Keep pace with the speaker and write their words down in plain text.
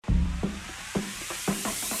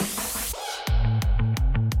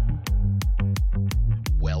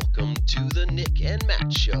and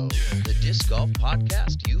Matt Show, the disc golf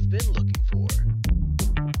podcast you've been looking for.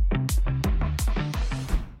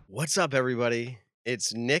 What's up, everybody?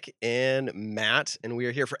 It's Nick and Matt, and we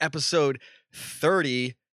are here for episode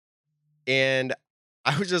 30. And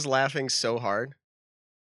I was just laughing so hard.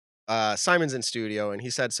 Simon's in studio, and he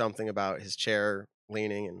said something about his chair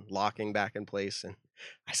leaning and locking back in place. And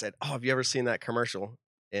I said, "Oh, have you ever seen that commercial?"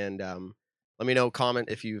 And let me know, comment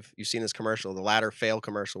if you've seen this commercial, the ladder fail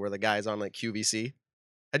commercial, where the guy's on like QVC.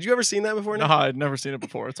 Had you ever seen that before, No, Nick? I'd never seen it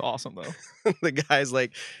before. It's awesome though. The guy's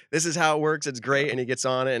like, "This is how it works. It's great." And he gets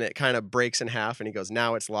on it, and it kind of breaks in half, and he goes,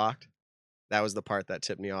 "Now it's locked." That was the part that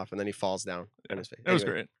tipped me off, and then he falls down on his face. It was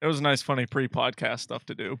Anyway. great. It was nice, funny pre-podcast stuff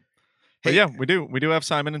to do. But Hey, yeah, we do have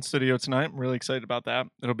Simon in studio tonight. I'm really excited about that.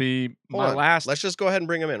 It'll be hold my on. last. Let's just go ahead and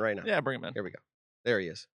bring him in right now. Yeah, bring him in. Here we go. There he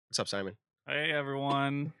is. What's up, Simon? Hey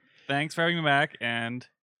everyone, thanks for having me back, and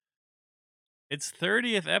it's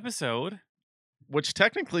 30th episode. Which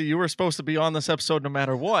technically you were supposed to be on this episode no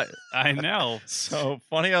matter what. I know. So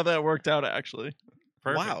funny how that worked out, actually.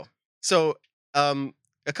 Perfect. Wow. So, a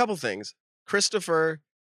couple things. Christopher,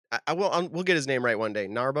 we'll get his name right one day.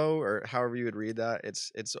 Narbo, or however you would read that.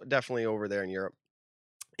 It's definitely over there in Europe.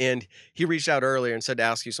 And he reached out earlier and said to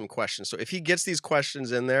ask you some questions. So if he gets these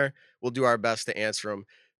questions in there, we'll do our best to answer them.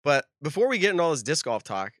 But before we get into all this disc golf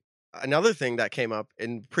talk, another thing that came up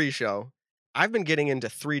in pre-show, I've been getting into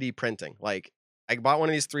 3D printing. Like, I bought one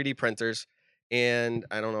of these 3D printers, and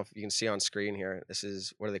I don't know if you can see on screen here. This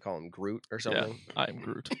is, what do they call him, Groot or something? Yeah, I am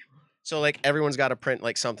Groot. So, like, everyone's got to print,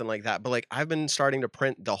 like, something like that. But, like, I've been starting to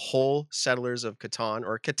print the whole Settlers of Catan,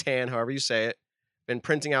 or Catan, however you say it. Been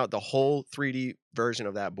printing out the whole 3D version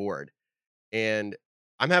of that board. And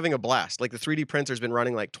I'm having a blast. Like, the 3D printer's been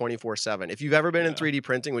running, like, 24/7. If you've ever been in 3D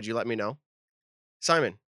printing, would you let me know?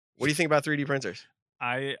 Simon, what do you think about 3D printers?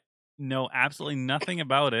 I know absolutely nothing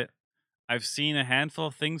about it. I've seen a handful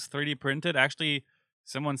of things 3D printed. Actually,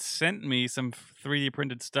 someone sent me some 3D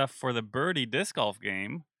printed stuff for the Birdie disc golf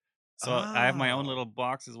game. So I have my own Oh. little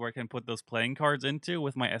boxes where I can put those playing cards into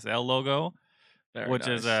with my SL logo. Very which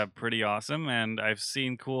nice. is pretty awesome. And I've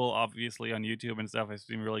seen cool, obviously, on YouTube and stuff. I've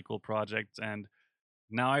seen really cool projects. And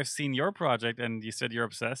now I've seen your project, and you said you're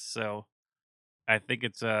obsessed. So I think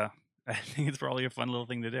it's I think it's probably a fun little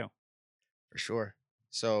thing to do. For sure.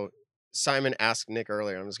 So, Simon asked Nick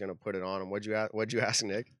earlier. I'm just going to put it on him. What'd you ask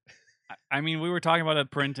Nick? I mean, we were talking about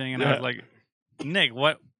that printing, and I Yeah. was like, Nick,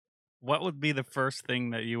 what would be the first thing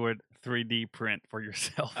that you would 3D print for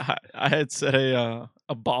yourself? I had say a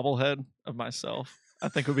bobblehead of myself. I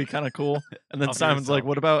think would be kind of cool. And then Of Simon's like, yourself.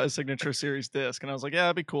 "What about a signature series disc?" And I was like, "Yeah,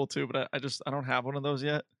 that'd be cool too." But I don't have one of those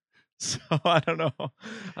yet. So I don't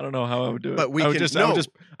know how I would do it. But we I would can-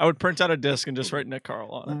 I would print out a disc and just write Nick Carl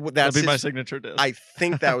on it. Well, That'd that's be my his- signature disc. I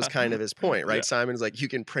think that was kind of his point, right? Yeah. Simon's like, you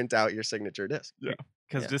can print out your signature disc.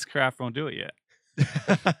 Because Yeah. Discraft won't do it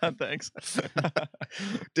yet. Thanks.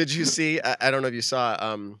 Did you see? I don't know if you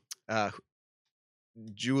saw.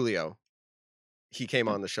 Julio, he came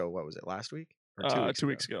on the show. What was it, last week or 2 weeks? 2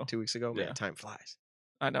 weeks ago. 2 weeks ago. Man, Yeah. time flies.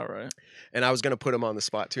 I know, right? And I was gonna put him on the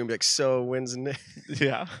spot too and be like, "So when's Nick?"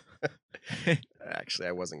 Yeah. Actually,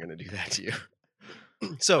 I wasn't gonna do that to you.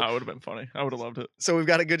 So That would have been funny. I would have loved it. So we've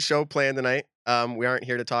got a good show planned tonight. We aren't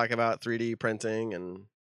here to talk about 3D printing and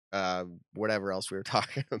whatever else we were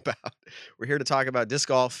talking about. We're here to talk about disc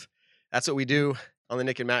golf. That's what we do on the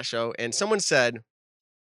Nick and Matt show. And someone said,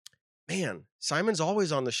 "Man, Simon's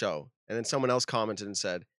always on the show." And then someone else commented and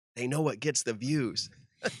said, "They know what gets the views."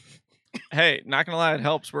 Hey, not gonna lie, it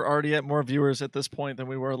helps. We're already at more viewers at this point than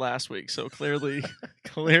we were last week. So clearly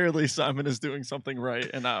Simon is doing something right.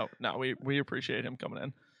 And now we appreciate him coming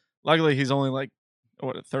in. Luckily, he's only like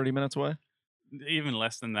 30 minutes away. Even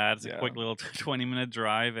less than that. It's Yeah. a quick little 20-minute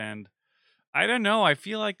drive. And I don't know. I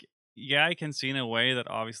feel like, yeah, I can see in a way that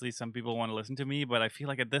obviously some people want to listen to me. But I feel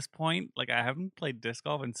like at this point, like I haven't played disc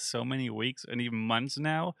golf in so many weeks and even months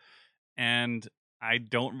now. And I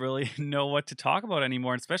don't really know what to talk about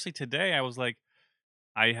anymore. And especially today, I was like,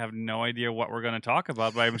 I have no idea what we're going to talk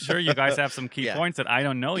about. But I'm sure you guys have some key Yeah. points that I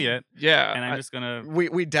don't know yet. Yeah. And I'm just going to...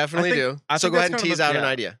 We definitely do. I So think go that's ahead and kind of tease the- out an yeah.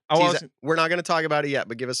 idea. I was- We're not going to talk about it yet,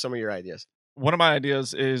 but give us some of your ideas. One of my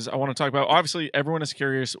ideas is I want to talk about, obviously, everyone is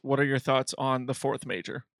curious. What are your thoughts on the fouth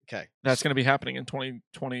major? Okay. That's going to be happening in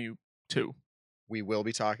 2022. We will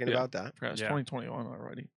be talking Yeah. about that. I forgot it's Yeah. 2021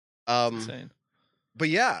 already. It's Um, insane. But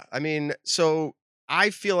yeah, I mean, so I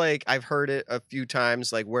feel like I've heard it a few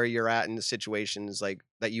times, like where you're at in the situations like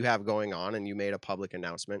that you have going on, and you made a public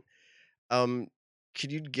announcement.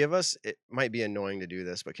 Could you give us? It might be annoying to do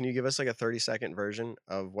this, but can you give us like a 30-second version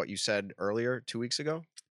of what you said earlier 2 weeks ago?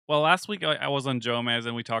 Well, last week I was on Jomez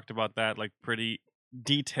and we talked about that like pretty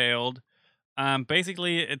detailed.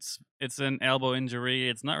 Basically, it's an elbow injury.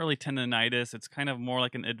 It's not really tendonitis. It's kind of more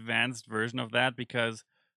like an advanced version of that because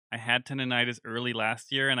I had tendonitis early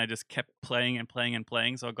last year and I just kept playing and playing and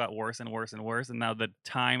playing, so it got worse and worse and worse. And now the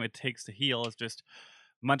time it takes to heal is just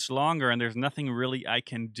much longer, and there's nothing really I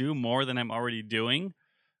can do more than I'm already doing.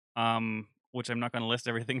 Which I'm not going to list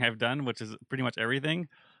everything I've done, which is pretty much everything.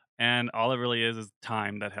 And all it really is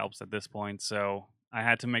time that helps at this point. So I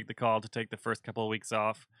had to make the call to take the first couple of weeks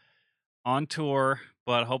off on tour,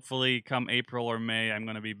 but hopefully come April or May, I'm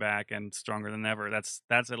going to be back and stronger than ever. That's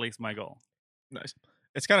at least my goal. Nice.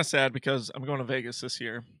 It's kind of sad because I'm going to Vegas this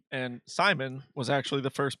year, and Simon was actually the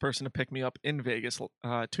first person to pick me up in Vegas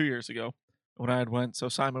 2 years ago when I had went. So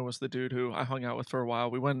Simon was the dude who I hung out with for a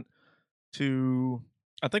while.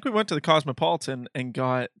 I think we went to the Cosmopolitan and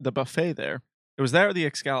got the buffet there. It was there at the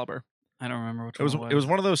Excalibur. I don't remember which It was one it was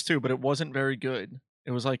one of those two, but it wasn't very good.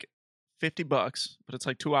 It was like $50, but it's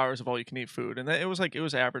like 2 hours of all you can eat food, and it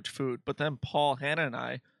was average food. But then Paul, Hannah, and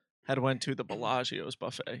I had went to the Bellagio's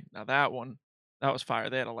buffet. Now that was fire.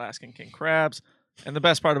 They had Alaskan king crabs, and the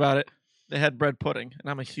best part about it, they had bread pudding,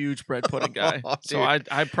 and I'm a huge bread pudding guy. So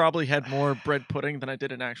I probably had more bread pudding than I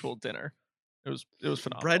did an actual dinner. It was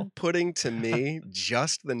phenomenal. Bread pudding to me,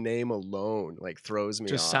 just the name alone, like throws me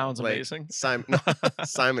Just off. sounds Like, amazing.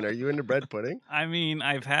 Simon, are you into bread pudding? I mean,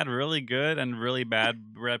 I've had really good and really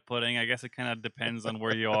bad bread pudding. I guess it kind of depends on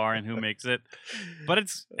where you are and who makes it, but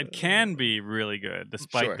it can be really good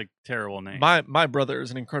despite Sure. the terrible name. My brother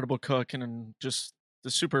is an incredible cook and just the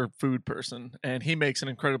super food person, and he makes an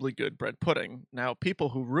incredibly good bread pudding. Now, people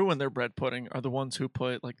who ruin their bread pudding are the ones who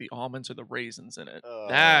put like the almonds or the raisins in it.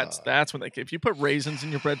 That's when if you put raisins in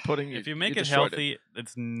your bread pudding, if you make it destroyed healthy,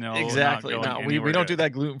 it's exactly. Not going No, we anywhere don't do good.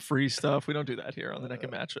 that gluten-free stuff. We don't do that here on the Neck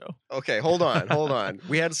and Matt show. Okay, hold on.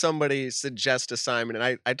 We had somebody suggest to Simon,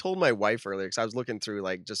 and I told my wife earlier because I was looking through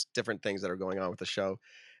like just different things that are going on with the show.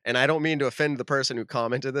 And I don't mean to offend the person who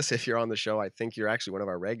commented this. If you're on the show, I think you're actually one of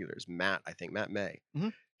our regulars, Matt. I think Matt May. Mm-hmm.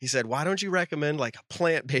 He said, "Why don't you recommend like a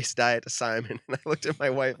plant-based diet to Simon?" And I looked at my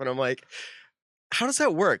wife and I'm like, "How does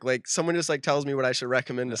that work? Like someone just like tells me what I should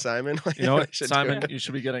recommend to Simon? Like, You know I what, should do Simon? it?" You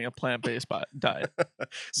should be getting a plant-based diet.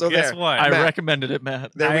 So Guess there, what? I Matt, recommended it,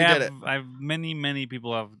 Matt. there we did it. I've many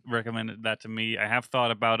people have recommended that to me. I have thought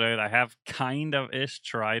about it. I have kind of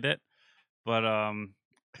tried it, but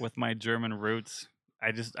with my German roots, I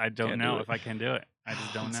don't Can't know do it. if I can do it. I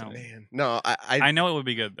just don't know. Man, no, I know it would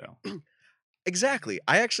be good though. exactly.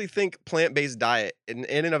 I actually think plant-based diet in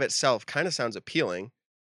and of itself kind of sounds appealing.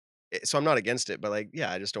 So I'm not against it, but like,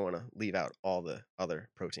 yeah, I just don't want to leave out all the other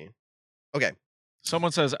protein. Okay.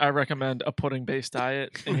 Someone says I recommend a pudding-based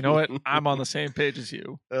diet, and you know what? I'm on the same page as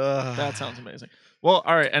you. That sounds amazing. Well,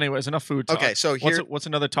 all right. Anyways, enough food talk. Okay, so here, what's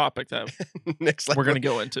another topic that Nick's like, we're gonna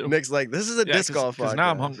go into? Nick's like, this is a disc golf because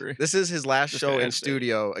now I'm podcast. hungry. This is his last Just show in fantastic.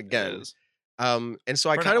 studio It again. is. And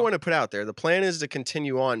so I For kind now. of want to put out there, the plan is to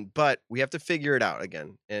continue on, but we have to figure it out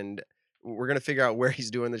again. And we're going to figure out where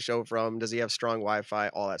he's doing the show from. Does he have strong Wi-Fi?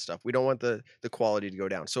 All that stuff. We don't want the quality to go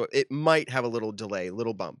down. So it might have a little delay,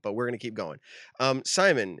 little bump, but we're going to keep going.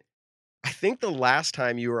 Simon, I think the last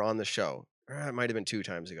time you were on the show, or it might have been 2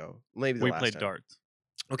 times ago. Maybe the We last played time. darts.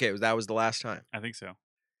 Okay, that was the last time. I think so.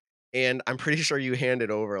 And I'm pretty sure you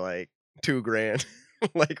handed over like $2,000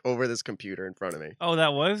 like over this computer in front of me. Oh,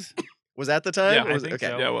 that was? Was that the time? Yeah, Or I was think okay.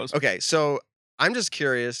 so. Yeah, it was. Okay, so I'm just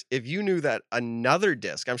curious if you knew that another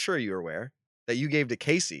disc, I'm sure you were aware, that you gave to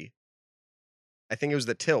Casey, I think it was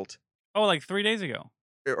the Tilt, Oh, like 3 days ago.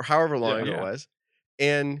 or however long ago Yeah. it was,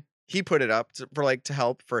 and he put it up to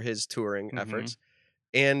help for his touring Mhm. efforts.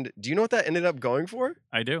 And do you know what that ended up going for?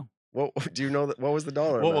 I do. What do you know what was the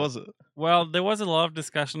dollar What amount? was it? Well, there was a lot of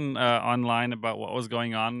discussion online about what was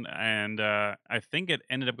going on, and I think it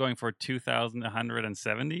ended up going for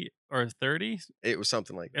 2,170 or 30, It was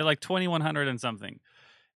something like that. like 2,100 and something,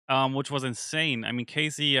 which was insane. I mean,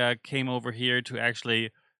 Casey came over here to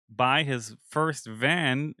actually buy his first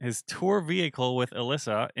van, his tour vehicle with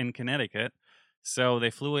Alyssa in Connecticut. So they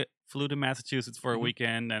flew to Massachusetts for a Mhm.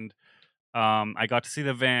 weekend, and I got to see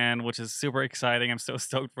the van, which is super exciting. I'm so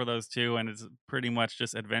stoked for those two, and it's pretty much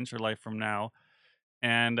just adventure life from now.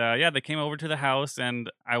 And yeah, they came over to the house, and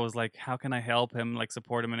I was like, "How can I help him? Like,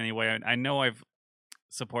 support him in any way?" I know I've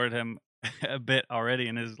supported him a bit already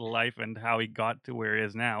in his life and how he got to where he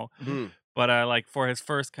is now. Mm. But like for his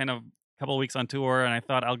first kind of couple weeks on tour, and I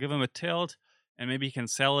thought I'll give him a Tilt, and maybe he can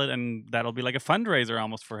sell it, and that'll be like a fundraiser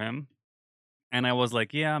almost for him. And I was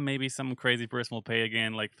like, yeah, maybe some crazy person will pay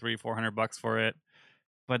again, like $300-400 for it.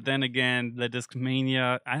 But then again, the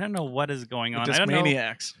Discmania, I don't know what is going on. Disc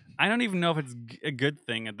maniacs. I don't even know if it's a good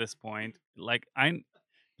thing at this point. Like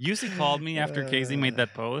UC called me after Casey made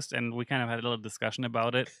that post, and we kind of had a little discussion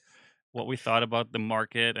about it, what we thought about the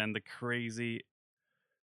market and the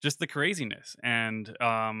craziness. And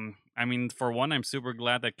I mean, for one, I'm super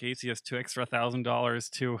glad that Casey has $2 extra $1,000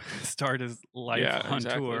 to start his life Yeah, on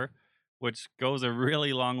exactly. tour, which goes a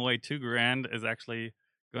really long way. $2,000 is actually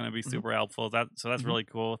going to be super helpful. So that's really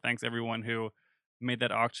cool. Thanks everyone who made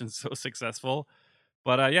that auction so successful.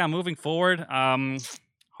 But yeah, moving forward,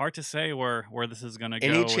 hard to say where this is going to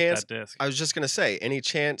Any go with chance? that disc. I was just gonna say, any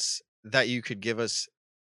chance that you could give us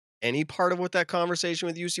any part of what that conversation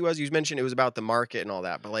with UC was? You mentioned it was about the market and all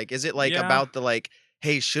that, but like, is it like Yeah. about the like,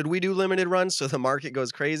 hey, should we do limited runs so the market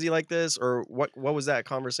goes crazy like this, or what? What was that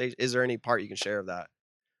conversation? Is there any part you can share of that?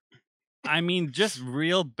 I mean, just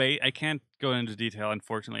real I can't go into detail,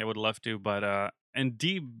 unfortunately. I would love to, but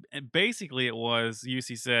basically it was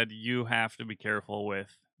UC said you have to be careful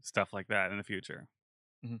with stuff like that in the future.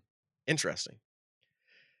 Interesting.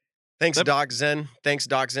 Thanks, That- Doc Zen. Thanks,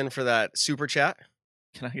 Doc Zen, for that super chat.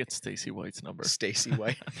 Can I get Stacy White's number? Stacy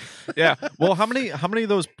White. Yeah. Well, how many of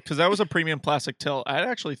those? Because that was a premium plastic tilt. I had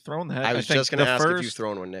actually thrown that. I was think just gonna the ask if you've first-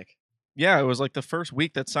 thrown one, Nick. Yeah, it was like the first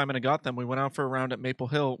week that Simon had got them. We went out for a round at Maple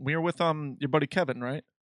Hill. We were with your buddy Kevin, right?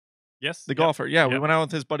 Yes. The golfer. Yeah, we Yep. went out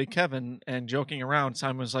with his buddy Kevin and joking around.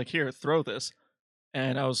 Simon was like, "Here, throw this,"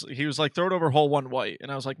 and he was like, "Throw it over hole 1 white,"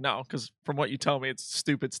 and I was like, "No," because from what you tell me, it's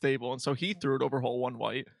stupid stable. And so he threw it over hole 1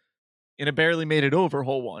 white, and it barely made it over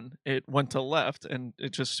hole 1. It went to left, and it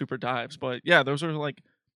just super dives. But yeah, those are like,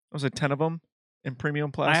 was it 10 of them in premium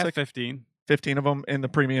I plastic? have 15. 15 of them in the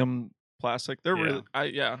premium plastic. They're Yeah.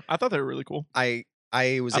 really, I thought they were really cool. I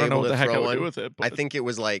was I don't know able what to the heck I throw would do one. with it. I But think it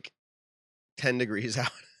was like 10 degrees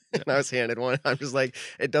out. And I was handed one. I'm just like,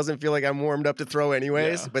 it doesn't feel like I'm warmed up to throw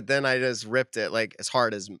anyways. Yeah. But then I just ripped it like as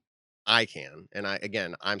hard as I can. And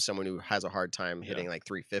I'm someone who has a hard time hitting like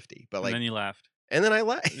 350. But And like, then you laughed. and then I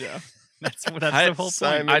laughed. yeah. That's the whole point.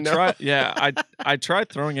 Simon- I no. tried. Yeah, I tried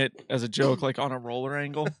throwing it as a joke, like on a roller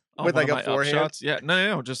angle on With, one like, of a my forehand? upshots. Yeah,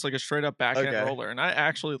 no, just like a straight up backhand Okay. roller, and I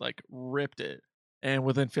actually like ripped it, and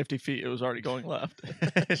within 50 feet, it was already going left.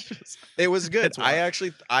 It's just, It was good. It's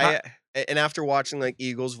wild. And after watching like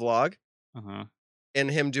Eagle's vlog Uh-huh.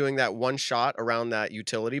 and him doing that one shot around that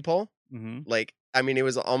utility pole, Mm-hmm. like, I mean, it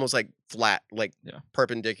was almost like flat, like Yeah.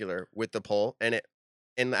 perpendicular with the pole. And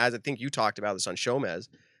as I think you talked about this on Showmez,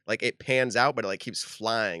 like it pans out, but it like keeps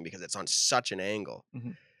flying because it's on such an angle.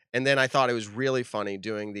 Mhm. And then I thought it was really funny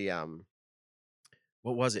doing the,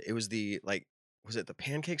 what was it? It was was it the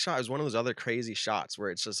pancake shot? It was one of those other crazy shots where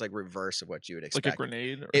it's just like reverse of what you would like expect. a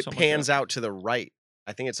grenade. Or It something pans like out to the right.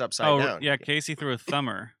 I think it's upside Oh, down. yeah. Casey threw a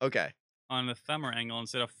thumber Okay. on the thumber angle.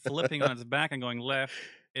 Instead of flipping on its back and going left,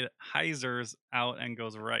 it hyzers out and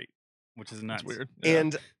goes right, which is nuts. That's weird. Yeah.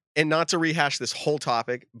 And not to rehash this whole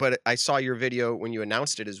topic, but I saw your video when you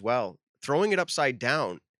announced it as well. Throwing it upside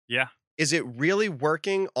down. Yeah. Is it really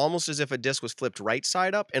working almost as if a disc was flipped right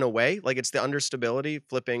side up in a way? Like it's the understability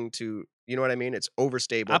flipping to, you know what I mean? It's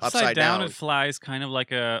overstable upside down. It flies kind of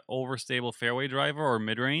like a overstable fairway driver or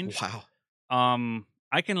mid-range. Wow.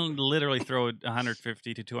 I can literally throw it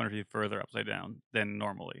 150 to 200 feet further upside down than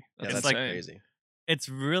normally. Yeah, That's that's like insane. crazy. it's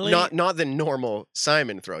really Not the normal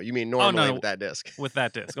Simon throw. You mean normally no. with that disc. with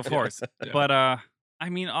that disc, of course. Yeah. But I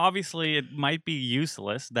mean, obviously, it might be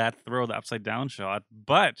useless that throw, the upside down shot.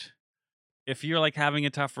 But if you're like having a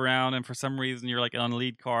tough round and for some reason you're like on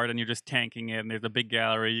lead card and you're just tanking it and there's a big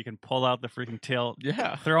gallery, you can pull out the freaking tilt,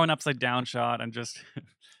 Yeah, throw an upside down shot, and just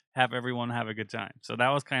have everyone have a good time. So that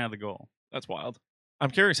was kind of the goal. that's wild. I'm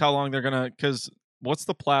curious how long they're gonna. Because what's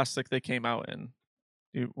the plastic they came out in?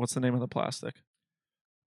 What's the name of the plastic?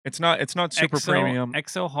 It's not super premium.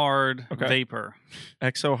 Exo hard Okay. vapor.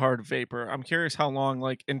 Exo hard vapor. I'm curious how long,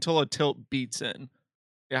 like until a tilt beats in.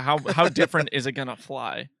 Yeah, how different is it gonna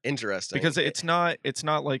fly? Interesting. Because it's not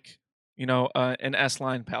like an S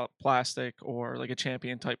line plastic or like a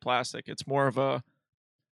champion type plastic. It's more of a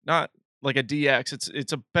not like a DX.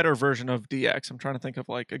 It's a better version of DX. I'm trying to think of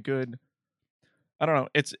like a good. I don't know.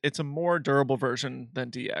 It's a more durable version than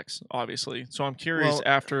DX, obviously. So I'm curious. Well-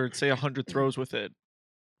 After say 100 throws with it,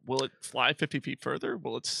 will it fly 50 feet further?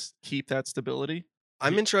 Will it keep that stability?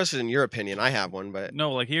 I'm interested in your opinion. I have one, but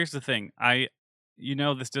No, like here's the thing.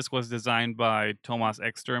 This disc was designed by Thomas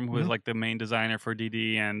Ekström, who is Mhm. like the main designer for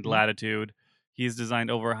DD and Mhm. Latitude. He's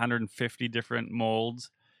designed over 150 different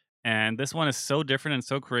molds, and this one is so different and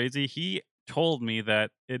so crazy. He told me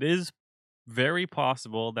that it is very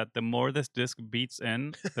possible that the more this disc beats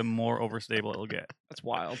in, the more overstable it'll get, That's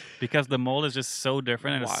wild. because the mold is just so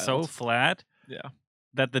different and it's so Wild. flat Yeah.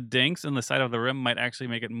 that the dinks in the side of the rim might actually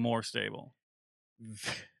make it more stable.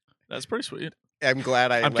 That's pretty sweet. I'm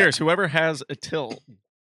glad I'm curious. Whoever has a tilt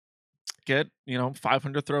get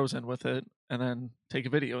 500 throws in with it, and then take a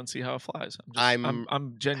video and see how it flies.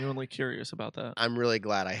 I'm genuinely curious about that. I'm really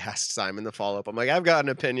glad I asked Simon the follow up. I'm like, I've got an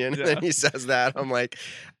opinion, and Yeah. then he says that. I'm like,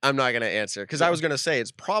 I'm not gonna answer because I Yeah. was gonna say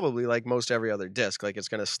it's probably like most every other disc, like it's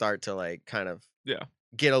gonna start to like kind of Yeah.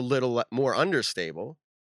 get a little more understable,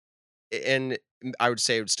 and I would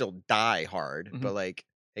say it would still die hard, but like,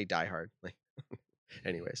 hey, die hard, like,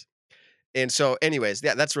 anyways. And so, anyways,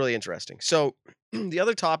 yeah, that's really interesting. So, the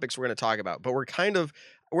other topics we're going to talk about, but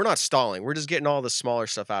we're not stalling. We're just getting all the smaller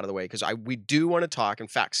stuff out of the way because we do want to talk. In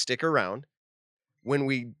fact, stick around when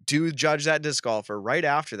we do judge that disc golfer. Right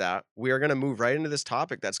after that, we are going to move right into this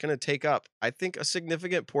topic that's going to take up, I think, a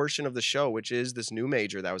significant portion of the show, which is this new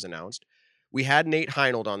major that was announced. We had Nate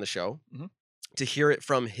Heinold on the show to hear it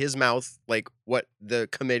from his mouth, like what the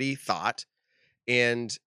committee thought,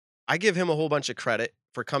 and I give him a whole bunch of credit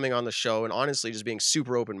for coming on the show and honestly just being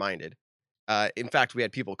super open-minded. In fact, we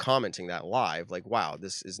had people commenting that live, like, wow,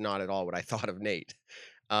 this is not at all what I thought of Nate.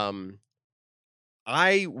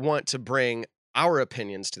 I want to bring our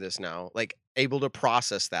opinions to this now, like able to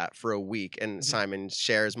process that for a week. And Simon,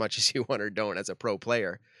 share as much as you want or don't as a pro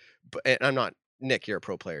player. But and I'm not, Nick, you're a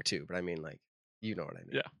pro player too, but I mean, like, you know what I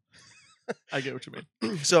mean. Yeah. I get what you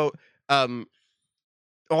mean. So,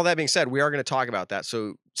 all that being said, we are going to talk about that.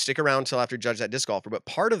 So stick around till after Judge That Disc Golfer. But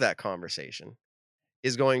part of that conversation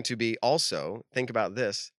is going to be also, think about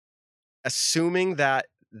this, assuming that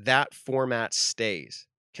that format stays.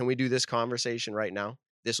 Can we do this conversation right now?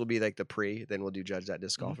 This will be like the pre, then we'll do Judge That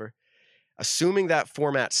Disc Golfer. Assuming that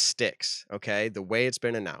format sticks, okay, the way it's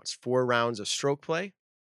been announced, 4 rounds of stroke play,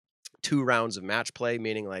 2 rounds of match play,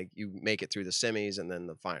 meaning like you make it through the semis and then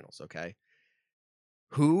the finals, okay?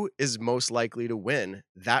 Who is most likely to win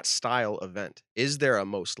that style event? Is there a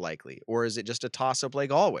most likely, or is it just a toss-up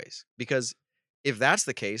like always? Because if that's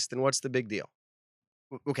the case, then what's the big deal?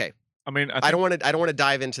 Okay, I mean, I don't want to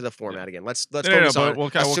dive into the format again. Let's focus but on we'll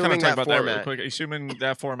kind of assuming talk that about that really format. quick. Assuming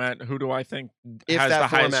that format, who do I think If has that the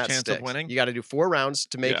highest format chance sticks, of winning? you got to do 4 rounds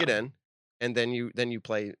to make it Yeah. in, and then you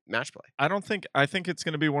play match play. I think it's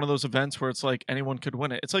going to be one of those events where it's like anyone could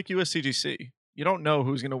win it. It's like USCGC. You don't know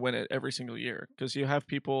who's going to win it every single year because you have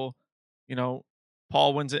people,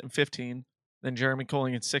 Paul wins it in 15, then Jeremy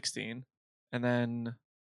Colling in 16, and then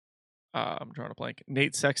I'm drawing a blank.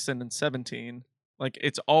 Nate Sexton in 17. Like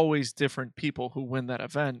it's always different people who win that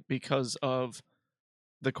event because of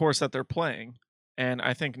the course that they're playing. And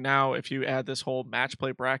I think now if you add this whole match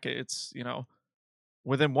play bracket, it's,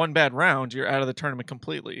 within one bad round, you're out of the tournament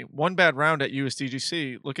completely. One bad round at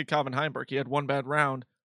USDGC, look at Calvin Heimberg. He had one bad round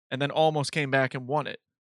and then almost came back and won it.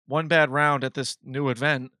 One bad round at this new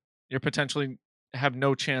event, you're potentially have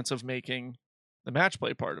no chance of making the match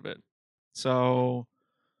play part of it. So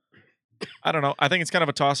I don't know. I think it's kind of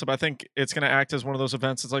a toss-up. I think it's going to act as one of those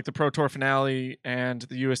events. It's like the Pro Tour finale and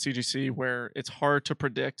the USDGC where it's hard to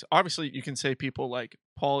predict. Obviously, you can say people like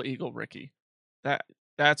Paul, Eagle, Ricky.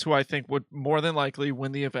 That's who I think would more than likely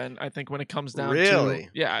win the event. I think when it comes down to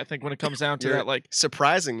I think when it comes down to You're that, like,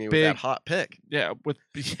 surprising me with that hot pick. Yeah,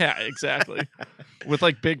 exactly. With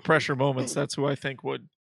like big pressure moments, that's who I think would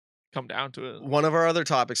come down to it. One of our other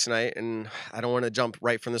topics tonight, and I don't want to jump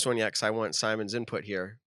right from this one yet because I want Simon's input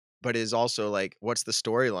here, but is also like, what's the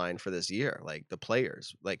storyline for this year? Like the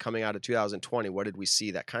players, like coming out of 2020, what did we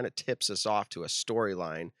see that kind of tips us off to a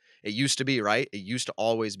storyline? It used to be, right? It used to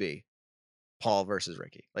always be Paul versus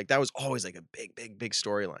Ricky. Like that was always like a big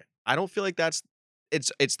storyline. I don't feel like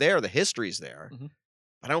it's there. The history's there,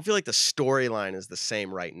 but I don't feel like the storyline is the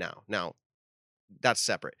same right now. Now, that's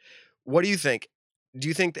separate. What do you think? Do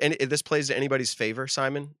you think if this plays to anybody's favor,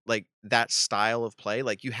 Simon? Like that style of play?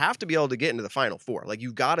 Like you have to be able to get into the Final Four. Like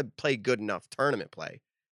you've got to play good enough tournament play.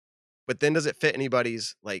 But then does it fit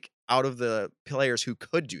anybody's, like, out of the players who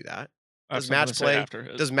could do that? Does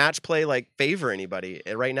match play like favor anybody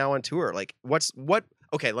right now on tour? Like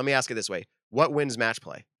okay, let me ask it this way. What wins match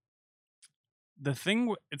play? The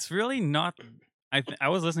thing, it's really not. I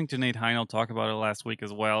was listening to Nate Heinold talk about it last week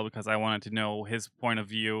as well because I wanted to know his point of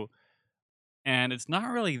view. And it's not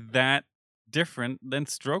really that different than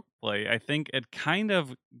stroke play. I think it kind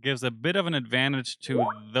of gives a bit of an advantage to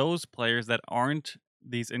those players that aren't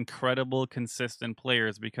these incredible, consistent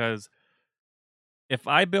players because if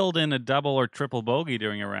I build in a double or triple bogey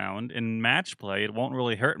during a round in match play, it won't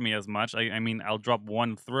really hurt me as much. I mean, I'll drop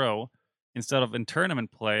one throw. Instead of in tournament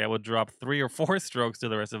play, I would drop 3 or 4 strokes to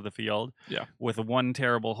the rest of the field with one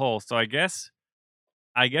terrible hole. So I guess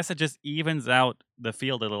it just evens out the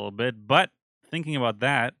field a little bit. But thinking about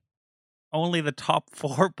that, only the top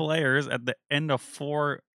 4 players at the end of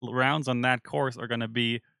 4 rounds on that course are going to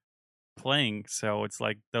be playing. So it's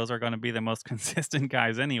like those are going to be the most consistent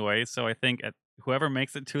guys anyway. So I think whoever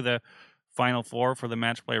makes it to the final four for the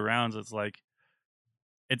match play rounds, it's like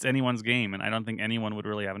it's anyone's game, and I don't think anyone would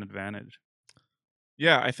really have an advantage.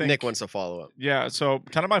 Yeah, I Nick think. wants a follow up. Yeah, so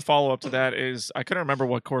kind of my follow up to that is I couldn't remember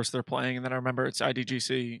what course they're playing, and then I remember it's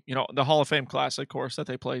IDGC, the Hall of Fame Classic course that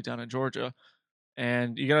they play down in Georgia.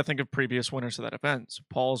 And you got to think of previous winners of that event. So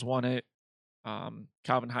Paul's won it.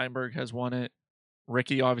 Calvin Heinberg has won it.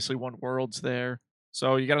 Ricky obviously won Worlds there.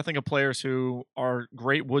 So you got to think of players who are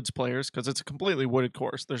great woods players because it's a completely wooded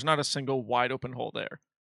course. There's not a single wide open hole there.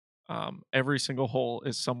 Every single hole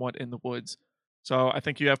is somewhat in the woods. So I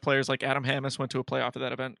think you have players like Adam Hammis went to a playoff at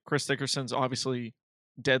that event. Chris Dickerson's obviously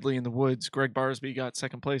deadly in the woods. Greg Barsby got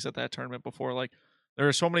second place at that tournament before. Like there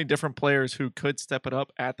are so many different players who could step it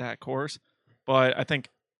up at that course. But I think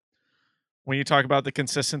when you talk about the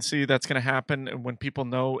consistency that's going to happen and when people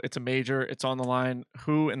know it's a major, it's on the line,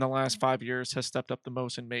 who in the last 5 years has stepped up the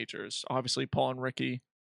most in majors? Obviously, Paul and Ricky,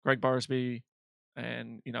 Greg Barsby,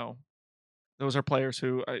 and, those are players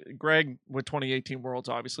who, Greg with 2018 Worlds,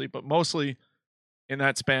 obviously, but mostly in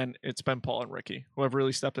that span, it's been Paul and Ricky who have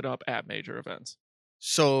really stepped it up at major events.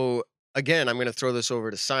 So again, I'm going to throw this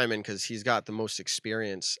over to Simon because he's got the most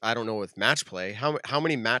experience. I don't know with match play. How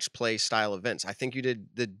many match play style events? I think you did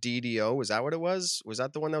the DDO. Was that what it was? Was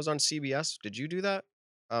that the one that was on CBS? Did you do that?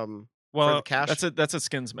 For the Well, cash? That's a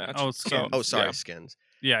skins match. Oh, So, skins. Oh, sorry, yeah. skins.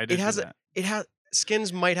 yeah, I did do that. It has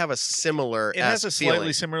skins might have a similar. It has a feeling.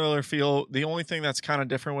 slightly similar feel. The only thing that's kind of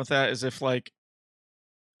different with that is if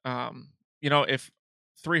if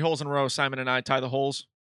 3 holes in a row, Simon and I tie the holes,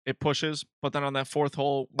 it pushes. But then on that 4th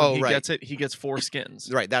hole, when he gets it, he gets 4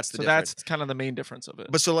 skins. Right, that's the so difference. that's kind of the main difference of it.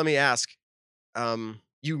 But so let me ask,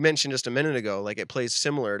 you mentioned just a minute ago, like it plays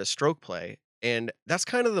similar to stroke play, and that's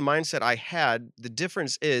kind of the mindset I had. The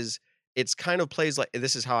difference is it's kind of plays like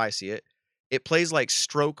this is how I see it. It plays like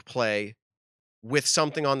stroke play with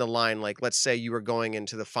something on the line. Like let's say you were going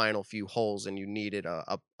into the final few holes and you needed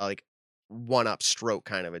a like one up stroke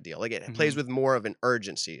kind of a deal. Like it plays with more of an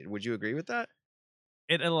urgency. Would you agree with that?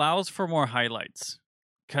 It allows for more highlights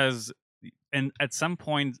because and at some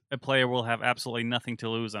point a player will have absolutely nothing to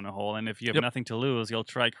lose on a hole, and if you have Yep. nothing to lose, you'll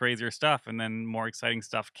try crazier stuff, and then more exciting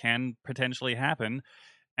stuff can potentially happen.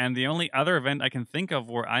 And the only other event I can think of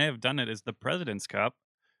where I have done it is the President's Cup,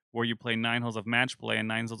 where you play 9 holes of match play and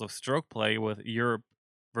 9 holes of stroke play with Europe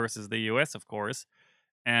versus the US, of course.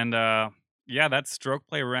 And yeah, that stroke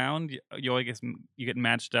play round, you always you get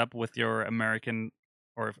matched up with your American,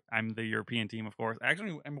 or if I'm the European team, of course.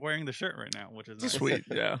 Actually, I'm wearing the shirt right now, which is nice. Sweet,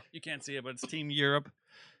 yeah. You can't see it, but it's Team Europe.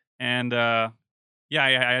 And yeah,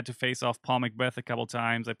 I had to face off Paul Macbeth a couple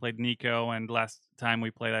times. I played Nico, and last time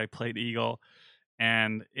we played, I played Eagle.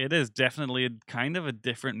 And it is definitely kind of a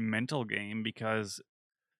different mental game because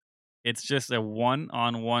it's just a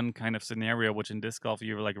one-on-one kind of scenario, which in disc golf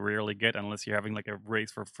you like rarely get unless you're having like a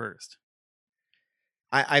race for first.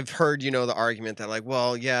 I've heard, the argument that like,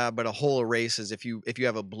 well, yeah, but a hole of race is if you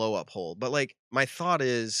have a blow up hole. But like my thought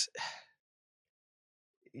is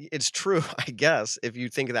it's true, I guess, if you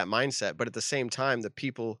think of that mindset, but at the same time, the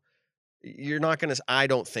people you're not gonna I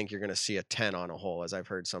don't think you're gonna see a 10 on a hole, as I've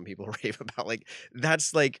heard some people rave about. Like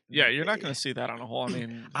that's like Yeah, you're not going to see that on a hole. I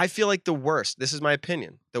mean, I feel like the worst, this is my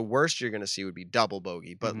opinion, the worst you're gonna see would be double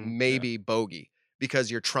bogey, but maybe bogey.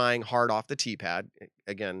 Because you're trying hard off the tee pad.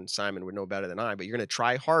 Again, Simon would know better than I, but you're going to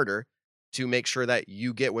try harder to make sure that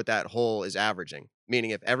you get what that hole is averaging.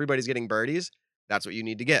 Meaning, if everybody's getting birdies, that's what you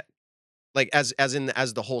need to get. Like as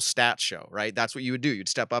the whole stats show, right? That's what you would do. You'd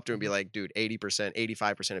step up to and be like, dude, 80%,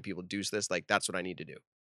 85% of people deuce this. Like that's what I need to do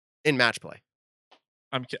in match play.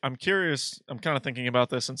 I'm curious. I'm kind of thinking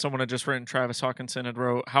about this, and someone had just written, Travis Hawkinson had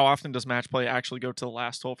wrote, how often does match play actually go to the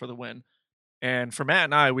last hole for the win? And for Matt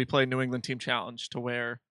and I, we play New England Team Challenge to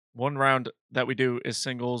where one round that we do is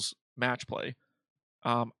singles match play.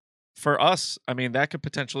 For us, I mean, that could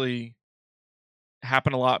potentially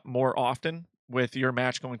happen a lot more often with your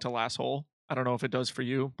match going to last hole. I don't know if it does for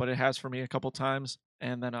you, but it has for me a couple times.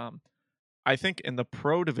 And then I think in the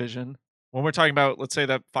pro division, when we're talking about, let's say,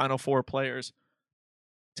 that final 4 players,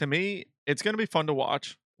 to me, it's going to be fun to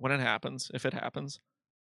watch when it happens, if it happens.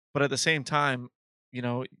 But at the same time,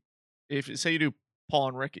 if say you do Paul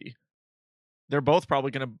and Ricky, they're both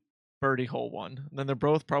probably going to birdie hole 1, and then they're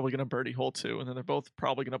both probably going to birdie hole 2, and then they're both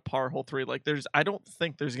probably going to par hole 3. Like I don't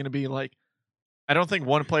think there's going to be I don't think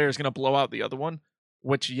one player is going to blow out the other one,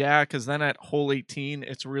 which because then at hole 18,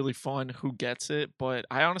 it's really fun who gets it. But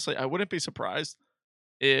I wouldn't be surprised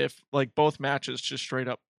if like both matches just straight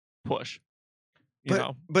up push. you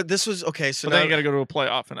know. But this was okay. So But then you got to go to a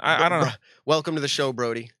playoff, and I don't know. Welcome to the show,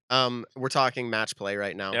 Brody. We're talking match play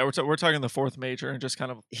right now. Yeah, we're talking the fourth major and just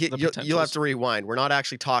kind of you'll have to rewind. We're not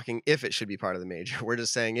actually talking if it should be part of the major. We're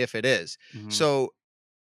just saying if it is. Mhm. So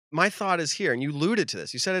my thought is here, and you alluded to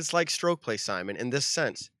this. You said it's like stroke play, Simon, in this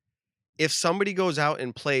sense. If somebody goes out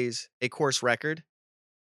and plays a course record,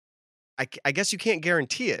 I guess you can't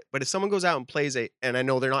guarantee it, but if someone goes out and plays and I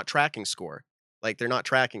know they're not tracking score, like they're not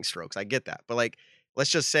tracking strokes, I get that. But like,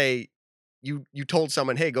 let's just say you told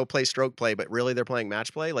someone, hey, go play stroke play, but really they're playing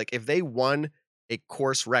match play. Like if they won a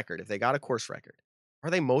course record, if they got a course record,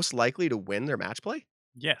 are they most likely to win their match play?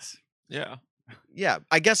 Yes. Yeah. Yeah.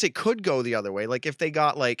 I guess it could go the other way. Like if they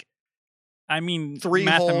got like, I mean, 3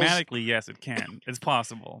 mathematically, yes, it can. It's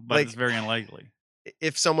possible, but Like- it's very unlikely.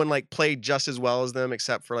 if someone like played just as well as them,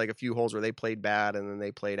 except for like a few holes where they played bad and then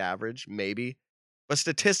they played average, maybe. But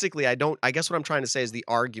statistically, I guess what I'm trying to say is the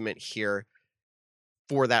argument here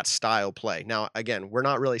for that style play. Now, again, we're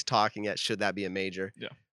not really talking yet, should that be a major? Yeah.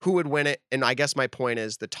 Who would win it? And I guess my point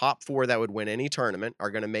is the top 4 that would win any tournament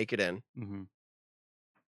are going to make it in. Mhm.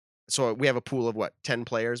 So we have a pool of what, 10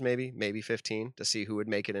 players, maybe 15 to see who would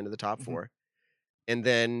make it into the top Mhm. 4. And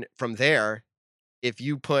then from there, if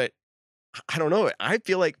you put, I don't know, I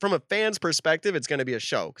feel like from a fan's perspective, it's going to be a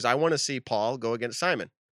show because I want to see Paul go against Simon.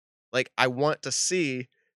 Like, I want to see,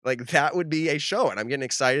 like, that would be a show. And I'm getting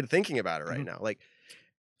excited thinking about it right Mhm. now. Like,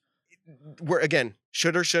 again,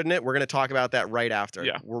 should or shouldn't it? We're going to talk about that right after.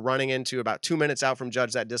 Yeah. We're running into about 2 minutes out from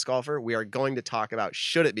Judge That Disc Golfer. We are going to talk about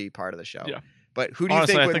should it be part of the show. Yeah. But who do you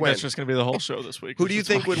Honestly, think I would think win? that's just going to be the whole show this week. Who is do you just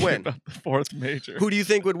think would talking win? about the fourth major. Who do you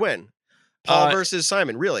think would win? Paul Uh, versus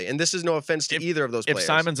Simon, really? And this is no offense to if- either of those If players.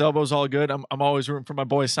 Simon's elbow's all good, I'm always rooting for my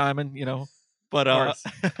boy Simon, you know. But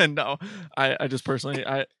no, I just personally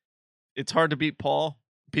it's hard to beat Paul.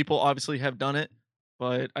 People obviously have done it,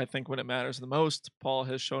 but I think when it matters the most, Paul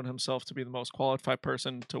has shown himself to be the most qualified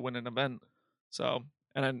person to win an event. So,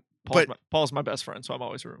 and then Paul's my best friend, so I'm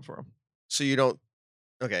always rooting for him. So you don't.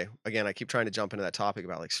 Okay, again, I keep trying to jump into that topic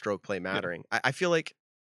about like stroke play mattering. I feel like,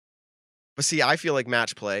 but see, I feel like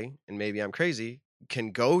match play, and maybe I'm crazy,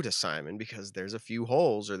 can go to Simon because there's a few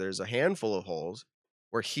holes or there's a handful of holes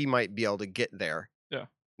where he might be able to get there. Yeah.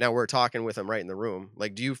 Now we're talking with him right in the room.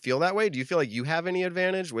 Like, do you feel that way? Do you feel like you have any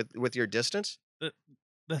advantage with your distance?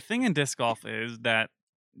 The thing in disc golf is that,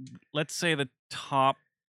 let's say the top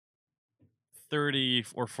 30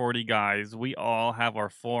 or 40 guys, we all have our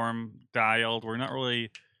form dialed. We're not really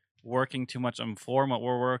working too much on form. What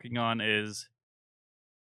we're working on is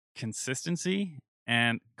consistency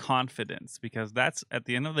and confidence, because that's at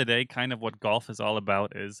the end of the day kind of what golf is all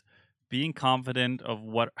about, is being confident of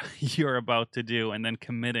what you're about to do and then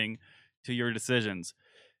committing to your decisions.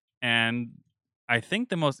 And I think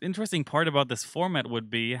the most interesting part about this format would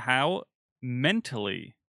be how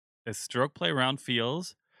mentally a stroke play round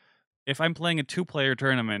feels. If I'm playing a 2-player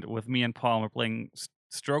tournament with me and Paul and we're playing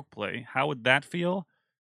stroke play, how would that feel?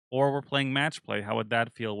 Or we're playing match play, how would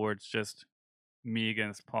that feel where it's just me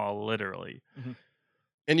against Paul, literally?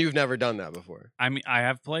 And you've never done that before. I mean, I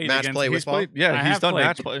have played Match against play with He's Paul? played, yeah, I he's have done played.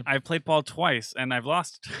 match play. I've played Paul twice, and I've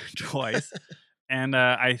lost twice. And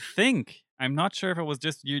I think, I'm not sure if it was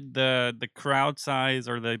just the crowd size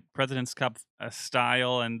or the President's Cup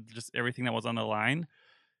style and just everything that was on the line,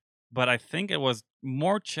 but I think it was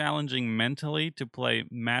more challenging mentally to play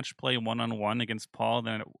match play one-on-one against Paul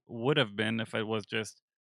than it would have been if it was just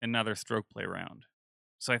another stroke play round.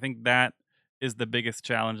 So I think that is the biggest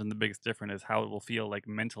challenge and the biggest difference is how it will feel like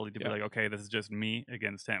mentally to be like, okay, this is just me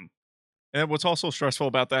against him. And what's also stressful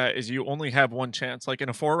about that is you only have one chance. Like in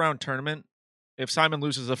a 4-round tournament, if Simon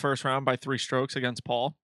loses the first round by 3 strokes against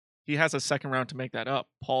Paul, he has a second round to make that up.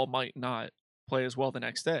 Paul might not play as well the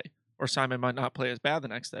next day, or Simon might not play as bad the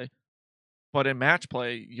next day. But in match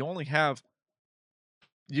play, you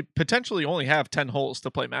potentially only have 10 holes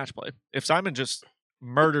to play match play. If Simon just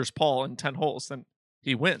murders Paul in 10 holes, then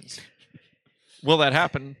he wins. Will that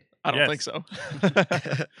happen? I don't think so.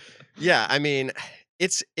 Yeah, I mean,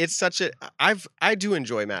 it's such a I do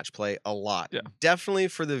enjoy match play a lot. Yeah. Definitely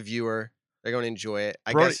for the viewer, they're going to enjoy it.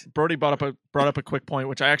 I Brody, guess Brody brought up a quick point,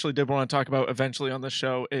 which I actually did want to talk about eventually on this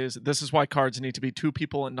show. This is why cards need to be 2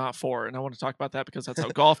 people and not 4, and I want to talk about that because that's how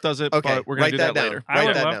golf does it. Okay, But we're gonna write do that that down. later. I Write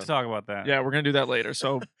would that love down. to talk about that. Yeah, we're gonna do that later.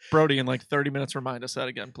 So Brody, in like 30 minutes, remind us that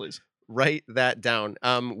again, please. Write that down.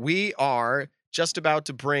 We are just about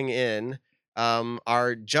to bring in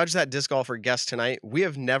our Judge That Disc Golfer guest tonight. We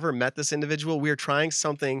have never met this individual. We are trying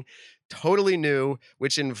something totally new,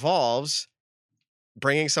 which involves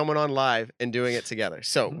bringing someone on live and doing it together.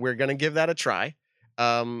 So we're going to give that a try.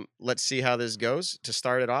 Let's see how this goes. To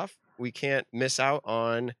start it off, we can't miss out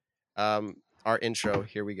on our intro.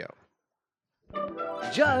 Here we go.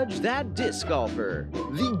 Judge That Disc Golfer,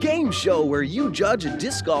 the game show where you judge a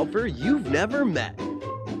disc golfer you've never met.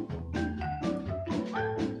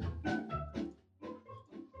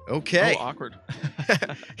 Okay. Oh, awkward.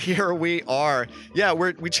 Here we are. Yeah,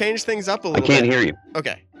 we changed things up a I little can't bit. hear you.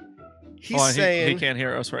 Okay. He's Hold on, saying he can't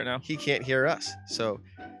hear us right now. he can't hear us. So,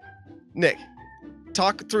 Nick,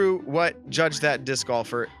 talk through what Judge That Disc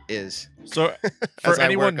Golfer is. So, As for I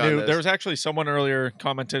anyone work on new, this. there was actually someone earlier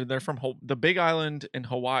commented they're from the Big Island in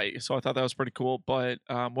Hawaii. So I thought that was pretty cool. But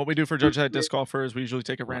what we do for Judge That Disc Golfer is we usually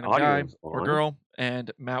take a random guy audio's or on. girl,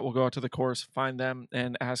 and Matt will go out to the course, find them,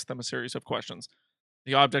 and ask them a series of questions.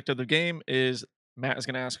 The object of the game is Matt is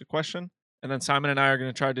going to ask a question, and then Simon and I are going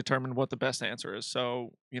to try to determine what the best answer is.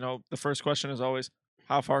 So, the first question is always,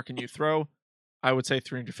 how far can you throw? I would say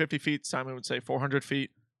 350 feet. Simon would say 400 feet.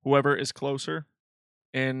 Whoever is closer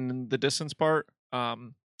in the distance part So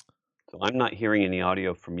I'm not hearing any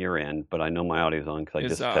audio from your end, but I know my audio's on because I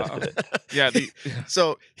is, just tested it. yeah,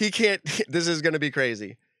 So he can't. This is going to be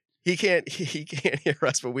crazy. He can't hear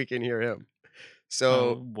us, but we can hear him. Oh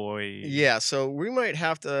So boy. yeah, so we might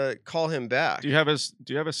have to call him back. do you have his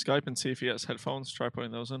Skype and see if he has headphones? Try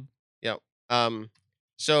putting those in.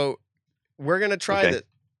 So we're gonna try Okay. that.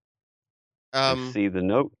 I see the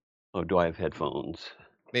note. Oh, do I have headphones?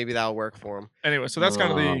 Maybe that'll work for him. Anyway, so that's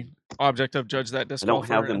kind of the object of Judge That Disc I don't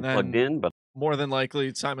Golfer, have them and then plugged in, but more than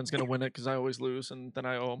likely Simon's going to win it because I always lose, and then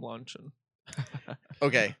I owe him lunch. And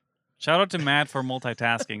Okay. Shout out to Matt for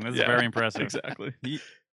multitasking. This is Yeah, very impressive. exactly.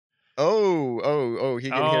 Oh, he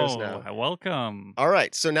can hear us now. Welcome. All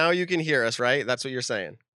right, so now you can hear us, right? That's what you're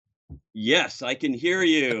saying. Yes, I can hear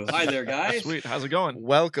you. Hi there, guys. Sweet. How's it going?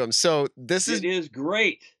 Welcome. So this is It is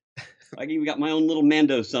great. I even got my own little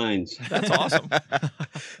Mando signs. That's awesome.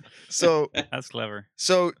 so That's clever.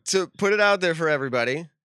 so to put it out there for everybody,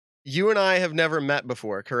 you and I have never met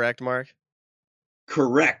before, correct, Mark?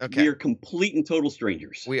 Correct. Okay. We are complete and total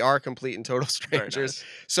strangers. We are complete and total Very strangers. nice.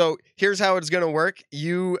 So here's how it's going to work.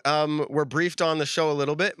 You were briefed on the show a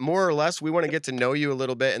little bit, more or less. We want to get to know you a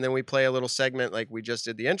little bit, and then we play a little segment like we just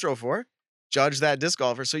did the intro for, Judge That Disc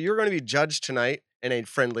Golfer. So you're going to be judged tonight in a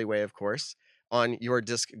friendly way, of course, on your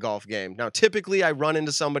disc golf game. Now, typically I run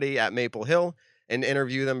into somebody at Maple Hill and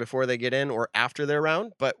interview them before they get in or after their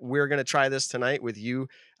round, but we're going to try this tonight with you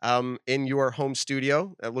in your home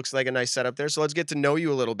studio. It looks like a nice setup there. So let's get to know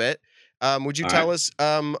you a little bit. Would you All tell right. us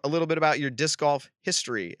a little bit about your disc golf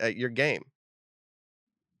history, your game?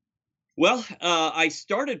 Well, I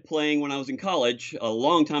started playing when I was in college a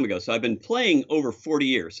long time ago. So I've been playing over 40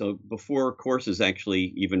 years. So before courses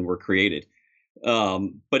actually even were created.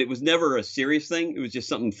 But it was never a serious thing. It was just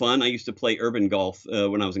something fun. I used to play urban golf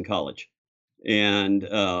when I was in college, and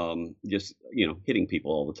just hitting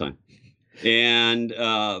people all the time. And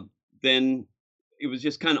then it was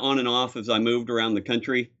just kind of on and off as I moved around the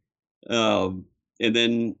country. And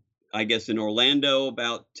then I guess in Orlando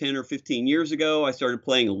about 10 or 15 years ago, I started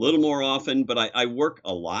playing a little more often, but I work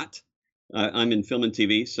a lot. I'm in film and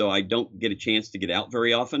TV, so I don't get a chance to get out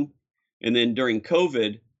very often. And then during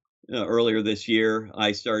COVID, earlier this year,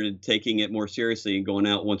 I started taking it more seriously and going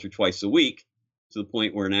out once or twice a week, to the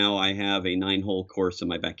point where now I have a 9-hole course in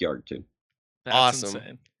my backyard too. That's Awesome.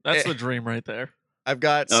 insane. That's the dream right there. I've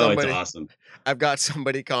got Oh, somebody. it's awesome. I've got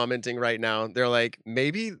somebody commenting right now. They're like,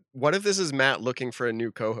 maybe what if this is Matt looking for a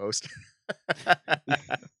new co-host?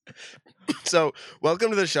 So, welcome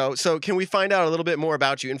to the show. So, can we find out a little bit more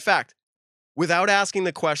about you? In fact, without asking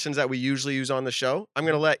the questions that we usually use on the show, I'm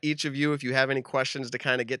going to let each of you, if you have any questions to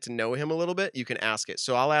kind of get to know him a little bit, you can ask it.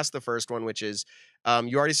 So, I'll ask the first one, which is,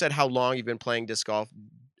 you already said how long you've been playing disc golf.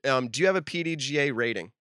 Do you have a PDGA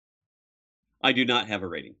rating? I do not have a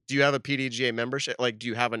rating. Do you have a PDGA membership? Like, do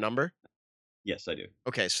you have a number? Yes, I do.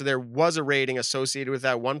 Okay, so there was a rating associated with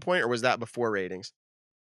that one point, or was that before ratings?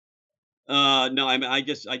 No, I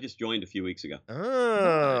just joined a few weeks ago.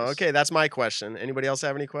 Oh, Nice. okay. That's my question. Anybody else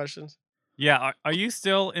have any questions? Yeah. Are you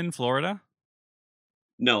still in Florida?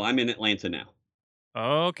 No, I'm in Atlanta now.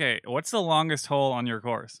 Okay. What's the longest hole on your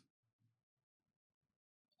course?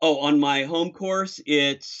 Oh, on my home course,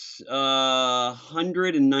 it's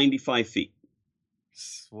 195 feet.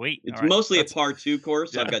 Sweet. It's All right. mostly a That's- par 2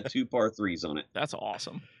 course. Yeah. I've got 2 par 3s on it. That's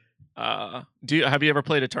awesome. Have you ever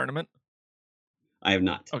played a tournament? I have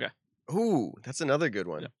not. Okay. Ooh, that's another good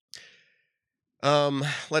one.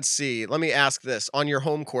 Let's see. Let me ask this on your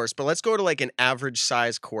home course, but let's go to like an average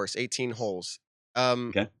size course, 18 holes.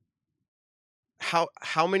 Okay.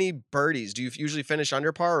 How many birdies do you usually finish,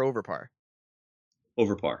 under par or over par?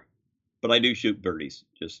 Over par. But I do shoot birdies,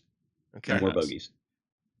 just Okay. more nice. bogeys.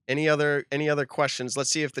 Any other questions? Let's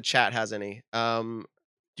see if the chat has any.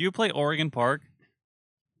 Do you play Oregon Park?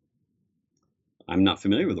 I'm not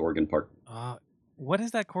familiar with Oregon Park. What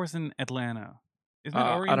is that course in Atlanta? Isn't it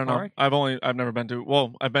I Oregon don't Park? know. I've never been to.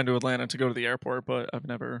 Well, I've been to Atlanta to go to the airport, but I've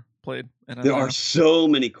never played in Atlanta. There are so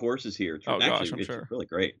many courses here. It's, Oh, actually, gosh, I'm it's sure. really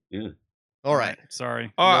great. Yeah. All right.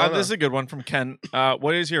 Sorry. Oh, No, this is no. a good one from Ken.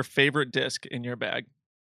 What is your favorite disc in your bag?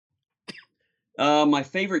 My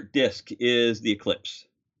favorite disc is the Eclipse.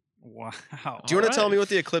 Wow. Do you want to tell Alright. me what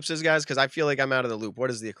the Eclipse is, guys? Because I feel like I'm out of the loop.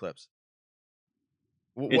 What is the Eclipse?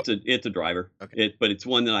 It's a driver. Okay. But it's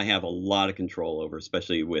one that I have a lot of control over,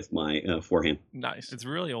 especially with my forehand. Nice. It's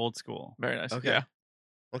really old school. Very nice. Okay. Yeah.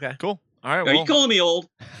 Okay. Cool. All right. Are you calling me old?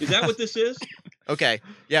 Is that what this is? Okay.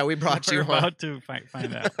 Yeah, we brought We're you on. about to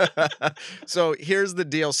find out. So here's the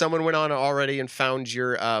deal. Someone went on already and found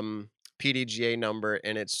your PDGA number,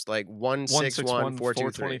 and it's like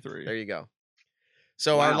 161423. There you go.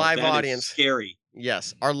 So our Wow, live that is audience, scary.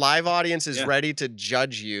 yes, our live audience is Yeah. ready to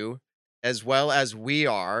judge you as well as we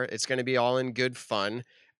are. It's going to be all in good fun.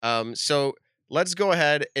 So let's go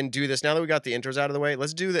ahead and do this. Now that we got the intros out of the way,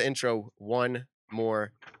 let's do the intro one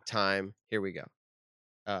more time. Here we go.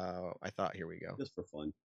 Here we go. Just for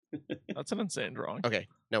fun. That's an insane drawing. Okay.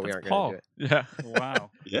 No, we That's aren't going to Paul. do it. Yeah. Wow.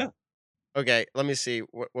 Yeah. Okay, let me see.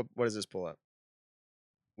 What does this pull up?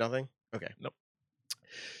 Nothing? Okay. Nope.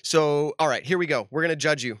 So, all right, here we go. We're going to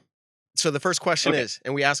judge you. So the first question Okay. is,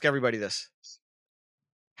 and we ask everybody this.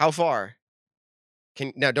 How far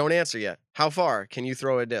now don't answer yet. How far can you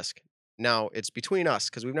throw a disc? Now, it's between us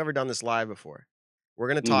because we've never done this live before. We're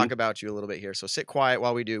going to talk about you a little bit here. So sit quiet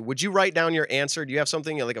while we do. Would you write down your answer? Do you have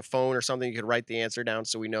something like a phone or something you could write the answer down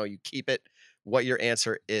so we know you keep it, what your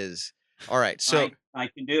answer is? All right. So I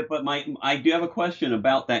can do it, but I do have a question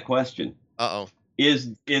about that question. uh-oh.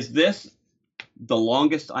 Is this the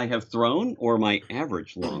longest I have thrown or my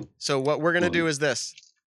average long? So what we're going to do is this.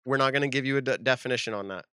 We're not going to give you a definition on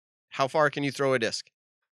that. How far can you throw a disc?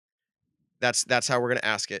 That's how we're going to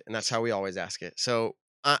ask it, and that's how we always ask it. So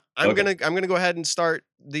I'm gonna go ahead and start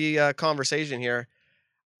the conversation here.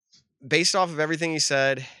 Based off of everything he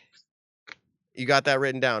said, you got that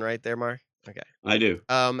written down right there, Mark? Okay. I do.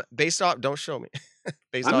 Based off, don't show me.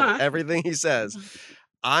 Based I'm off not. everything he says,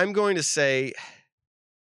 I'm going to say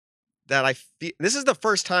that I feel this is the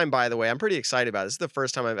first time, by the way. I'm pretty excited about it. This is the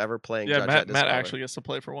first time I've ever played. Yeah, Judge Matt at Discover. actually gets to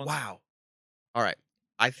play for once. Wow. All right.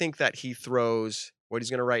 I think that he throws. What he's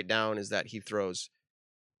going to write down is that he throws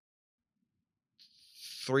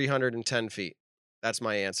 310 feet. That's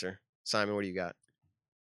my answer. Simon, what do you got?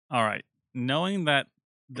 All right. Knowing that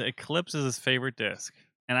the Eclipse is his favorite disc,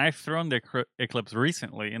 and I've thrown the Eclipse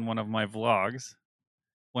recently in one of my vlogs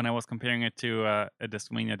when I was comparing it to a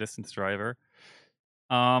Discmania distance driver.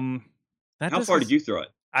 How far did you throw it?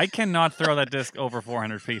 I cannot throw that disc over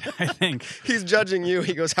 400 feet, I think. He's judging you.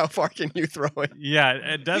 He goes, how far can you throw it? Yeah,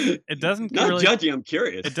 it doesn't Not really judging, I'm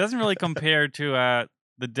curious. it doesn't really compare to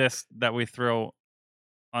the disc that we throw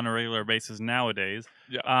on a regular basis nowadays.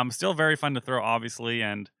 Yeah. Still very fun to throw, obviously,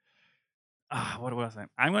 and what was I?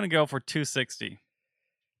 I'm going to go for 260.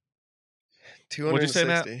 260. What'd you say,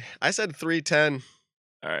 Matt? I said 310.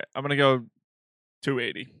 All right. I'm going to go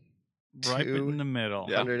 280. Right in the middle.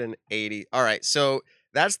 Yeah. 180. All right. So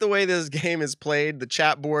that's the way this game is played. The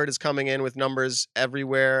chat board is coming in with numbers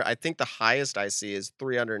everywhere. I think the highest I see is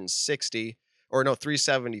 360 or no,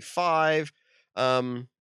 375.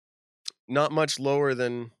 Not much lower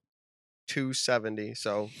than 270.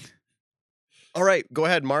 So, all right, go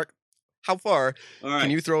ahead, Mark. How far All right.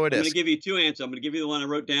 can you throw a I'm going to disc? give you two answers. I'm going to give you the one I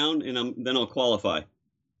wrote down, and then I'll qualify.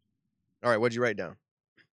 All right, what'd you write down?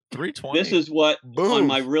 320. This is what, Boom. on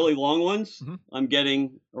my really long ones, Mhm. I'm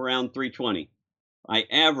getting around 320. I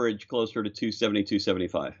average closer to 270,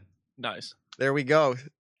 275. Nice. There we go.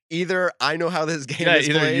 Either I know how this game Yeah, is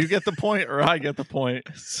either played. you get the point or I get the point.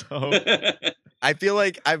 So I feel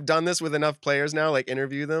like I've done this with enough players now, like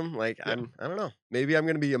interview them. Like Yeah. I don't know. Maybe I'm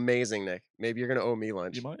gonna be amazing, Nick. Maybe you're gonna owe me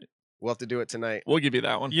lunch. you might. We'll have to do it tonight. We'll give you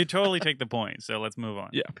that one. You totally take the point, so let's move on.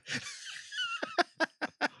 Yeah.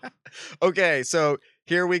 Okay, so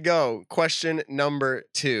here we go. Question number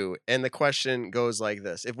 2. And the question goes like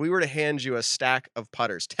this. If we were to hand you a stack of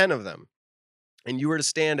putters, 10 of them, and you were to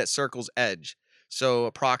stand at circle's edge, so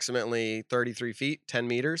approximately 33 feet, 10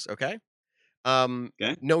 meters, okay?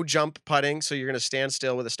 Okay. No jump putting, so you're going to stand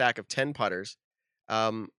still with a stack of 10 putters.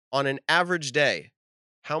 On an average day,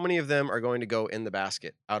 how many of them are going to go in the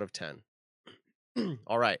basket out of 10?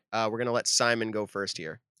 All right, we're going to let Simon go first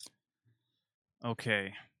here.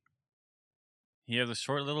 Okay. He has a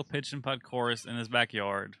short little pitch and putt course in his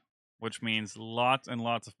backyard, which means lots and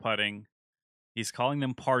lots of putting. He's calling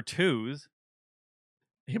them par twos.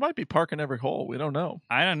 He might be parking every hole. We don't know.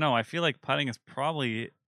 I don't know. I feel like putting is probably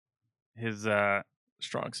his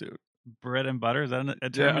Strong suit. bread and butter. Is that a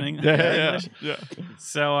term in Yeah. English?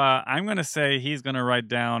 So I'm gonna say he's gonna write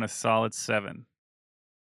down a solid 7.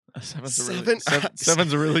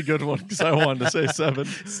 Seven's a really good one because I wanted to say 7.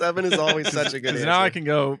 7 is always such a good Because answer. now I can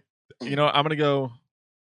go. I'm gonna go.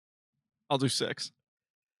 I'll do 6.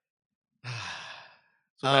 So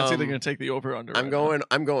that's either gonna take the over or under. I'm going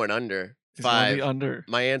under. He's going 5. the under.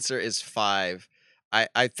 My answer is 5.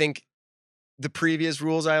 I think the previous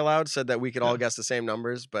rules I allowed said that we could all guess the same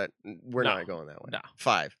numbers, but we're not going that way. No.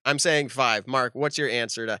 5. I'm saying 5. Mark, what's your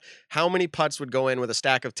answer to how many putts would go in with a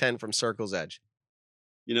stack of 10 from Circle's Edge?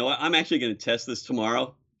 You know what? I'm actually going to test this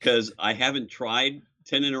tomorrow because I haven't tried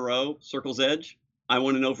 10 in a row Circle's Edge. I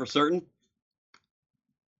want to know for certain.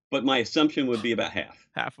 But my assumption would be about half.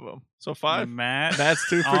 Half of them. So 5. Matt, That's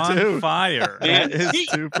 2 for on 2. fire. Man, That is he's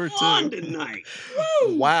 2 for 2. on tonight.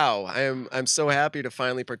 Woo! Wow, I'm so happy to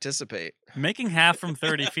finally participate. Making half from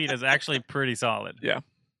 30 feet is actually pretty solid. Yeah.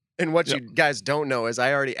 And what Yep. you guys don't know is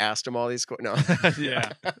I already asked him all these no.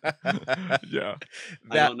 Yeah. Yeah.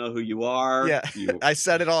 I don't know who you are. Yeah, I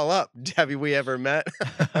set it all up. Have we ever met?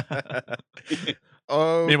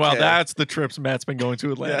 Oh, Meanwhile, that's the trips Matt's been going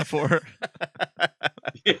to Atlanta for.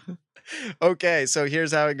 Okay, so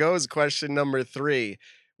here's how it goes. Question number 3.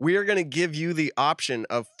 We are going to give you the option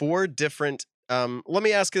of 4 different. Let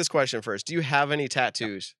me ask this question first. Do you have any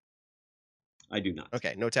tattoos? I do not.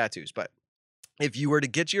 Okay, no tattoos. But if you were to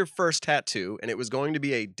get your first tattoo and it was going to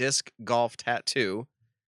be a disc golf tattoo,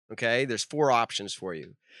 okay, there's 4 options for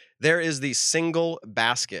you. There is the single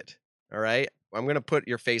basket. All right. I'm going to put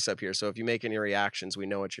your face up here. So if you make any reactions, we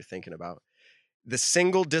know what you're thinking about. The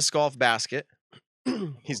single disc golf basket.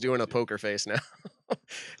 He's doing a poker face now.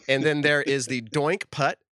 And then there is the doink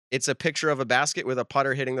putt. It's a picture of a basket with a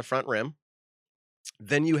putter hitting the front rim.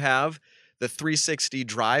 Then you have the 360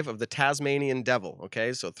 drive of the Tasmanian Devil.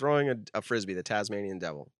 Okay, so throwing a frisbee, the Tasmanian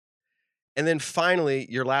Devil. And then finally,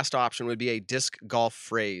 your last option would be a disc golf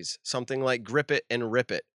phrase, something like grip it and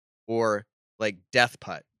rip it, or like death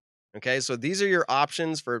putt. Okay, so these are your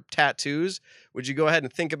options for tattoos. Would you go ahead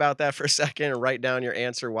and think about that for a second and write down your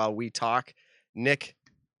answer while we talk? Nick,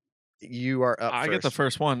 you are up I first. get the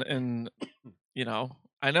first one, and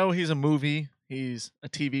I know he's he's a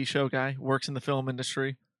TV show guy, works in the film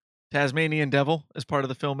industry. Tasmanian Devil is part of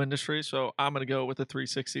the film industry, so I'm going to go with the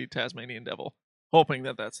 360 Tasmanian Devil, hoping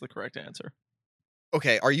that that's the correct answer.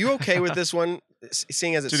 Okay, are you okay with this one,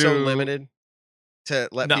 seeing as it's so limited to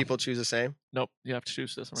let people choose the same? Nope, you have to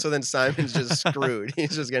choose this one. So then Simon's just screwed.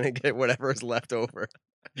 He's just going to get whatever is left over.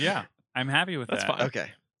 Yeah, I'm happy with That's that. fine. Okay.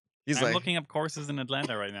 He's I'm like looking up courses in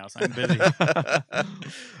Atlanta right now, so I'm busy.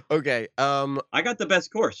 Okay. I got the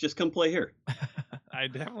best course. Just come play here. I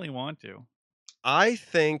definitely want to. I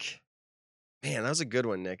think, man, that was a good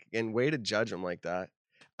one, Nick. And way to judge him like that.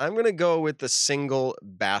 I'm gonna go with the single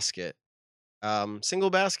basket.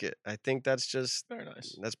 Single basket. I think that's just Very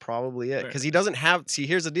nice. That's probably it. Very Because he doesn't have. See,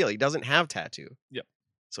 here's the deal. He doesn't have tattoo. Yep.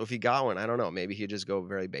 So if he got one, I don't know. Maybe he'd just go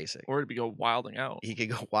very basic. Or it'd be go wilding out. He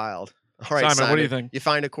could go wild. All right, Simon, what do you think? You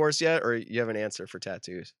find a course yet, or you have an answer for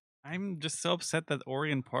tattoos? I'm just so upset that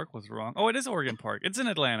Orion Park was wrong. Oh, it is Orion Park. It's in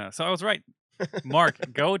Atlanta, so I was right. Mark,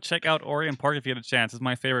 go check out Orion Park if you get a chance. It's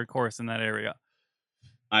my favorite course in that area.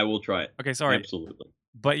 I will try it. Okay, sorry. Absolutely.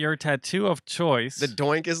 But your tattoo of choice. The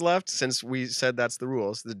doink is left, since we said that's the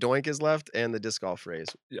rules. The doink is left, and the disc golf phrase.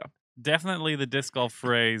 Definitely the disc golf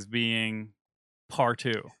phrase being par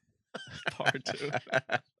 2. Part 2.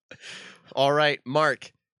 All right,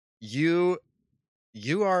 Mark, you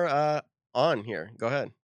are on here. Go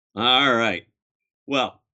ahead. All right.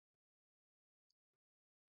 Well,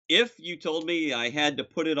 if you told me I had to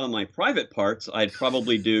put it on my private parts, I'd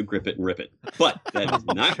probably do grip it and rip it. But that is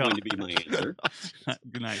not going to be my answer.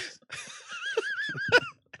 Nice.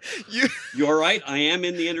 You're right. I am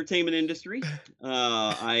in the entertainment industry.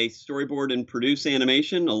 I storyboard and produce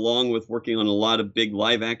animation, along with working on a lot of big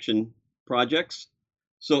live action projects.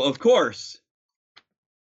 So, of course,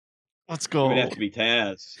 Let's it go. would have to be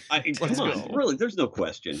Taz. Let's Come go. on, really, there's no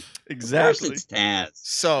question. Exactly. Of course, it's Taz.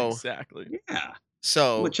 So Exactly. Yeah, I'm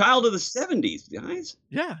so a child of the '70s, guys.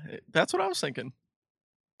 Yeah, that's what I was thinking.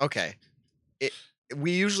 okay.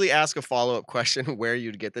 We usually ask a follow-up question where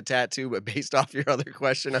you'd get the tattoo, but based off your other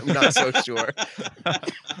question, I'm not so sure.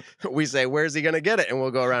 We say, "Where's he gonna get it?" and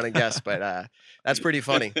we'll go around and guess. But that's pretty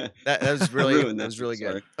funny. That was really Ruined that. that was really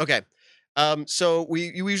good. Sorry. Okay. So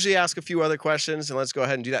you usually ask a few other questions, and let's go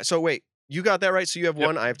ahead and do that. So wait, you got that right. So you have Yep.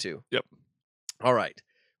 one, I have 2. Yep. All right.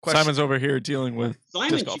 Question. Simon's over here dealing with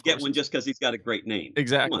Simon disc golf should get one courses. just because he's got a great name.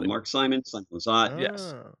 Exactly. Come on, Mark Simon, Lizotte.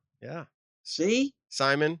 Yes. Oh, yeah. See?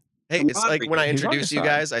 Simon. Hey, it's like when I He's on your introduce you side.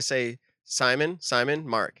 guys, I say Simon,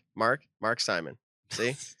 Mark, Simon.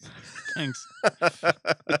 See? Thanks.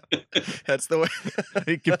 That's the way.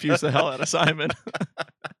 He confused the hell out of Simon.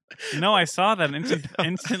 No, I saw that and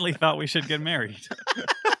instantly thought we should get married.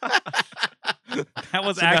 That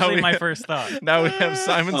was So now actually we my have- first thought. Now we have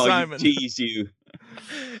Simon. You tease you.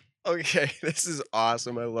 Okay, this is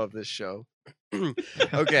awesome. I love this show.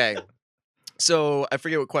 Okay, so I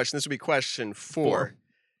forget what question. This would be question 4.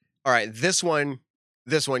 All right, this one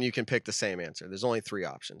you can pick the same answer. There's only 3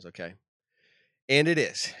 options, okay? And it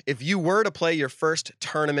is, if you were to play your first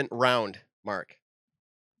tournament round, Mark,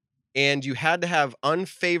 and you had to have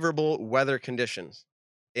unfavorable weather conditions,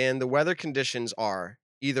 and the weather conditions are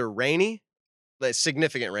either rainy, like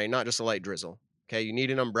significant rain, not just a light drizzle, okay? You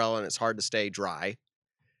need an umbrella and it's hard to stay dry.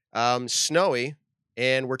 Snowy,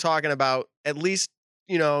 and we're talking about at least,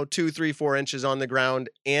 2, 3, 4 inches on the ground,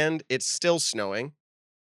 and it's still snowing.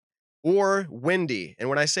 Or windy. And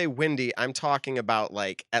when I say windy, I'm talking about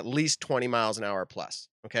like at least 20 miles an hour plus.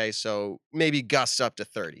 Okay, so maybe gusts up to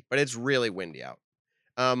 30, but it's really windy out.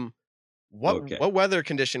 Okay. What weather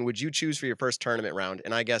condition would you choose for your first tournament round?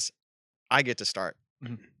 And I guess I get to start.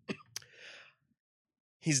 Mhm.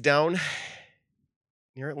 He's down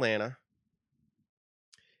near Atlanta,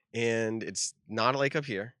 and it's not a lake up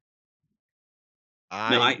here.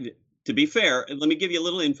 Now, to be fair, let me give you a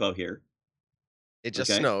little info here. It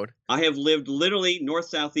just Okay. snowed. I have lived literally north,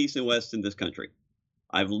 south, east, and west in this country.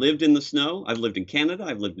 I've lived in the snow. I've lived in Canada.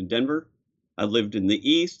 I've lived in Denver. I've lived in the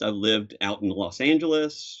east. I've lived out in Los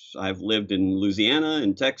Angeles. I've lived in Louisiana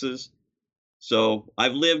and Texas. So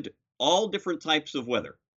I've lived all different types of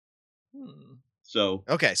weather. So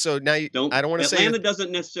Okay, so now I don't want to say Atlanta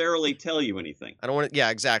doesn't necessarily tell you anything. I don't want to. Yeah,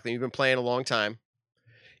 exactly. You've been playing a long time.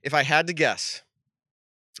 If I had to guess,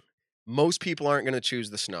 most people aren't going to choose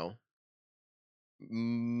the snow.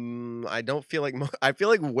 I don't feel like. I feel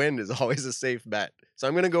like wind is always a safe bet, so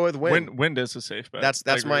I'm going to go with wind. Wind is a safe bet. That's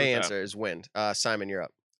I agree my with that. answer. Is wind. Simon, you're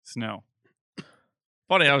up. Snow.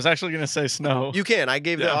 Funny, I was actually going to say snow. You can. I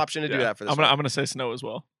gave the Yeah, option to do yeah. that for this. I'm gonna say snow as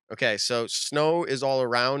well. Okay, so snow is all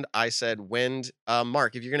around. I said wind.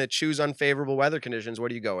 Mark, if you're going to choose unfavorable weather conditions, what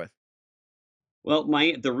do you go with? Well,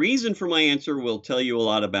 the reason for my answer will tell you a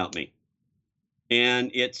lot about me.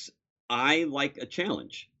 And it's I like a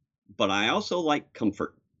challenge, but I also like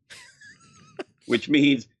comfort. Which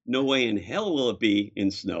means no way in hell will it be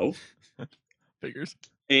in snow. Figures.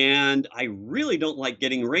 And I really don't like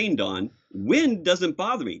getting rained on. Wind doesn't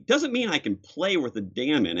bother me. Doesn't mean I can play with a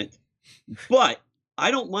dam in it, but I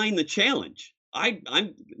don't mind the challenge.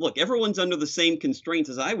 Look, everyone's under the same constraints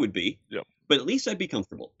as I would be. Yep. But at least I'd be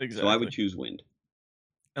comfortable. So I Exactly. would choose wind.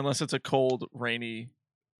 Unless it's a cold, rainy,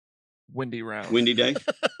 windy round. Windy day. In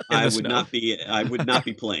I the would snow. not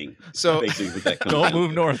be playing. So Basically, with that comes Don't down move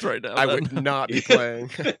to. north right now. I then. would not be playing.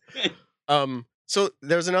 So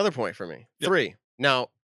there's another point for me. Yep. 3. Now,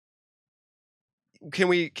 can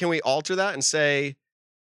we alter that and say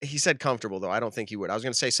he said comfortable though? I don't think he would. I was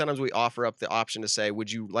going to say sometimes we offer up the option to say,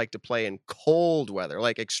 would you like to play in cold weather,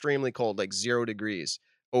 like extremely cold, like 0 degrees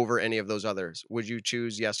over any of those others? Would you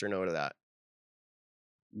choose yes or no to that?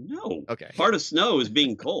 No. Okay. Part of snow is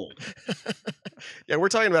being cold. Yeah, we're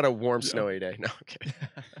talking about a warm, Yeah. snowy day. No, okay.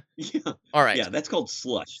 Yeah. All right. Yeah, that's called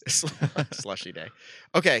slush. Slushy day.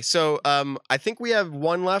 Okay, so I think we have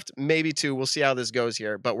 1 left, maybe 2. We'll see how this goes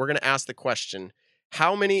here. But we're going to ask the question,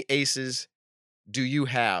 how many aces do you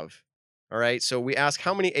have? All right, so we ask,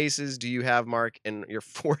 how many aces do you have, Mark, in your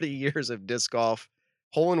 40 years of disc golf,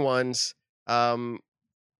 hole-in-ones?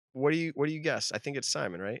 What do you guess? I think it's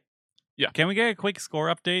Simon, right? Can we get a quick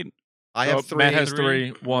score update? I have 3. Matt has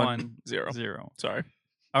 3, 3, 1, 0. 0. Sorry.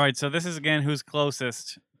 All right, so this is again who's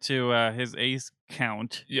closest to his ace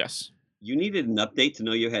count. Yes. You needed an update to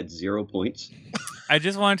know you had 0 points. I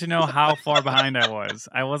just wanted to know how far behind I was.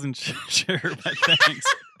 I wasn't sure, but thanks.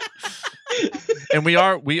 And we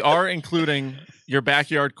are including your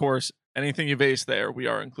backyard course. Anything you've aced there, we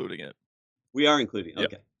are including it. We are including. Yep.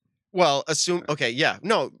 Okay. Well, okay, yeah.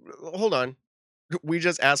 No, hold on. We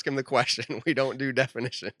just ask him the question. We don't do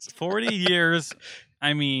definitions. 40 years.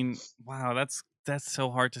 I mean, wow, that's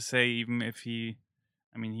so hard to say. Even if he's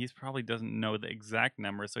probably doesn't know the exact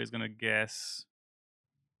number, so he's gonna guess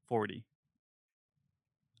 40.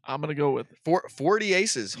 I'm gonna go with. 40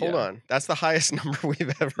 aces. Hold Yeah. on. That's the highest number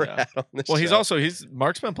we've ever Yeah. had on this Well, show. he's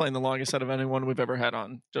Mark's been playing the longest out of anyone we've ever had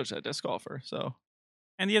on Judge That Disc Golfer. So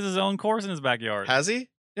And he has his own course in his backyard. Has he?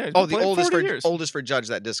 yeah, he's Oh, been the playing oldest 40 years. oldest for Judge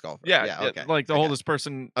That Disc Golfer. Yeah, Yeah, okay. like the I got oldest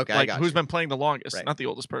person. Okay, I like got who's you. been playing the longest, Right. not the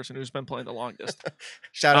oldest person who's been playing the longest.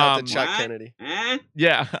 Shout out to Chuck What? Kennedy.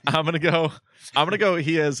 Yeah, I'm gonna go.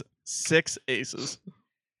 He has 6 aces.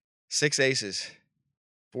 6 aces.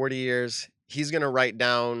 40 years. He's gonna write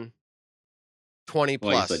down 20 Oh,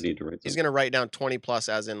 I guess I plus. need to write He's something. gonna write down 20 plus,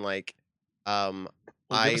 as in like, Well, give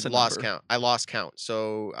I us a lost number. count. I lost count.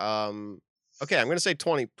 So, okay, I'm gonna say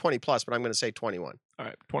 20 plus, but I'm gonna say 21. All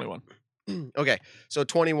right, 21. Okay, so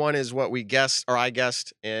 21 is what we guessed, or I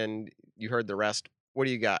guessed, and you heard the rest. What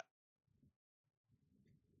do you got?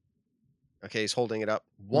 Okay, he's holding it up.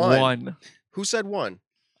 One. Who said one?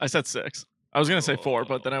 I said 6. I was gonna say 4,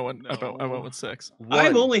 but then I went no. with 6.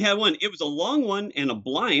 I've One. only had one. It was a long one and a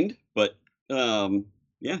blind, but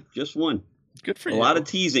yeah, just one. Good for A you. lot of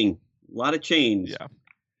teasing, a lot of change. Yeah,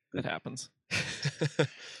 it happens.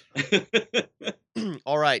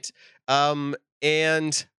 All right.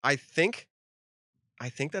 And I think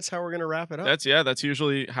that's how we're gonna wrap it up. That's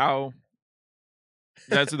usually how.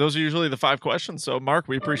 Those are usually the 5 questions. So, Mark,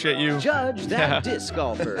 we appreciate you. Judge that Yeah. disc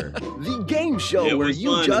golfer. The game show It where was you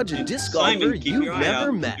fun. judge a And disc Simon, golfer keep you've your eye out. never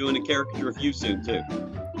I'm met. doing a character review soon too.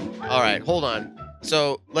 All right, hold on.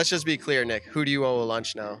 So let's just be clear, Nick. Who do you owe a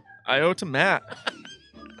lunch now? I owe it to Matt.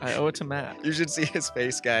 I owe it to Matt. You should see his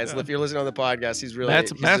face, guys. Yeah. If you're listening on the podcast, he's really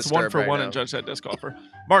Matt's he's 1 disturbed for right 1 now. in Judge That Disc Golfer.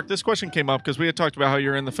 Mark, this question came up because we had talked about how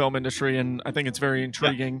you're in the film industry, and I think it's very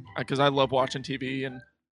intriguing because I love watching TV and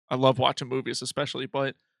I love watching movies, especially.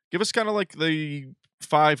 But give us kind of like the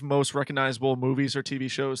 5 most recognizable movies or TV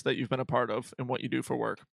shows that you've been a part of and what you do for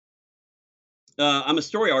work. I'm a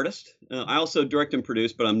story artist. I also direct and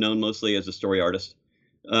produce, but I'm known mostly as a story artist.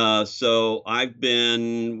 So I've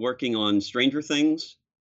been working on Stranger Things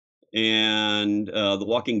and The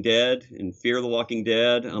Walking Dead and Fear the Walking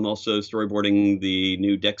Dead. I'm also storyboarding the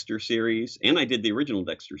new Dexter series, and I did the original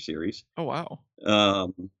Dexter series. Oh, wow.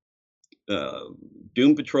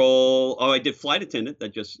 Doom Patrol. Oh, I did Flight Attendant.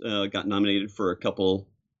 That just got nominated for a couple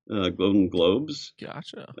Golden Globes.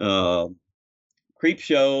 Gotcha. Creep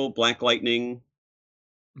Show, Black Lightning.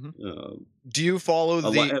 Do you follow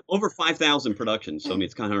Over 5,000 productions? So I mean,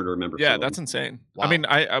 it's kind of hard to remember. Yeah, that's insane. Wow. I mean,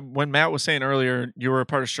 I when Matt was saying earlier you were a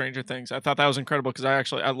part of Stranger Things, I thought that was incredible because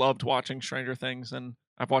I loved watching Stranger Things, and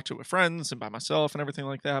I've watched it with friends and by myself and everything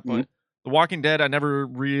like that. But The Walking Dead, I never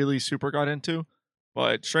really super got into,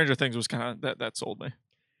 but Stranger Things was kind of that sold me.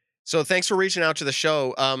 So thanks for reaching out to the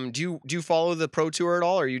show. Do you follow the Pro Tour at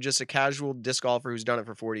all, or are you just a casual disc golfer who's done it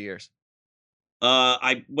for 40 years?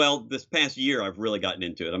 This past year I've really gotten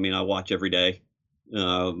into it. I mean, I watch every day,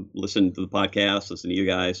 listen to the podcast, listen to you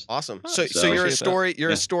guys. Awesome. Oh, So so you're a appreciate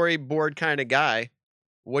that. a storyboard kind of guy.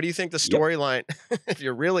 What do you think the storyline? If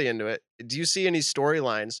you're really into it, do you see any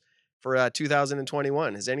storylines for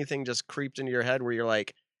 2021? Has anything just creeped into your head where you're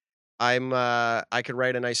like, I could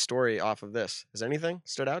write a nice story off of this? Has anything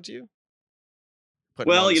stood out to you?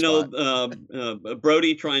 Well,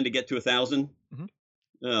 Brody trying to get to 1,000.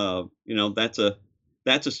 That's a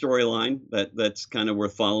storyline that's kind of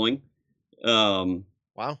worth following.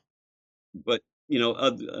 Wow. But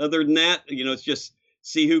other than that, it's just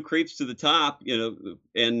see who creeps to the top.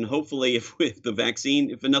 And hopefully,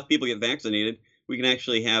 if enough people get vaccinated, we can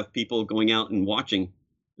actually have people going out and watching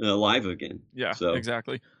live again. Yeah, so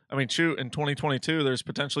exactly. I mean, shoot, in 2022, there's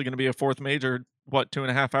potentially going to be a 4th major.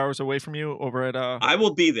 2.5 hours away from you over at I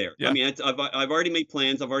will be there. Yeah. I mean, I've already made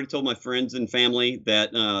plans. I've already told my friends and family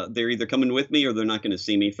that they're either coming with me or they're not going to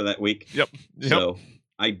see me for that week. Yep. So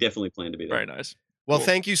I definitely plan to be there. Very nice. Well, Cool.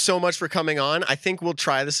 Thank you so much for coming on. I think we'll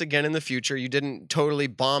try this again in the future. You didn't totally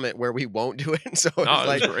bomb it where we won't do it. So No,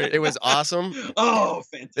 it was great. it was awesome. Oh,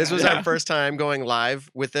 fantastic. This was Yeah. our first time going live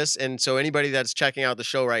with this. And so anybody that's checking out the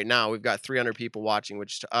show right now, we've got 300 people watching,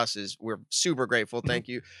 which to us we're super grateful. Thank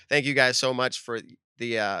you. Thank you guys so much for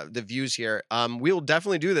the views here. We'll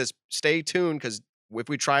definitely do this. Stay tuned, because if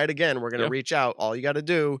we try it again, we're going to reach out. All you got to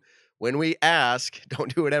do when we ask,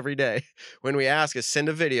 don't do it every day. When we ask is send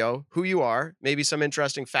a video, who you are, maybe some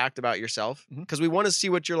interesting fact about yourself, because we want to see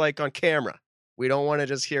what you're like on camera. We don't want to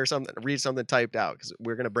just read something typed out, because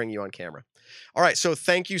we're going to bring you on camera. All right. So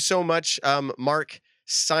thank you so much, Mark,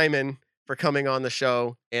 Simon, for coming on the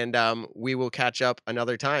show, and we will catch up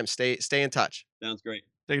another time. Stay in touch. Sounds great.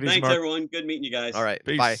 Take it easy, Thanks, Mark. everyone. Good meeting you guys. All right.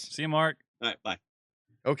 Peace. Bye. See you, Mark. All right. Bye.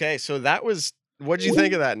 Okay. So that was, what did you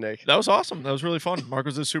think of that, Nick? That was awesome. That was really fun. Mark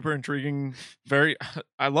was a super intriguing,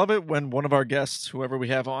 I love it when one of our guests, whoever we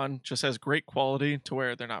have on, just has great quality to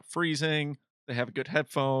where they're not freezing. They have good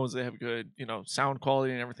headphones. They have good, sound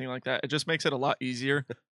quality and everything like that. It just makes it a lot easier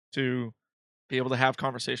to be able to have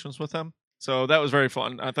conversations with them. So that was very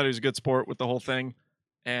fun. I thought he was a good sport with the whole thing.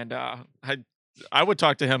 And I would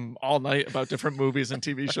talk to him all night about different movies and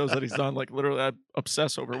TV shows that he's done. Like, literally, I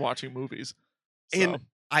obsess over watching movies. So, And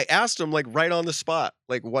I asked him, like, right on the spot,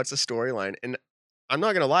 like, what's a storyline? And I'm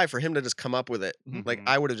not gonna lie, for him to just come up with it, like Mhm.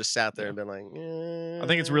 I would have just sat there Yeah. and been like, I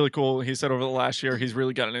think it's really cool. He said over the last year he's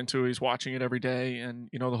really gotten into it. He's watching it every day, and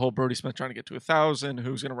the whole Brody Smith trying to get to 1,000,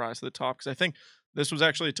 who's going to rise to the top. Because I think this was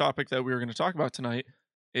actually a topic that we were going to talk about tonight.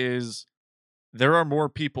 Is there are more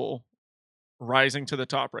people rising to the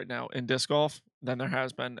top right now in disc golf than there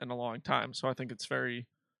has been in a long time. So I think it's very,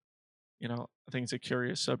 I think it's a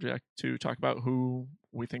curious subject to talk about who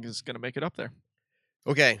we think is going to make it up there.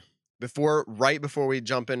 Okay, right before we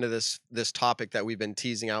jump into this topic that we've been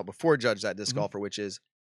teasing out before Judge That Disc Mhm. Golfer, which is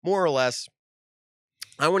more or less,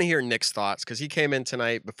 I want to hear Nick's thoughts because he came in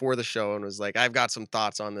tonight before the show and was like, "I've got some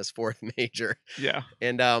thoughts on this fourth major," Yeah.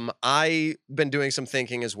 and I've been doing some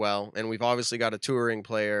thinking as well, and we've obviously got a touring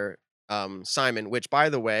player, Simon, which by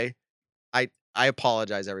the way, I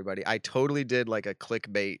apologize, everybody. I totally did like a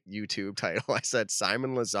clickbait YouTube title. I said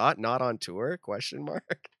Simon Lizotte not on tour? Question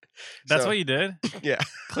mark. That's So, what you did? yeah.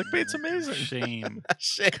 Clickbait's amazing. Shame.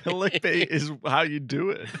 Shame. Clickbait is how you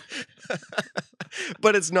do it.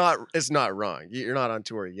 But it's not wrong. You're not on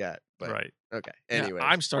tour yet. But Right. okay. Yeah, Anyway.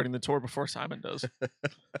 I'm starting the tour before Simon does.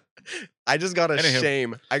 I just got a Anywho.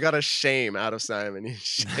 shame. I got a shame out of Simon.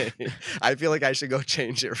 Shame. I feel like I should go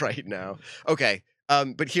change it right now. Okay.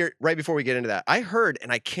 But here, right before we get into that, I heard,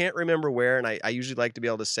 and I can't remember where, and I usually like to be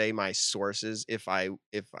able to say my sources if I'm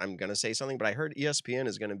gonna say something, but I heard ESPN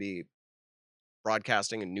is gonna be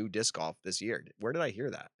broadcasting a new disc golf this year. Where did I hear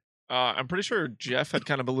that? I'm pretty sure Jeff had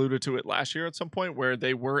kind of alluded to it last year at some point where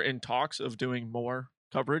they were in talks of doing more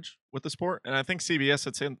coverage with the sport. And I think CBS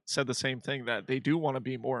had said the same thing, that they do want to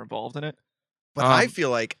be more involved in it. But I feel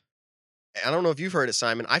like, I don't know if you've heard it,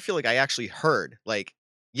 Simon. I feel like I actually heard like,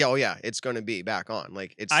 yeah, oh yeah, it's going to be back on.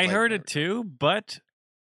 Like it's. I like, heard it too, but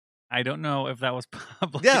I don't know if that was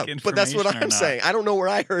public Yeah, information but that's what or I'm not. saying. I don't know where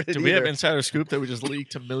I heard it Do we have either. insider scoop that we just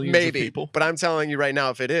leaked to millions Maybe, of people? but I'm telling you right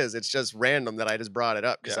now, if it is, it's just random that I just brought it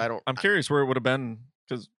up because Yeah. I don't. I'm curious where it would have been,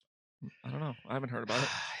 because I don't know. I haven't heard about it.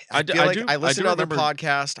 I d- feel I like do- I I listened do to other remember-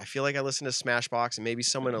 podcasts. I feel like I listened to Smashbox, and maybe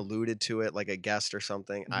someone Yeah. alluded to it, like a guest or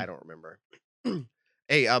something. I Mhm. don't remember.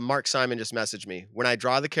 Hey, Mark Simon just messaged me. When I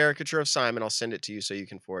draw the caricature of Simon, I'll send it to you so you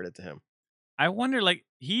can forward it to him. I wonder, like,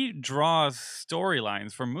 he draws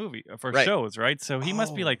storylines for Right. shows, right? So he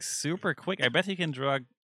must be Oh. like super quick. I bet he can draw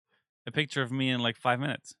a picture of me in like 5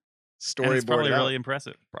 minutes. And it's Storyboard probably it out. really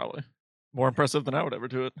impressive. Probably more impressive than I would ever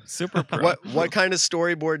do it. Super pro. What kind of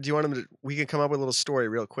storyboard do you want him to? We can come up with a little story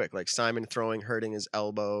real quick, like Simon hurting his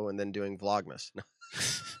elbow, and then doing Vlogmas. No.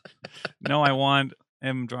 No, I want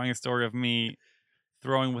him drawing a story of me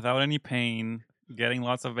throwing without any pain, getting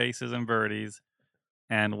lots of aces and birdies,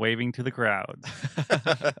 and waving to the crowd.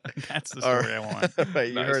 That's the All story I want. right,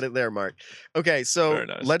 you Nice. heard it there, Mark. Okay, so Very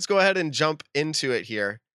nice. let's go ahead and jump into it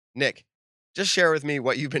here. Nick, just share with me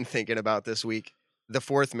what you've been thinking about this week, the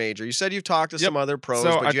fourth major. You said you've talked to Yep. some other pros,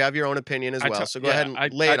 So but you have your own opinion as well. So go ahead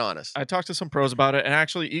and lay it on us. I talked to some pros about it, and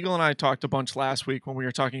actually, Eagle and I talked a bunch last week when we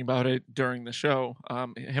were talking about it during the show.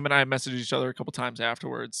 Him and I messaged each other a couple times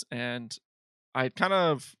afterwards, and I kind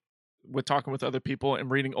of, with talking with other people and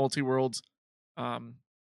reading Ulti World's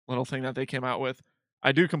little thing that they came out with,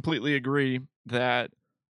 I do completely agree that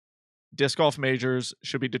disc golf majors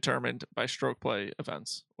should be determined by stroke play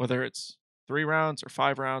events, whether it's 3 rounds or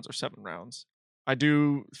 5 rounds or 7 rounds. I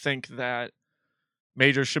do think that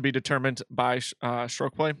majors should be determined by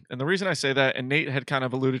stroke play. And the reason I say that, and Nate had kind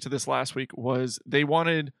of alluded to this last week, was they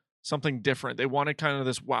wanted something different. They wanted kind of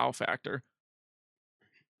this wow factor.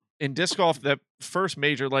 In disc golf, that first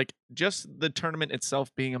major, like just the tournament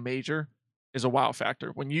itself being a major is a wow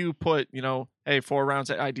factor. When you put, hey, 4 rounds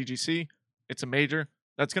at IDGC, it's a major.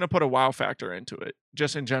 That's going to put a wow factor into it,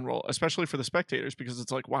 just in general, especially for the spectators, because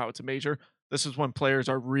it's like, wow, it's a major. This is when players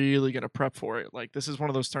are really going to prep for it. Like, this is one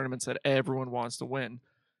of those tournaments that everyone wants to win.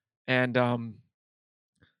 And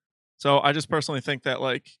so I just personally think that,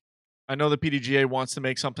 like, I know the PDGA wants to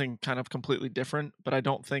make something kind of completely different, but I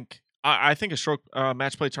don't think, I think a stroke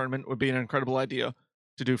match play tournament would be an incredible idea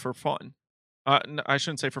to do for fun. I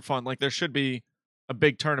shouldn't say for fun. Like, there should be a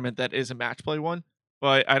big tournament that is a match play one,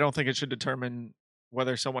 but I don't think it should determine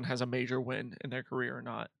whether someone has a major win in their career or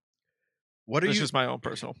not. What are That's you? just my own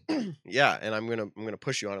personal. Yeah, and I'm gonna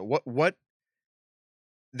push you on it. What?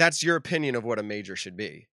 That's your opinion of what a major should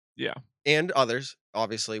be. Yeah. And others,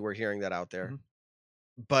 obviously, we're hearing that out there. Mhm.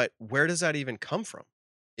 But where does that even come from?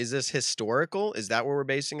 Is this historical? Is that where we're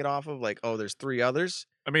basing it off of? Like, oh, there's 3 others,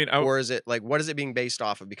 I mean, or is it like what is it being based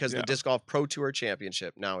off of? Because the Yeah. Disc Golf Pro Tour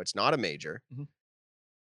Championship now it's not a major, Mhm.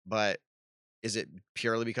 but is it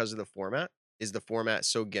purely because of the format? Is the format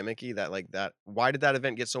so gimmicky that like that? Why did that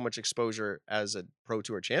event get so much exposure as a Pro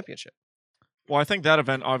Tour Championship? Well, I think that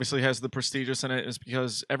event obviously has the prestigious in it is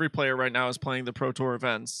because every player right now is playing the Pro Tour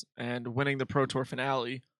events and winning the Pro Tour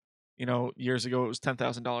finale. Years ago it was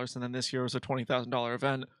 $10,000, and then this year was a $20,000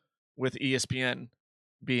 event with ESPN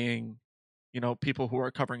being, people who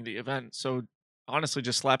are covering the event. So honestly,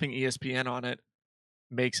 just slapping ESPN on it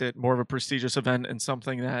makes it more of a prestigious event and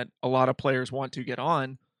something that a lot of players want to get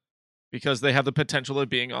on because they have the potential of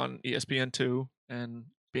being on ESPN2 and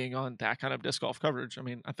being on that kind of disc golf coverage. I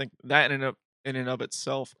mean, I think that in and of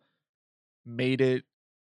itself made it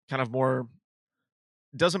kind of more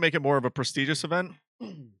doesn't make it more of a prestigious event,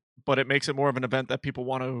 but it makes it more of an event that people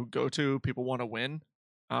want to go to, people want to win.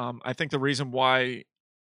 I think the reason why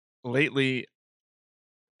lately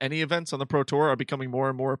any events on the Pro Tour are becoming more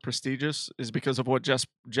and more prestigious is because of what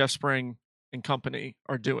Jeff Spring and company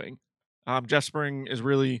are doing. Jeff Spring is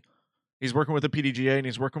he's working with the PDGA and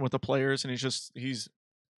he's working with the players, and he's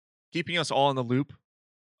keeping us all in the loop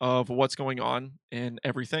of what's going on in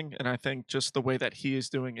everything. And I think just the way that he is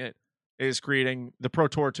doing it is creating the Pro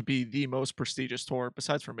Tour to be the most prestigious tour,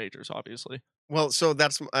 besides for majors, obviously. Well, so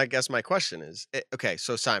that's, I guess my question is, okay,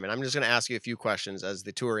 so Simon, I'm just going to ask you a few questions as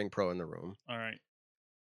the touring pro in the room. All right.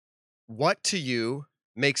 What to you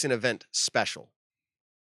makes an event special?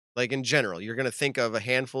 Like in general, you're going to think of a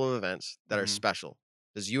handful of events that are special.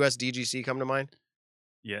 Does USDGC come to mind?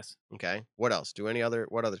 Yes. Okay. What else?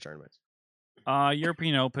 What other tournaments?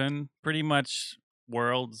 European Open, pretty much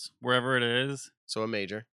Worlds, wherever it is. So a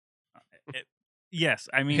major. Yes,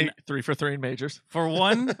 I mean 3 for 3 in majors. For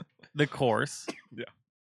one, the course. Yeah.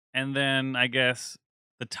 And then I guess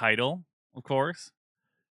the title, of course.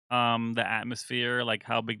 The atmosphere, like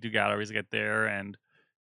how big do galleries get there, and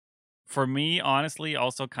for me, honestly,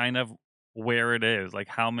 also kind of where it is, like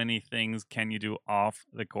how many things can you do off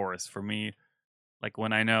the course. For me, like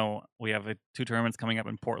when I know we have 2 tournaments coming up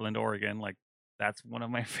in Portland, Oregon, like that's one of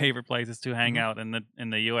my favorite places to hang out in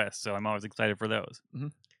the US. So I'm always excited for those.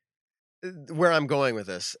 Where I'm going with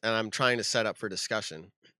this, and I'm trying to set up for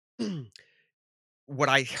discussion. What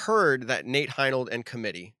I heard that Nate Heinold and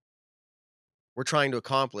committee were trying to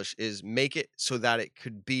accomplish is make it so that it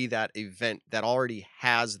could be that event that already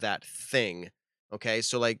has that thing. Okay.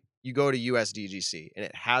 So like you go to USDGC and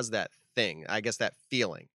it has that thing, I guess that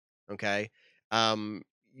feeling. Okay.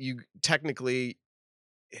 You technically,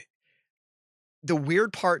 the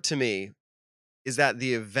weird part to me is that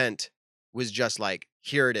the event was just like,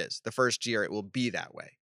 here it is. The first year it will be that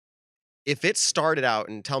way. If it started out,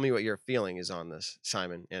 and tell me what your feeling is on this,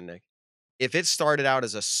 Simon and Nick. If it started out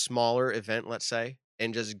as a smaller event, let's say,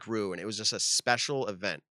 and just grew, and it was just a special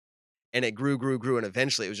event, and it grew, and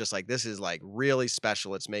eventually it was just like, this is like really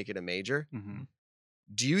special. Let's make it a major.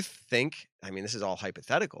 Do you think, I mean, this is all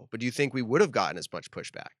hypothetical, but do you think we would have gotten as much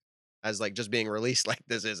pushback as like just being released like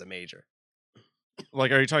this is a major?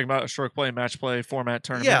 Like, are you talking about a stroke play, match play format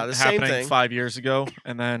tournament Yeah, the same happening thing. 5 years ago,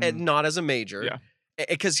 and not as a major? Yeah.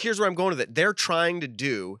 Because here's where I'm going with it. They're trying to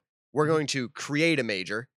do, we're going to create a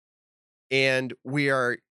major, and we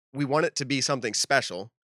want it to be something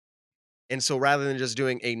special. And so rather than just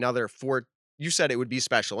doing another 4, you said it would be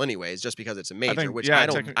special anyways, just because it's a major, which I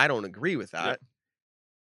don't agree with that.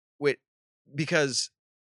 Because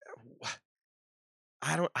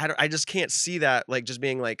I just can't see that like just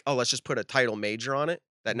being like, oh, let's just put a title major on it.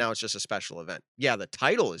 That now it's just a special event. Yeah, the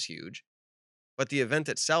title is huge, but the event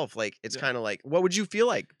itself, like, it's kind of like, what would you feel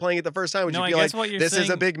like playing it the first time? Would you feel like this is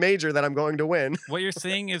a big major that I'm going to win? What you're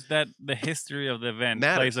saying is that the history of the event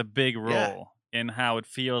plays a big role in how it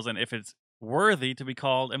feels and if it's worthy to be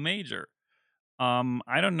called a major.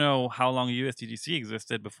 I don't know how long USDGC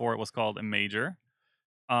existed before it was called a major.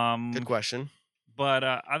 Good question. But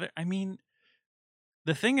I mean,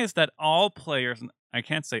 the thing is that all players, I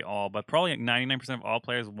can't say all, but probably like 99% of all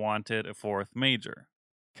players wanted a 4th major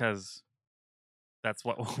because that's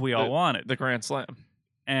what we all wanted. The Grand Slam.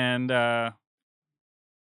 And I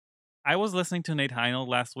was listening to Nate Heinold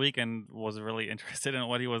last week and was really interested in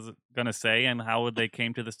what he was going to say and how they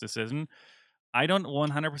came to this decision. I don't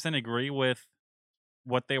 100% agree with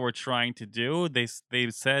what they were trying to do. They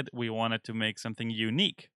said we wanted to make something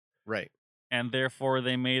unique. Right. And therefore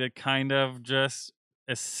they made it kind of just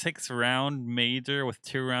a 6-round major with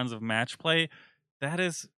 2 rounds of match play. That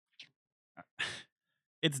is,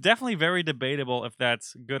 it's definitely very debatable if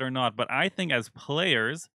that's good or not. But I think as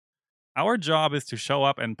players, our job is to show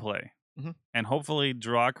up and play and hopefully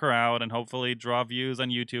draw a crowd and hopefully draw views on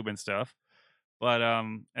YouTube and stuff. But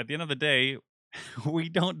at the end of the day, we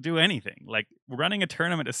don't do anything. Like, running a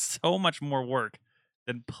tournament is so much more work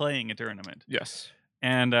than playing a tournament. Yes.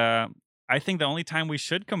 And I think the only time we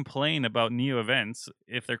should complain about new events,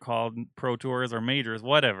 if they're called pro tours or majors,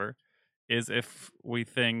 whatever, is if we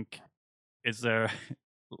think is there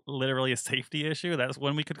literally a safety issue, that's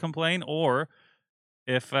when we could complain. Or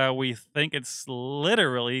if we think it's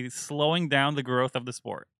literally slowing down the growth of the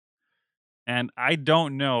sport. And I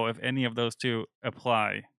don't know if any of those two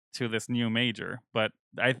apply to this new major, but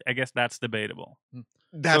I guess that's debatable.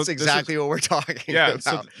 That's So exactly what we're talking Yeah, about.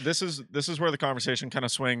 so this is where the conversation kind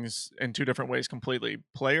of swings in two different ways completely.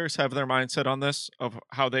 Players have their mindset on this of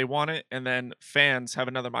how they want it, and then fans have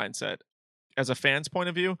another mindset. As a fan's point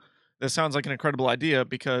of view, this sounds like an incredible idea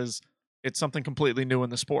because it's something completely new in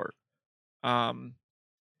the sport.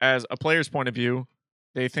 As a player's point of view,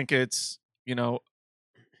 they think it's,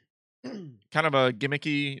 kind of a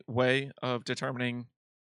gimmicky way of determining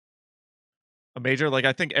a major. Like,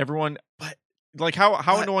 I think everyone, But like, how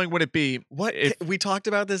But- annoying would it be What if we talked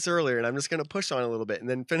about this earlier, and I'm just going to push on a little bit and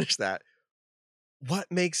then finish that.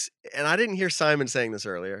 What makes, and I didn't hear Simon saying this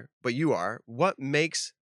earlier, but you are. What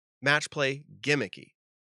makes match play gimmicky?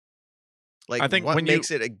 Like, I think what when you- makes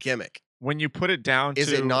it a gimmick? when you put it down Is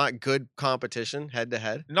to it not good competition head to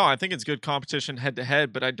head? No, I think it's good competition head to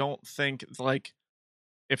head, but I don't think like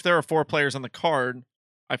if there are 4 players on the card,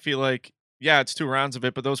 I feel like yeah, it's 2 rounds of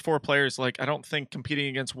it, but those 4 players, like I don't think competing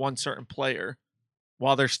against one certain player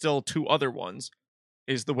while there's still 2 other ones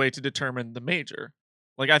is the way to determine the major.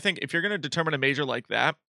 Like I think if you're going to determine a major like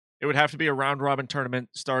that, it would have to be a round robin tournament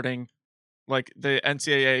starting like the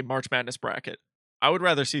NCAA March Madness bracket. I would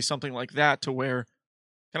rather see something like that to where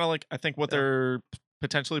kind of like I think what Yeah. they're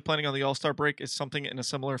potentially planning on the All-Star break is something in a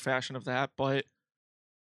similar fashion of that, but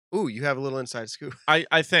Ooh, you have a little inside scoop.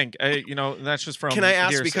 I think that's just from Can I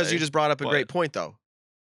ask, because you hearsay, just brought up a but- great point, though?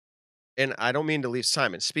 And I don't mean to leave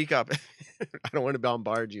Simon. Speak up. I don't want to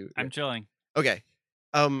bombard you. I'm chilling. Okay.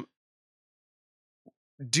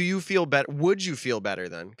 Do you feel better? Would you feel better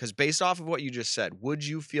then? Because based off of what you just said, would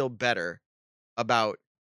you feel better about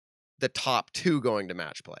the top 2 going to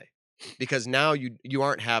match play? Because now you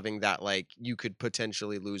aren't having that, like, you could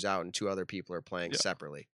potentially lose out and 2 other people are playing Yeah.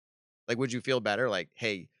 separately. Like, would you feel better? Like,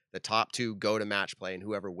 hey, the top 2 go to match play and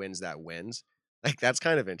whoever wins that wins. Like, that's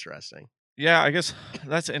kind of interesting. Yeah, I guess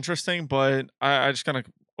that's interesting, but I just kind of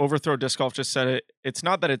overthrow disc golf just said it. It's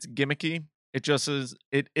not that it's gimmicky. It just is.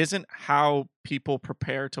 It isn't how people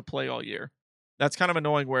prepare to play all year. That's kind of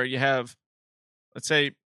annoying. Where you have, let's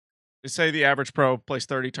say the average pro plays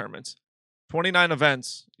 30 tournaments, 29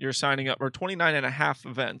 events you're signing up, or 29 and a half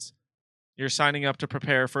events you're signing up to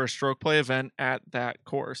prepare for a stroke play event at that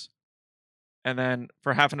course, and then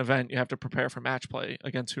for half an event you have to prepare for match play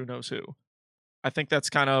against who knows who. I think that's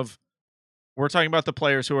kind of, we're talking about the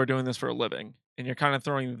players who are doing this for a living, and you're kind of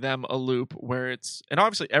throwing them a loop where it's, and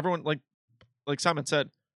obviously everyone, like Simon said,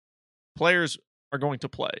 players are going to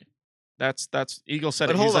play. That's Eagle said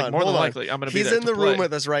But it. hold He's like, on, more than hold on. likely I'm going to be He's there in to the room play.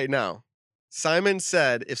 with us right now. Simon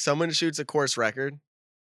said if someone shoots a course record,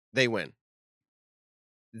 they win.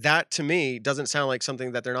 That to me doesn't sound like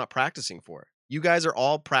something that they're not practicing for. You guys are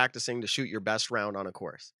all practicing to shoot your best round on a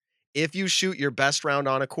course. If you shoot your best round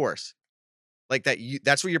on a course, like that,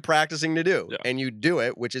 that's what you're practicing to do, Yeah. and you do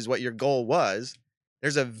it, which is what your goal was,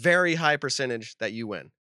 there's a very high percentage that you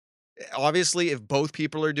win. Obviously, if both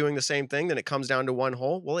people are doing the same thing, then it comes down to one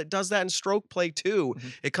hole. Well, it does that in stroke play too.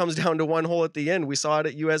 Mhm. It comes down to one hole at the end. We saw it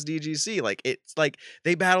at USDGC. Like, it's like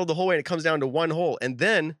they battled the whole way and it comes down to one hole. And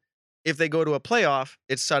then if they go to a playoff,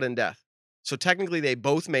 it's sudden death. So technically they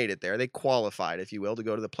both made it there. They qualified, if you will, to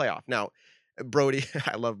go to the playoff. Now, Brody,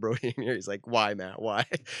 I love Brody in here. He's like, why, Matt? Why?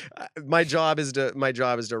 My job is to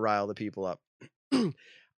rile the people up.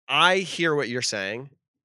 I hear what you're saying.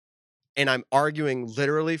 And I'm arguing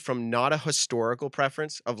literally from not a historical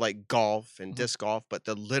preference of like golf and disc golf, but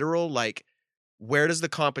the literal, like, where does the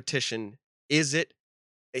competition, is it,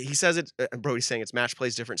 he says it, Brody's saying it's match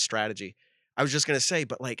plays different strategy. I was just going to say,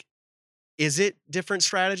 but like, is it different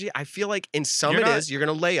strategy? I feel like in some You're it not- is. You're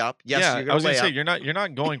going to lay up. Yes, yeah, you're I going was to lay gonna up. say you're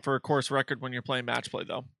not going for a course record when you're playing match play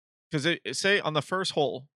though, because say on the first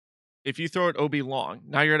hole, if you throw it OB long,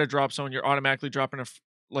 now you're at a drop zone, you're automatically dropping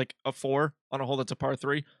a 4 on a hole that's a par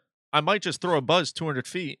 3. I might just throw a buzz 200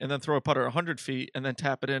 feet and then throw a putter 100 feet and then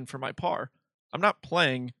tap it in for my par. I'm not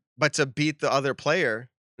playing. But to beat the other player,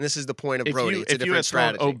 and this is the point of Brody, it's a if you different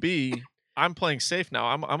had thrown strategy. OB, I'm playing safe now.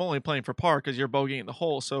 I'm only playing for par because you're bogeying the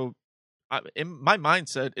hole. So my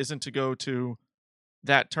mindset isn't to go to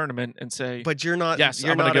that tournament and say, But you're not. Yes,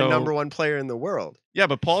 you're I'm gonna not a go- number 1 player in the world. yeah,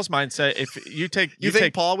 but Paul's mindset, if you take, You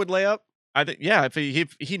think Paul would lay up? I think, yeah,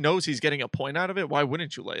 if he knows he's getting a point out of it, why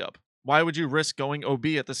wouldn't you lay up? Why would you risk going OB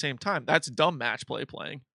at the same time? That's dumb match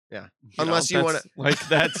playing. Yeah. You Unless you that's-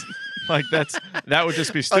 that would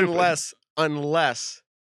just be stupid. Unless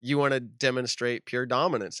you want to demonstrate pure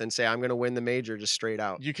dominance and say, I'm going to win the major just straight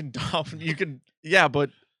out. yeah, but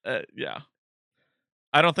Yeah.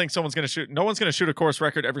 I don't think someone's going to shoot. No one's going to shoot a course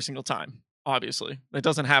record every single time. Obviously, that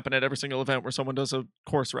doesn't happen at every single event where someone does a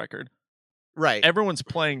course record. Right. Everyone's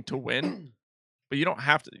playing to win, but you don't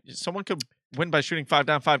have to. Someone could win by shooting 5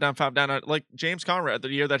 down, 5 down, 5 down. Like James Conrad, the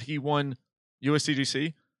year that he won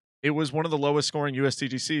USDGC, it was one of the lowest scoring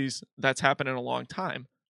USDGCs that's happened in a long time.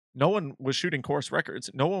 No one was shooting course records.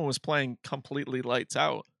 No one was playing completely lights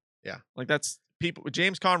out. Yeah. Like that's people.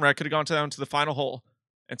 James Conrad could have gone down to the final hole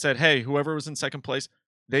and said, "Hey, whoever was in second place,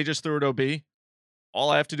 they just threw it OB. All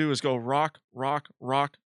I have to do is go rock, rock,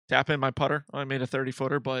 rock, tap in my putter. I made a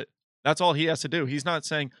 30-footer, but that's all he has to do. He's not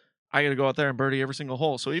saying I got to go out there and birdie every single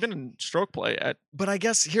hole. So even in stroke play But I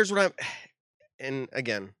guess here's what I'm, and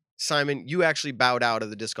again, Simon, you actually bowed out of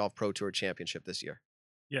the Disc Golf Pro Tour Championship this year.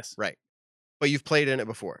 Yes. Right. But you've played in it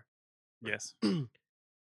before. Yes.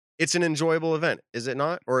 It's an enjoyable event, is it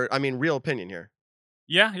not? Or, I mean, real opinion here.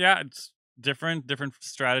 Yeah. It's different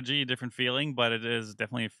strategy, different feeling, but it is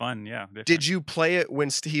definitely fun. Yeah. Different. Did you play it when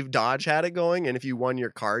Steve Dodge had it going? And if you won your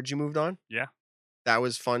cards, you moved on? Yeah. That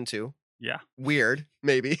was fun too. Yeah. Weird,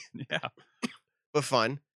 maybe. Yeah. But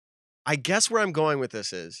fun. I guess where I'm going with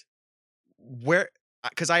this is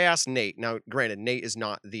because I asked Nate. Now, granted, Nate is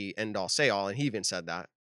not the end all say all, and he even said that.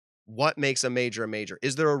 What makes a major a major?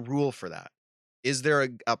 Is there a rule for that? Is there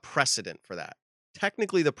a precedent for that?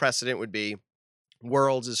 Technically, the precedent would be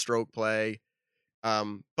Worlds is stroke play.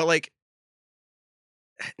 But like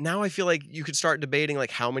now I feel like you could start debating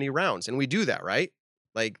like how many rounds, and we do that, right?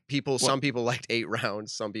 Like some people liked 8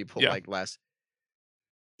 rounds, some people like less.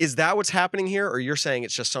 Is that what's happening here, or you're saying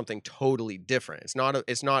it's just something totally different? It's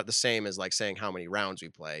not the same as like saying how many rounds we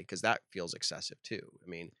play, because that feels excessive too. I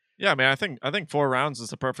mean, yeah, I think 4 rounds is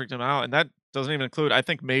the perfect amount, and that doesn't even include. I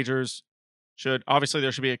think majors obviously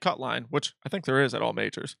there should be a cut line, which I think there is at all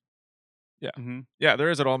majors. Yeah, yeah,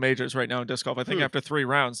 there is at all majors right now in disc golf. I think after 3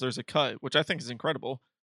 rounds there's a cut, which I think is incredible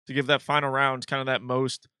to give that final round kind of that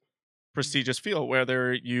most prestigious feel,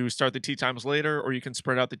 whether you start the tee times later or you can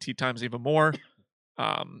spread out the tee times even more.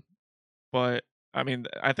 But I mean,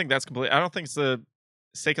 I think that's complete. I don't think it's the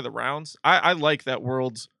sake of the rounds. I like that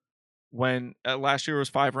Worlds when last year was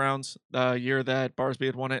 5 rounds. The year that Barsby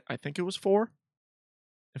had won it, I think it was 4.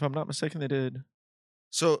 If I'm not mistaken, they did.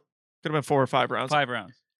 So could have been 4 or 5 rounds. 5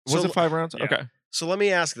 rounds. Was it 5 rounds? Yeah. Okay. So let me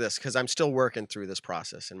ask this, because I'm still working through this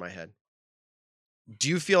process in my head. Do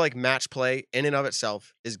you feel like match play in and of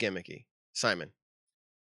itself is gimmicky, Simon?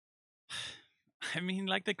 I mean,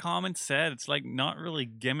 like the comment said, it's like not really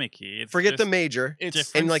gimmicky. It's Forget the just major.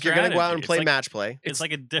 different And like you're gonna go out and strategy. play It's like- match play. It's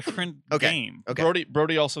like a different Okay. game. Okay.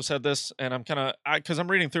 Brody also said this, and I'm kind of because I'm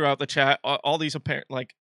reading throughout the chat. All these apparent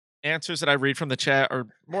like answers that I read from the chat are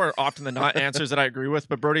more often than not answers that I agree with.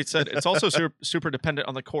 But Brody said it's also super dependent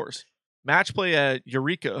on the course. Match play at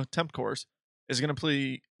Eureka Temp course is going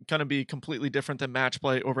to be completely different than match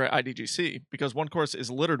play over at IDGC, because one course is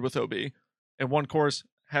littered with OB and one course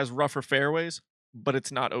has rougher fairways, but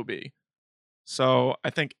it's not OB. So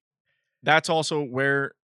I think that's also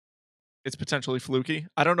where it's potentially fluky.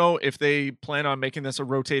 I don't know if they plan on making this a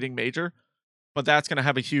rotating major, but that's going to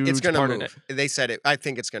have a huge It's going to part move. in it. They said it. I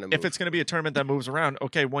think it's going to move. If it's going to be a tournament that moves around,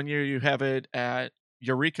 okay, one year you have it at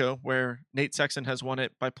Eureka where Nate Sexton has won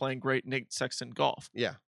it by playing great Nate Sexton golf.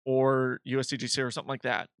 Yeah. Or USDGC or something like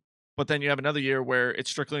that. But then you have another year where it's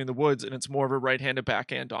strictly in the woods and it's more of a right-handed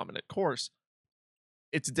backhand dominant course.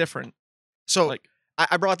 It's different. So like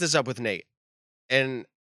I brought this up with Nate, and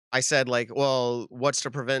I said like, well, what's to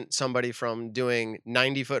prevent somebody from doing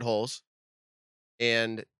 90-foot holes?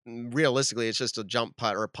 And realistically, it's just a jump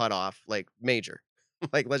putt or a putt off, like major.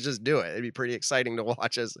 Like, let's just do it. It'd be pretty exciting to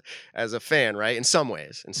watch as a fan, right? In some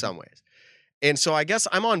ways. And so I guess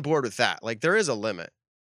I'm on board with that. Like, there is a limit.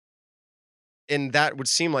 And that would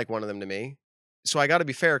seem like one of them to me. So I got to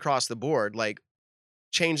be fair across the board. Like,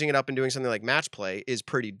 changing it up and doing something like match play is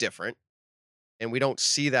pretty different. And we don't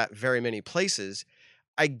see that very many places.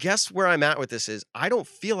 I guess where I'm at with this is I don't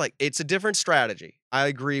feel like it's a different strategy. I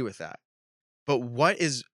agree with that. But what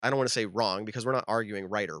is, I don't want to say wrong, because we're not arguing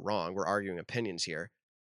right or wrong. We're arguing opinions here.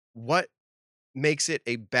 What makes it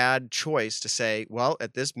a bad choice to say, well,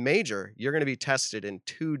 at this major, you're going to be tested in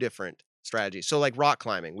 2 different strategies. So like rock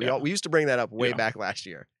climbing, we used to bring that up way back last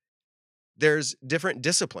year. There's different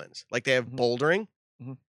disciplines. Like they have bouldering,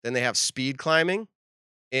 then they have speed climbing,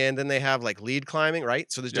 and then they have like lead climbing,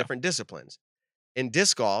 right? So there's different disciplines. In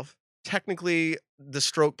disc golf, technically the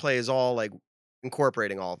stroke play is all like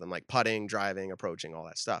incorporating all of them, like putting, driving, approaching, all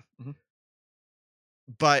that stuff.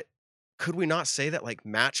 But could we not say that like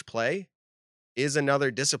match play is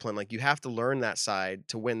another discipline? Like you have to learn that side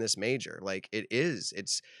to win this major. Like it is.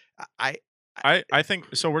 It's I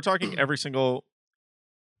think so. We're talking every single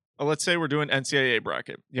let's say we're doing NCAA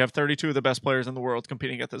bracket. You have 32 of the best players in the world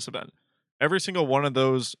competing at this event. Every single one of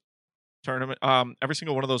those every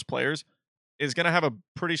single one of those players is going to have a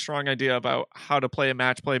pretty strong idea about how to play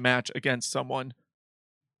match against someone.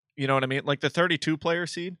 You know what I mean? Like the 32 player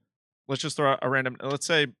seed. Let's just throw out a random. Let's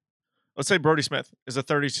say Brody Smith is a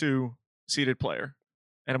 32 seeded player,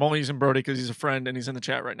 and I'm only using Brody because he's a friend and he's in the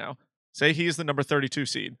chat right now. Say he's the number 32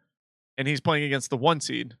 seed, and he's playing against the 1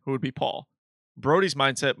 seed, who would be Paul. Brody's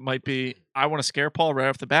mindset might be, I want to scare Paul right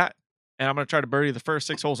off the bat, and I'm going to try to birdie the first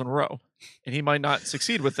 6 holes in a row. And he might not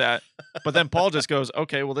succeed with that. But then Paul just goes,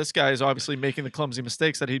 okay, well, this guy is obviously making the clumsy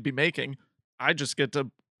mistakes that he'd be making. I just get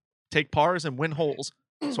to take pars and win holes.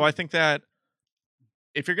 So I think that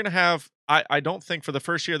if you're going to have, I don't think for the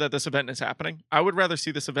first year that this event is happening, I would rather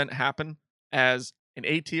see this event happen as an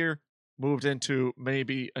A tier moved into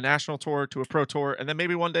maybe a national tour to a pro tour. And then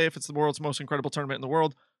maybe one day, if it's the world's most incredible tournament in the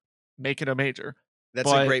world, make it a major. That's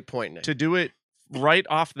But a great point, Nick. to do it right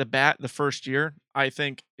off the bat the first year, I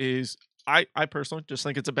think I personally just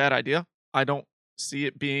think it's a bad idea. I don't see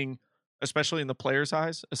it being, especially in the players'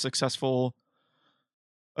 eyes, a successful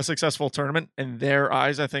tournament. In their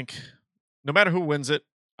eyes, I think no matter who wins it,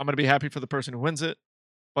 I'm going to be happy for the person who wins it.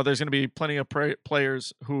 But there's going to be plenty of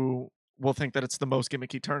players who will think that it's the most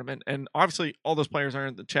gimmicky tournament. And obviously, all those players are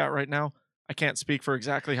in the chat right now. I can't speak for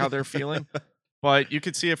exactly how they're feeling, but you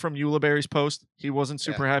could see it from Eulaberry's post. He wasn't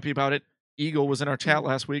super happy about it. Eagle was in our chat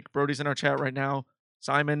last week. Brody's in our chat right now.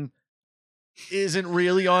 Simon isn't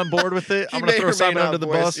really on board with it. I'm going to throw Simon under the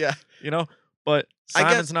bus, but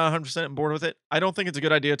Simon's not 100% on board with it. I don't think it's a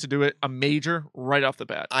good idea to do it a major right off the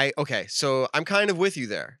bat. Okay, so I'm kind of with you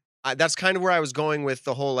there. That's kind of where I was going with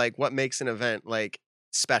the whole, like, what makes an event, like,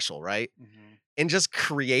 special, right? Mm-hmm. And just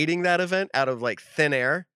creating that event out of, like, thin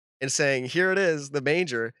air and saying, here it is, the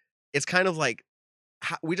major, it's kind of like,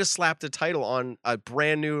 we just slapped a title on a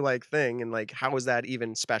brand new, like, thing, and, like, how is that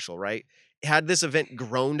even special, right? Had this event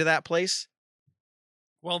grown to that place?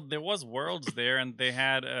 Well, there was Worlds there, and they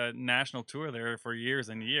had a national tour there for years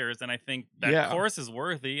and years, and I think that course is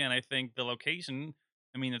worthy, and I think the location,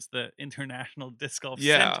 I mean, it's the International Disc Golf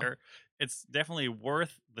Center. It's definitely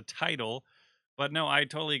worth the title, but no, I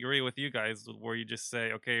totally agree with you guys where you just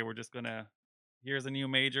say, okay, we're just going to, here's a new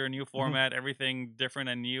major, a new format, everything different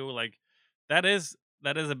and new. Like, that is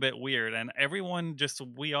a bit weird, and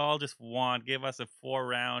we all just want, give us a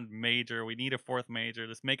 4-round major. We need a 4th major.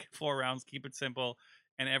 Just make it 4 rounds, keep it simple,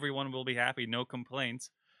 and everyone will be happy, no complaints.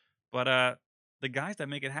 But the guys that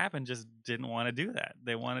make it happen just didn't want to do that.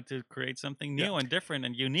 They wanted to create something new and different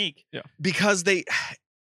and unique. Yeah, because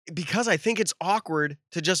I think it's awkward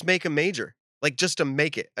to just make a major, like just to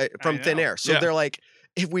make it from thin air. So they're like,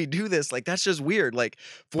 if we do this, like, that's just weird. Like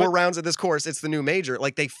 4 rounds at this course, it's the new major.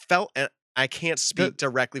 Like they felt, and I can't speak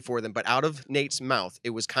directly for them, but out of Nate's mouth,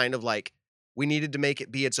 it was kind of like we needed to make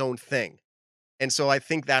it be its own thing. And so I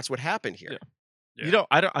think that's what happened here. Yeah.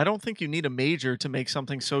 I don't think you need a major to make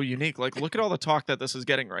something so unique. Like, look at all the talk that this is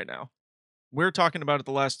getting right now. We're talking about it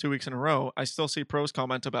the last 2 weeks in a row. I still see pros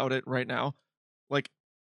comment about it right now. Like,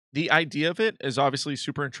 the idea of it is obviously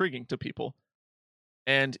super intriguing to people.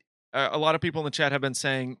 And a lot of people in the chat have been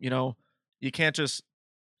saying, you can't just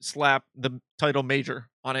slap the title major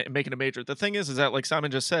on it and make it a major. The thing is that, like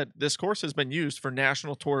Simon just said, this course has been used for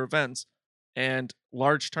national tour events and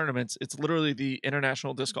large tournaments. It's literally the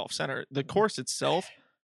International Disc Golf Center. The course itself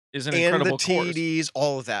is an incredible course. And the TDs,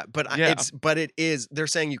 all of that. But it is, they're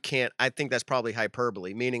saying you can't. I think that's probably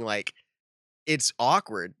hyperbole, meaning like it's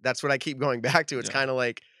awkward. That's what I keep going back to. It's kind of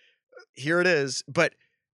like, here it is. But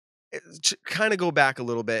to kind of go back a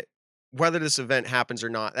little bit, whether this event happens or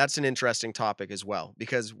not, that's an interesting topic as well,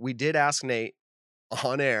 because we did ask Nate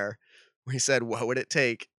on air. We said, what would it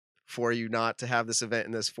take for you not to have this event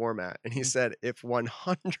in this format? And he said, if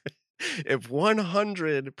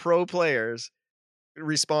 100 pro players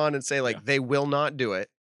respond and say, like, they will not do it,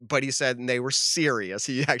 but he said, and they were serious.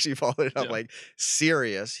 He actually followed it up like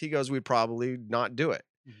serious. He goes, we'd probably not do it.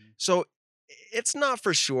 So it's not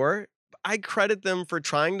for sure. I credit them for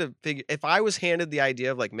trying to figure. If I was handed the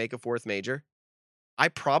idea of like make a 4th major, I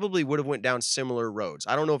probably would have went down similar roads.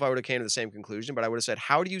 I don't know if I would have came to the same conclusion, but I would have said,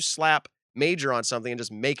 how do you slap major on something and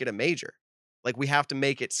just make it a major? Like, we have to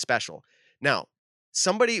make it special. Now,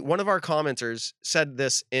 one of our commenters said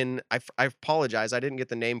this I apologize, I didn't get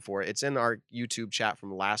the name for it. It's in our YouTube chat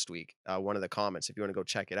from last week. One of the comments, if you want to go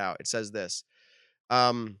check it out. It says this: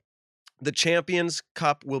 the Champions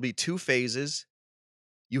Cup will be 2 phases.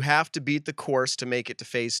 You have to beat the course to make it to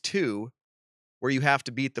phase 2, where you have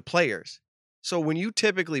to beat the players. So when you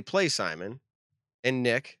typically play, Simon and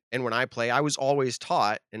Nick, and when I play, I was always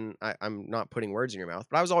taught, and I'm not putting words in your mouth,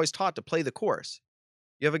 but I was always taught to play the course.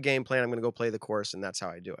 You have a game plan. I'm going to go play the course, and that's how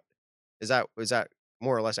I do it. Is that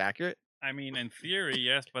more or less accurate? I mean, in theory,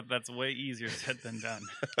 yes, but that's way easier said than done.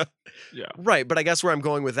 Yeah. Right, but I guess where I'm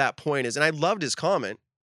going with that point is, and I loved his comment,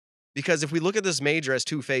 because if we look at this major as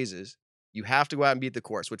 2 phases, you have to go out and beat the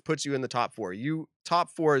course, which puts you in the top 4.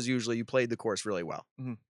 Top 4 is usually you played the course really well.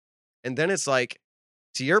 Mhm. And then it's like,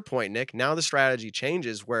 to your point, Nick, now the strategy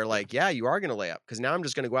changes where like, yeah, you are going to lay up because now I'm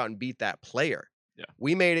just going to go out and beat that player. Yeah.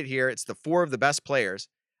 We made it here. It's the 4 of the best players.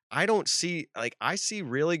 I don't see I see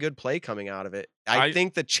really good play coming out of it. I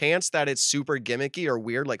think the chance that it's super gimmicky or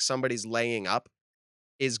weird, like somebody's laying up,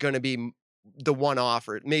 is going to be the one off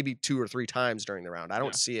or maybe 2 or 3 times during the round. I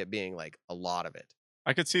don't see it being like a lot of it.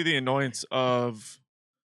 I could see the annoyance of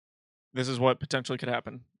this is what potentially could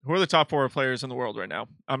happen. Who are the top 4 players in the world right now?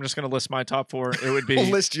 I'm just going to list my top 4. It would be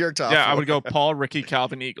list your top. Yeah, 4. I would go Paul, Ricky,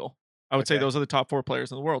 Calvin, Eagle. I would say Okay. those are the top 4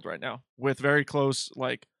 players in the world right now, with very close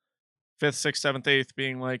like 5th, 6th, 7th, 8th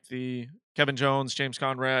being like the Kevin Jones, James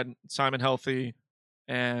Conrad, Simon Healthy,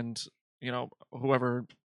 and whoever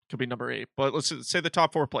could be number 8. But let's say the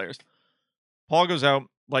top 4 players. Paul goes out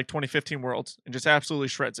like 2015 Worlds and just absolutely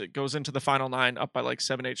shreds it. Goes into the final 9 up by like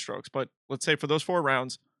 7, 8 strokes. But let's say for those 4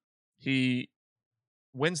 rounds, he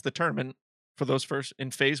wins the tournament for those first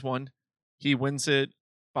in phase 1. He wins it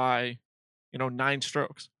by 9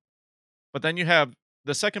 strokes. But then you have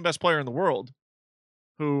the second best player in the world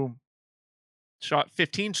who shot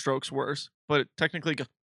 15 strokes worse, but technically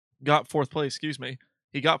got 4th place. Excuse me.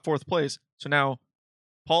 He got 4th place. So now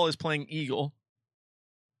Paul is playing Eagle,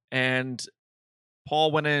 and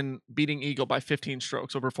Paul went in beating Eagle by 15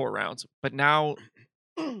 strokes over 4 rounds. But now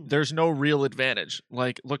there's no real advantage.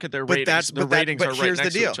 Like, look at their ratings. Their ratings are right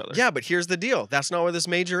next to each other. Yeah, but here's the deal. That's not what this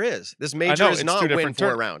major is. This major is not win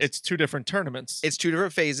 4 rounds. It's 2 different tournaments. It's 2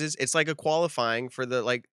 different phases. It's like a qualifying for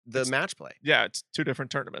the match play. Yeah, it's 2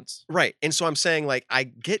 different tournaments. Right. And so I'm saying like I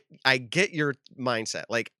get your mindset.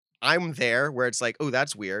 Like I'm there where it's like, oh,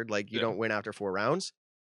 that's weird. Like you don't win after 4 rounds.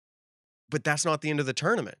 But that's not the end of the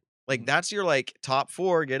tournament. Like that's your like top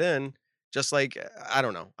 4 get in. Just like I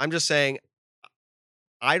don't know. I'm just saying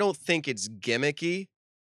I don't think it's gimmicky.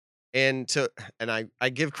 And I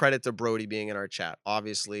give credit to Brody being in our chat.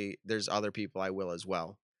 Obviously, there's other people I will as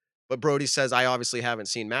well. But Brody says I obviously haven't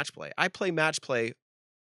seen match play. I play match play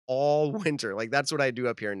all winter. Like that's what I do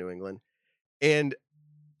up here in New England. And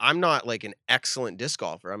I'm not like an excellent disc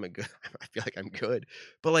golfer. I feel like I'm good.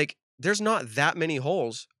 But like there's not that many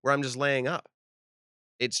holes where I'm just laying up.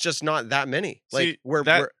 It's just not that many. Like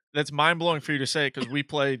See, that's mind blowing for you to say because we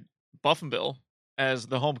played Buffinville as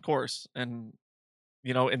the home course, and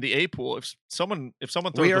in the A pool, if someone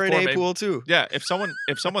throws we are in before A me, pool too. Yeah, if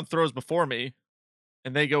someone throws before me,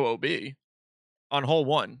 and they go OB on hole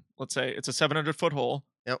 1, let's say it's a 700-foot hole.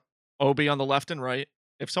 Yep. OB on the left and right.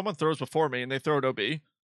 If someone throws before me and they throw it OB,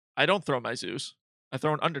 I don't throw my Zeus. I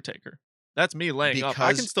throw an Undertaker. That's me laying up.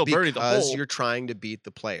 I can still birdie the hole. Because you're trying to beat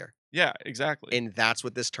the player. Yeah, exactly. And that's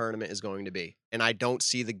what this tournament is going to be. And I don't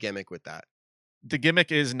see the gimmick with that. The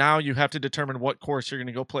gimmick is now you have to determine what course you're going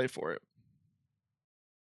to go play for it.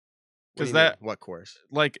 Because what course?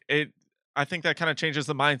 Like it, I think that kind of changes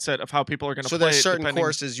the mindset of how people are going to play. So there's certain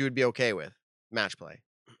courses you would be okay with match play.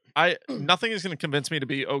 Nothing is going to convince me to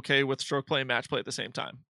be okay with stroke play and match play at the same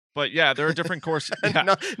time. But yeah, there are different courses.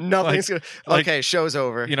 Yeah. Nothing's gonna. Okay, show's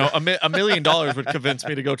over. $1 million would convince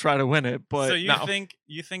me to go try to win it. But so you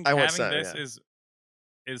think having this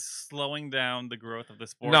is slowing down the growth of the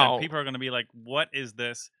sport? No, and people are going to be like, "What is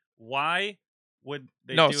this? Why would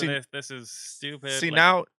they do this? This is stupid." See,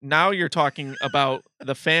 now you're talking about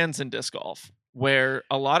the fans in disc golf, where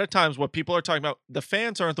a lot of times what people are talking about, the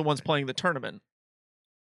fans aren't the ones playing the tournament.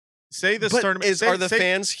 Say this tournament are the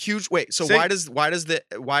fans huge? Wait, so why does the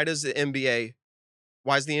NBA?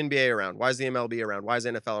 Why is the NBA around? Why is the MLB around? Why is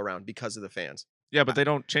the NFL around? Because of the fans. Yeah, but they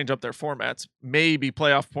don't change up their formats. Maybe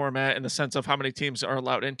playoff format in the sense of how many teams are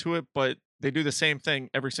allowed into it, but they do the same thing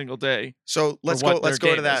every single day. So let's go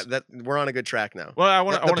to that. That we're on a good track now. Well, I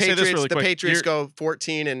want to say this really quick. The Patriots go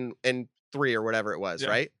 14 and 3 or whatever it was,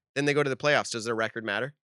 right? Then they go to the playoffs. Does their record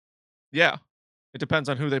matter? Yeah. It depends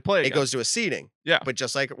on who they play against. It goes to a seeding. Yeah. But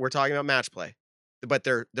just like we're talking about match play. But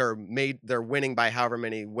they're winning by however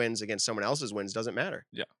many wins against someone else's wins doesn't matter.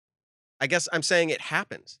 Yeah. I guess I'm saying it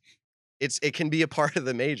happens. It can be a part of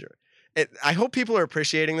the major. I hope people are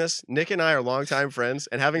appreciating this. Nick and I are longtime friends,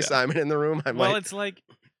 and having Simon in the room, it's like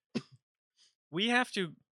we have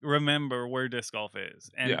to remember where disc golf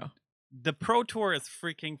is, and the Pro Tour is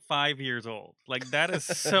freaking 5 years old. Like that is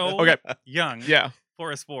so young,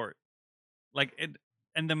 for a sport. Like it,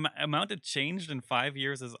 and the amount it changed in 5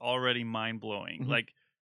 years is already mind blowing. Mm-hmm. Like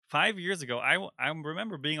 5 years ago, I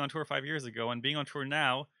remember being on tour 5 years ago, and being on tour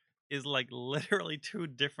now is like literally two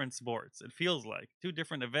different sports. It feels like two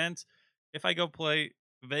different events. If I go play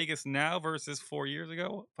Vegas now versus 4 years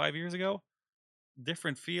ago, 5 years ago,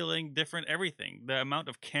 different feeling, different everything. The amount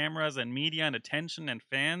of cameras and media and attention and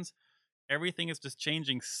fans, everything is just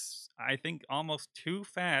changing. I think almost too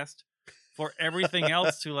fast for everything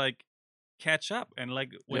else to like catch up. And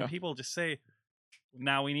like when Yeah. people just say,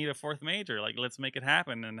 "Now we need a fourth major," like let's make it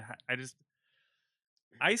happen. And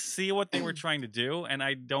I see what they were trying to do, and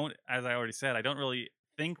I don't, as I already said, I don't really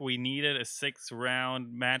think we needed a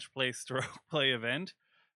 6-round match play stroke play event.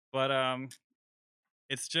 But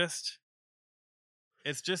it's just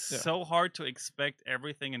Yeah. so hard to expect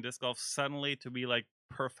everything in disc golf suddenly to be like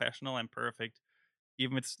professional and perfect.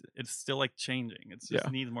 Even it's still like changing. It just Yeah.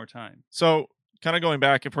 needs more time. So kind of going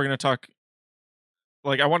back, if we're going to talk,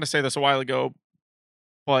 like I wanted to say this a while ago,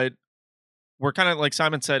 but we're kind of like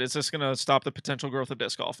Simon said, is this going to stop the potential growth of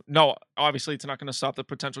disc golf? No, obviously it's not going to stop the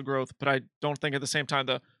potential growth, but I don't think at the same time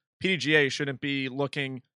the PDGA shouldn't be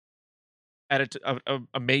looking at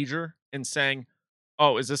a major and saying,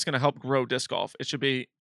 oh, is this going to help grow disc golf? It should be,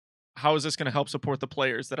 how is this going to help support the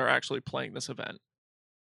players that are actually playing this event?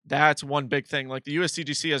 That's one big thing. Like the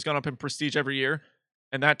USDGC has gone up in prestige every year,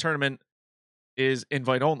 and that tournament is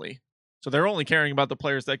invite only. So they're only caring about the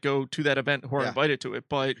players that go to that event who are invited to it.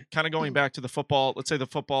 But kind of going back to the football, let's say the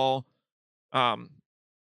football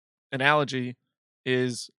analogy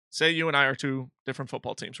is, say you and I are two different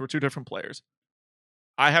football teams. We're two different players.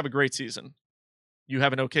 I have a great season. You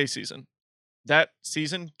have an okay season. That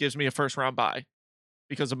season gives me a first round bye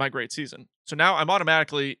because of my great season. So now I'm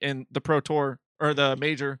automatically in the Pro Tour or the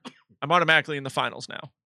major. I'm automatically in the finals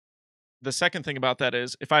now. The second thing about that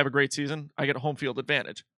is if I have a great season, I get a home field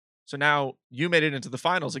advantage. So now you made it into the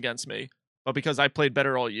finals against me, but because I played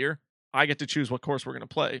better all year, I get to choose what course we're going to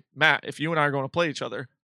play. Matt, if you and I are going to play each other,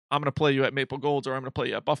 I'm going to play you at Maple Golds or I'm going to play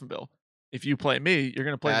you at Buffinville. If you play me, you're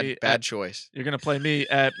going to play me bad choice. You're going to play me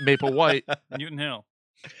at Maple White. Newton Hill.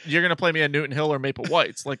 You're going to play me at Newton Hill or Maple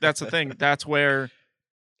Whites. Like that's the thing. That's where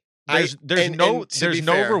there's no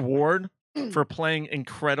reward for playing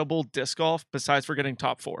incredible disc golf besides for getting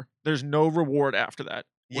top 4. There's no reward after that,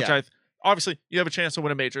 which obviously you have a chance to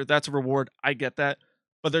win a major. That's a reward. I get that.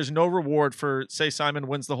 But there's no reward for, say Simon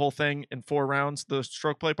wins the whole thing in 4 rounds, the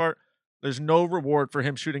stroke play part. There's no reward for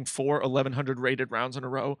him shooting 4 1100 rated rounds in a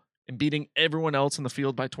row and beating everyone else in the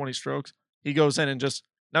field by 20 strokes. He goes in and just,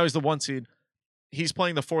 now he's the 1 seed. He's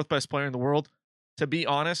playing the 4th best player in the world. To be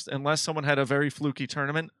honest, unless someone had a very fluky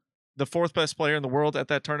tournament, the 4th best player in the world at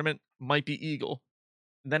that tournament might be Eagle.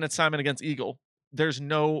 Then it's Simon against Eagle. There's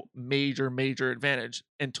no major advantage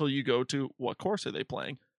until you go to what course are they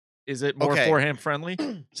playing? Is it more forehand friendly?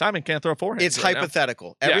 Simon can't throw forehand. It's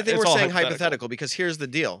hypothetical. Everything we're saying hypothetical because here's the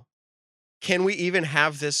deal. Can we even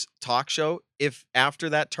have this talk show if after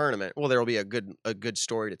that tournament, well, there will be a good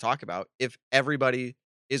story to talk about. If everybody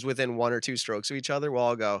is within 1 or 2 strokes of each other, we'll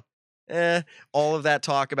all go, all of that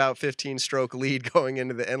talk about 15 stroke lead going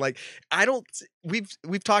into the, and like,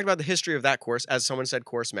 we've talked about the history of that course. As someone said,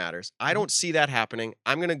 course matters. I don't see that happening.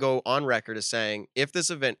 I'm going to go on record as saying if this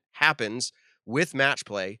event happens with match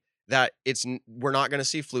play, that we're not going to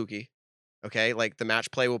see fluky. Okay. Like the match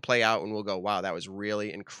play will play out and we'll go, wow, that was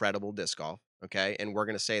really incredible disc golf. Okay. And we're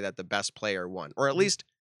going to say that the best player won, or at least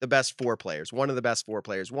the best 4 players, one of the best 4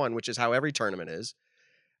 players won, which is how every tournament is.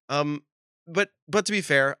 But to be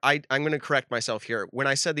fair, I'm going to correct myself here. When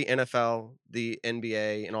I said the NFL, the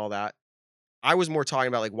NBA and all that, I was more talking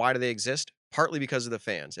about like, why do they exist? Partly because of the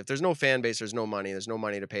fans. If there's no fan base, there's no money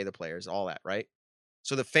to pay the players, all that, right?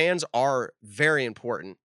 So the fans are very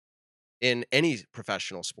important in any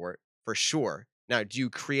professional sport for sure. Now, do you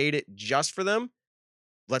create it just for them?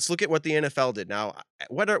 Let's look at what the NFL did. Now,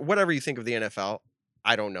 whatever you think of the NFL,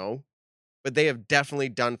 I don't know, but they have definitely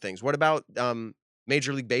done things. What about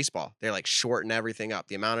Major League Baseball? They're like shorten everything up,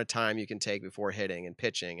 the amount of time you can take before hitting and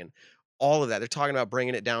pitching and all of that. They're talking about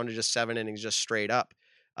bringing it down to just 7 innings, just straight up.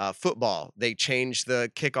 Football, they changed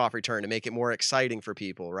the kickoff return to make it more exciting for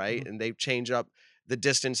people, right? And they've changed up the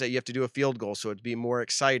distance that you have to do a field goal so it'd be more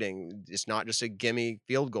exciting. It's not just a gimme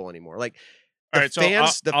field goal anymore. Like the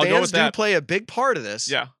fans do play a big part of this.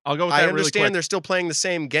 Yeah, I'll go with that. I understand really they're still playing the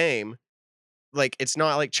same game. Like it's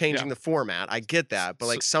not like changing the format. I get that, but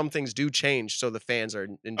like some things do change so the fans are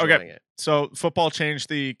enjoying it. So football changed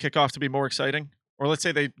the kickoff to be more exciting, or let's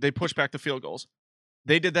say they push back the field goals.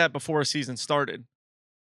 They did that before a season started.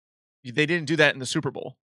 They didn't do that in the Super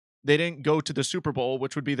Bowl. They didn't go to the Super Bowl,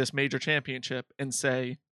 which would be this major championship, and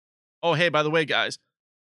say, oh, hey, by the way, guys,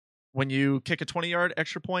 when you kick a 20-yard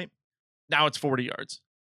extra point, now it's 40 yards.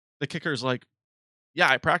 The kicker's like, yeah,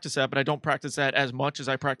 I practice that, but I don't practice that as much as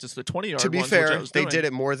I practice the 20-yard To be ones, which I fair, was they doing. did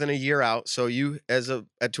it more than a year out, so you, as a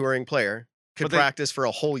touring player, could But they- practice for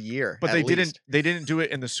a whole year. But at they least. didn't do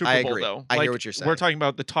it in the Super I Bowl agree. though. I like, hear what you're saying. We're talking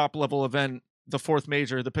about the top level event, the fouth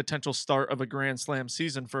major, the potential start of a Grand Slam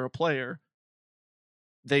season for a player.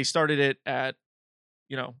 They started it at,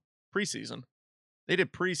 preseason. They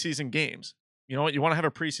did preseason games. You know what? You want to have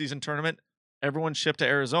a preseason tournament? Everyone shipped to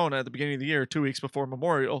Arizona at the beginning of the year, 2 weeks before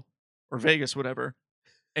Memorial or Vegas, whatever,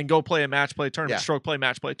 and go play a match play tournament, Yeah. stroke play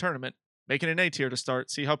match play tournament. Make it an A tier to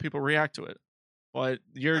start. See how people react to it. But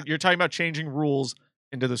you're talking about changing rules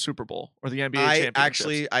into the Super Bowl or the NBA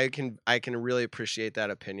championships. I can really appreciate that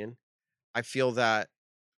opinion. I feel that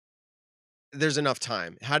there's enough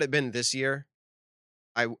time. Had it been this year,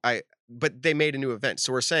 but they made a new event.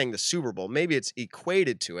 So we're saying the Super Bowl. Maybe it's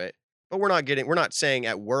equated to it, but we're not saying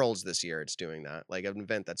at Worlds this year it's doing that, like an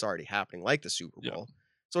event that's already happening, like the Super Bowl. Yeah.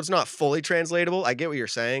 So it's not fully translatable. I get what you're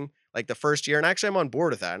saying. Like the first year, and actually I'm on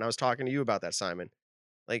board with that. And I was talking to you about that, Simon.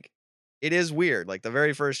 Like it is weird, like the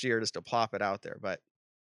very first year, just to plop it out there. But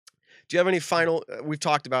do you have any final? We've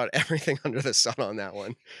talked about everything under the sun on that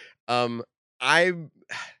one. I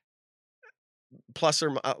plus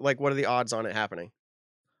or like, what are the odds on it happening?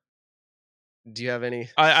 Do you have any?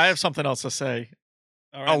 I have something else to say.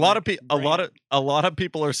 All right, a lot Nick, of a lot of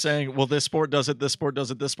people are saying, well, this sport does it, this sport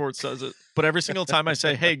does it, this sport does it. But every single time I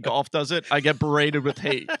say, hey, golf does it, I get berated with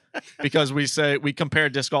hate because we compare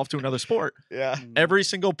disc golf to another sport. Yeah. Every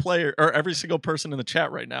single player or every single person in the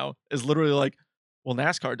chat right now is literally like, well,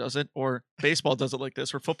 NASCAR does it, or baseball does it like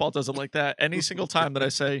this, or football does it like that. Any single time that I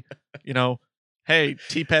say, hey,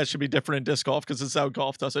 T-pads should be different in disc golf because this is how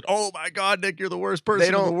golf does it. Oh my God, Nick, you're the worst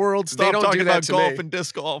person in the world. Stop don't talking do that about to golf me. and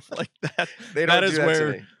disc golf like that. They don't That do is that to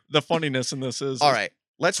where me. the funniness in this is. All right,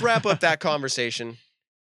 let's wrap up that conversation.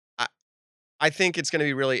 I think it's going to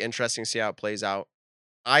be really interesting to see how it plays out.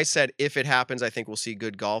 I said if it happens, I think we'll see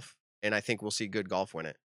good golf, and I think we'll see good golf win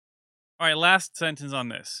it. All right, last sentence on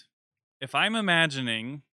this. If I'm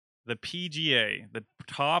imagining the PGA, the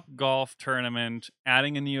top golf tournament,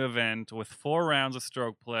 adding a new event with 4 rounds of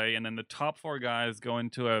stroke play, and then the top 4 guys go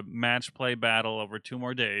into a match play battle over 2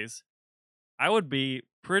 more days, I would be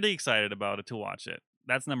pretty excited about it to watch it.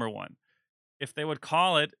 That's number one. If they would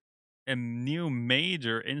call it a new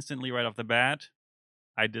major instantly right off the bat,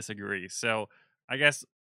 I disagree. So I guess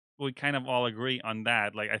we kind of all agree on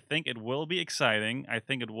that. Like, I think it will be exciting. I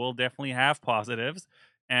think it will definitely have positives.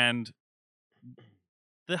 And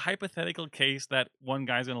the hypothetical case that one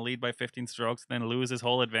guy's going to lead by 15 strokes and then lose his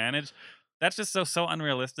whole advantage, that's just so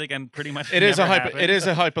unrealistic and pretty much It is never happens. it is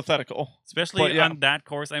a hypothetical. Especially but yeah. on that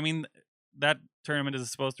course. I mean, that tournament is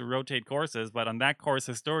supposed to rotate courses, but on that course,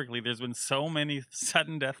 historically, there's been so many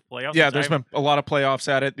sudden death playoffs. Yeah, there's been a lot of playoffs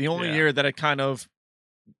at it. The only Yeah. year that it kind of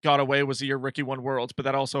got away was the year Ricky won Worlds, but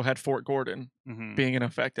that also had Fort Gordon Mhm. being in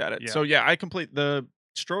effect at it. Yeah. So yeah, the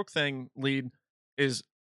stroke thing lead is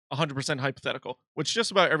 100% hypothetical, which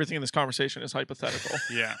just about everything in this conversation is hypothetical.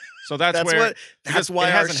 Yeah. So that's where that's because why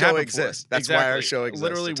it our hasn't show happened exists. before. That's why our Exactly. show exists.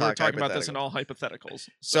 Literally, to we're talk talking about this in hypotheticals. all hypotheticals.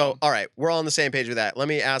 So, all right, we're all on the same page with that. Let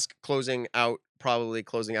me ask closing out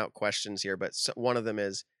questions here, but one of them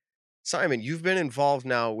is, Simon, you've been involved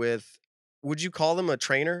now with, would you call them a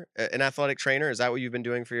trainer, an athletic trainer? Is that what you've been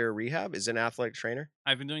doing for your rehab? Is an athletic trainer?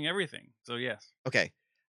 I've been doing everything. So, yes. Okay.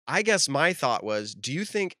 I guess my thought was, do you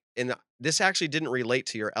think, this actually didn't relate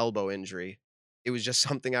to your elbow injury. It was just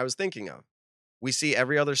something I was thinking of. We see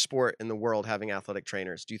every other sport in the world having athletic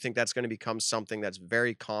trainers. Do you think that's going to become something that's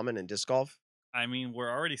very common in disc golf? I mean,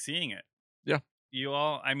 we're already seeing it. Yeah.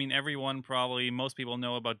 Everyone most people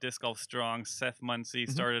know about Disc Golf Strong. Seth Muncy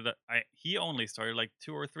started, he only started like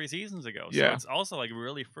 2 or 3 seasons ago. So Yeah. it's also like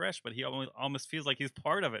really fresh, but he almost feels like he's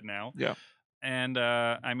part of it now. Yeah. And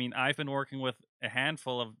I've been working with a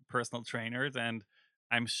handful of personal trainers, and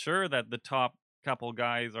I'm sure that the top couple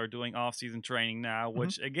guys are doing off-season training now,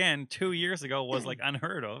 which again 2 years ago was like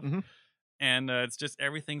unheard of. And it's just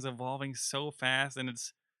everything's evolving so fast, and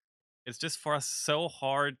it's just for us so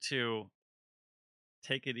hard to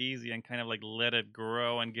take it easy and kind of like let it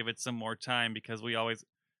grow and give it some more time, because we always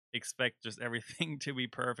expect just everything to be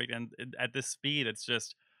perfect, and at this speed it's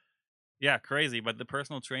just crazy. But the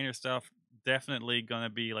personal trainer stuff definitely gonna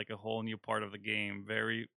be like a whole new part of the game.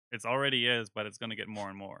 It already is, but it's gonna get more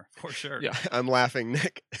and more for sure. Yeah. I'm laughing,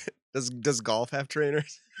 Nick. Does golf have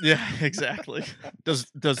trainers? Yeah, exactly. Does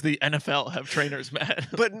the NFL have trainers, Matt?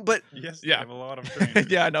 But Yes, Yeah. they have a lot of trainers.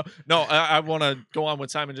 Yeah, no. I want to go on what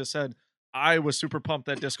Simon just said. I was super pumped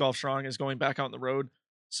that Disc Golf Strong is going back out on the road.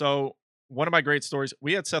 So one of my great stories,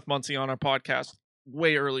 we had Seth Muncy on our podcast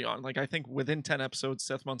way early on. Like, I think within 10 episodes,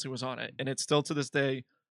 Seth Muncy was on it. And it's still to this day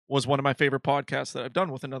was one of my favorite podcasts that I've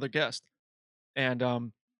done with another guest.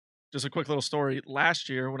 And just a quick little story. Last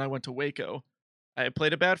year when I went to Waco, I had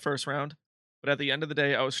played a bad first round, but at the end of the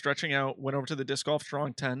day, I was stretching out, went over to the Disc Golf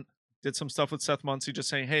Strong tent, did some stuff with Seth Muncie, just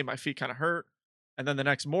saying, hey, my feet kind of hurt. And then the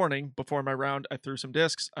next morning, before my round, I threw some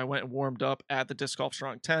discs. I went and warmed up at the Disc Golf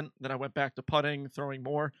Strong tent. Then I went back to putting, throwing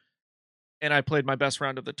more. And I played my best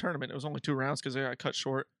round of the tournament. It was only 2 rounds because I got cut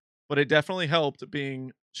short. But it definitely helped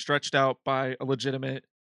being stretched out by a legitimate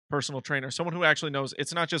personal trainer, someone who actually knows.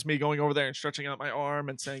 It's not just me going over there and stretching out my arm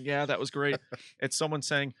and saying, yeah, that was great. It's someone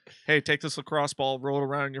saying, hey, take this lacrosse ball, roll it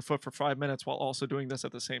around in your foot for 5 minutes while also doing this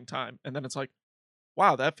at the same time. And then it's like,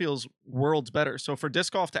 wow, that feels worlds better. So for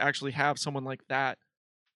disc golf to actually have someone like that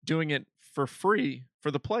doing it for free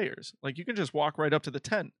for the players, like you can just walk right up to the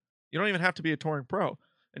tent. You don't even have to be a touring pro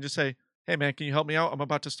and just say, hey man, can you help me out? I'm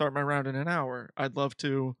about to start my round in an hour. I'd love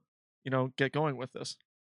to, get going with this.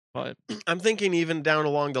 But I'm thinking even down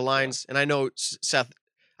along the lines, and I know Seth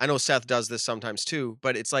does this sometimes too,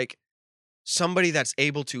 but it's like somebody that's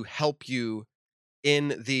able to help you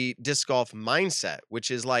in the disc golf mindset,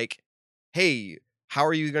 which is like, hey, how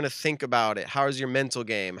are you going to think about it? How's your mental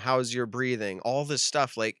game? How's your breathing? All this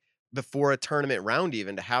stuff, like before a tournament round,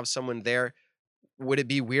 even to have someone there. Would it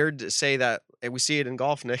be weird to say that, and we see it in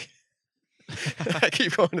golf, Nick? I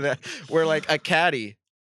keep going to that, where like a caddy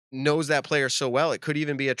knows that player so well, it could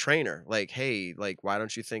even be a trainer. Like, hey, like, why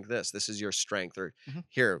don't you think this? This is your strength, or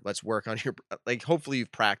here, let's work on your, like, hopefully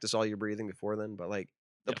you've practiced all your breathing before then. But like,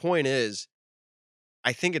 the point is,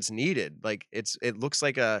 I think it's needed. Like, it looks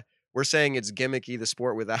like we're saying it's gimmicky, the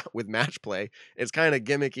sport with match play. It's kind of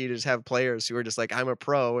gimmicky to just have players who are just like, I'm a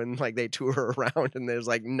pro, and like they tour around and there's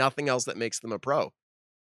like nothing else that makes them a pro.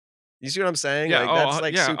 You see what I'm saying? yeah, Like, that's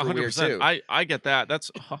like super 100%. weird too. I get that. That's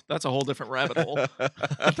a whole different rabbit hole.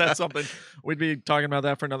 That's something we'd be talking about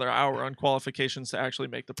that for another hour on qualifications to actually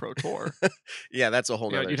make the pro tour. Yeah, that's a whole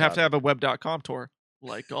nother You'd have to have a web.com tour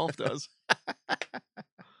like golf does.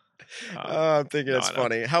 I'm thinking it's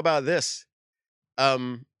funny. How about this?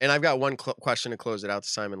 And I've got one question to close it out to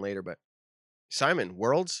Simon later, but Simon,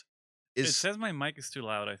 Worlds It says my mic is too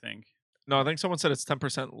loud, I think. No, I think someone said it's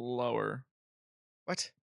 10% lower.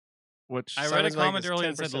 What? Which I read a comment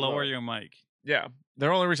earlier that said lower your mic. Yeah. The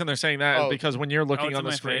only reason they're saying that is because when you're looking it's on the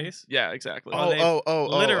in my screen. face? Yeah, exactly.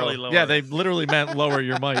 Literally lower. Yeah, they literally meant lower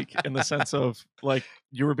your mic in the sense of like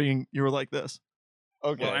you were like this.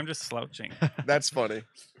 Okay. Well, I'm just slouching. That's funny.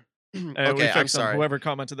 Okay, I'm sorry. Whoever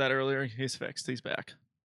commented that earlier, he's fixed. He's back.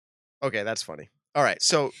 Okay, that's funny. All right.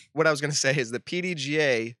 So what I was going to say is the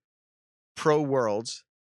PDGA Pro Worlds,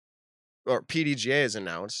 or PDGA is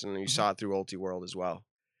announced, and you saw it through Ulti World as well,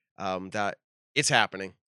 that it's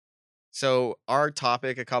happening. So our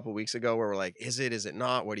topic a couple weeks ago where we're like, is it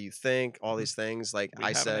not? What do you think? All these things. Like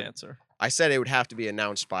I said it would have to be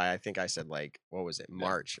announced by, I think I said like, what was it?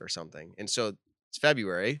 March or something. And so it's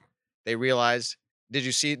February. They realized, did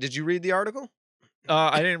you read the article?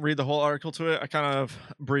 I didn't read the whole article to it. I kind of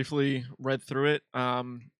briefly read through it.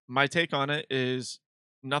 My take on it is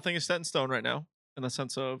nothing is set in stone right now, in the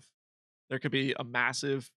sense of there could be a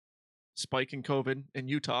massive spike in COVID in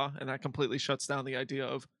Utah, and that completely shuts down the idea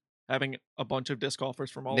of having a bunch of disc golfers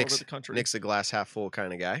from all over the country. Nick's a glass half full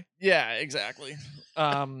kind of guy. Yeah, exactly.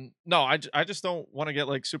 No, I just don't want to get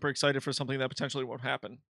like super excited for something that potentially won't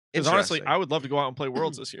happen. Because honestly, I would love to go out and play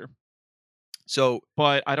Worlds this year. So,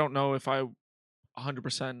 but I don't know if I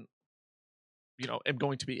 100%, am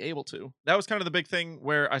going to be able to. That was kind of the big thing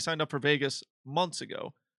where I signed up for Vegas months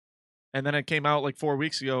ago. And then it came out like 4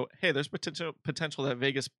 weeks ago, hey, there's potential that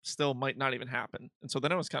Vegas still might not even happen. And so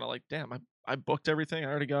then I was kind of like, damn, I booked everything. I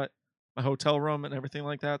already got my hotel room and everything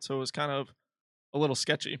like that. So it was kind of a little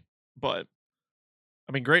sketchy. But,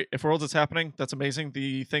 I mean, great. If Worlds is happening, that's amazing.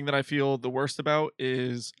 The thing that I feel the worst about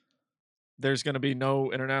is there's going to be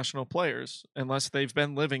no international players unless they've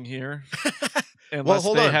been living here. Unless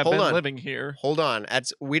they have been living here. Hold on.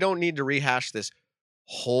 We don't need to rehash this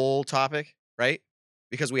whole topic, right?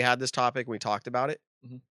 Because we had this topic and we talked about it.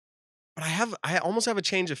 But I almost have a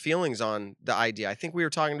change of feelings on the idea. I think we were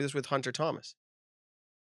talking to this with Hunter Thomas.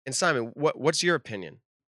 And Simon, what's your opinion?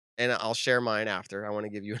 And I'll share mine after. I want to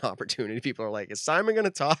give you an opportunity. People are like, is Simon going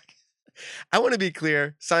to talk? I want to be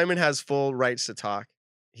clear. Simon has full rights to talk.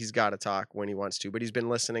 He's got to talk when he wants to, but he's been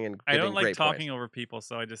listening and I don't like great talking points. over people,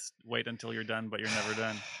 so I just wait until you're done, but you're never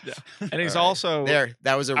done. Yeah. And he's also there.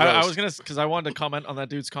 That was a roast. I was going to, because I wanted to comment on that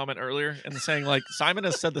dude's comment earlier and saying like Simon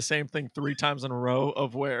has said the same thing 3 times in a row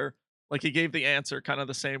of where like he gave the answer kind of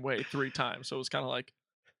the same way 3 times. So it was kind of like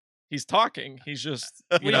he's talking. He's just,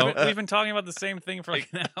 we've been talking about the same thing for like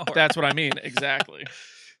an hour. That's what I mean. Exactly.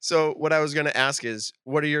 So what I was going to ask is,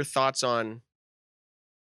 what are your thoughts on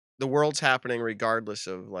the world's happening regardless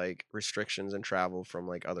of like restrictions and travel from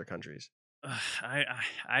like other countries.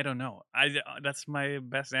 I don't know. That's my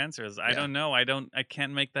best answer. Is I Yeah. don't know. I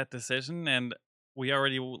can't make that decision. And we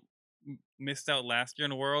already missed out last year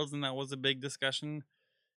in Worlds, and that was a big discussion.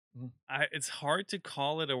 Mhm. It's hard to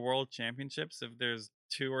call it a World Championships if there's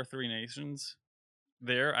 2 or 3 nations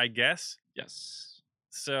there, I guess. Yes.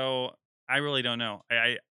 So I really don't know.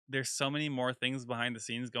 I there's so many more things behind the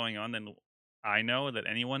scenes going on than I know, that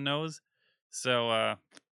anyone knows. So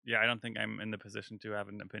yeah, I don't think I'm in the position to have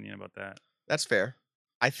an opinion about that. That's fair.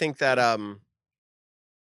 I think that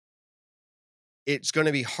it's going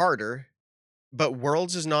to be harder, but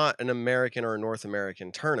Worlds is not an American or a North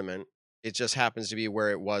American tournament. It just happens to be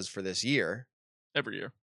where it was for this year. Every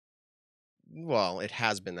year. Well, it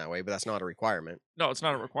has been that way, but that's not a requirement. No, it's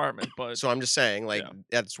not a requirement, but So I'm just saying, like, yeah.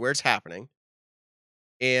 that's where it's happening.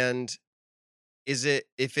 And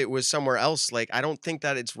if it was somewhere else, like, I don't think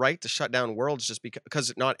that it's right to shut down Worlds just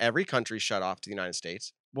because not every country shut off to the United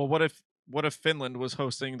States. Well, what if Finland was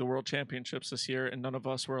hosting the World Championships this year and none of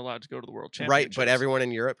us were allowed to go to the World Right, Championships? but everyone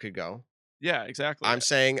in Europe could go. Yeah, exactly. I'm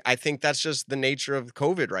saying I think that's just the nature of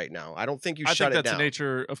COVID right now. I don't think you I shut think it that's down. the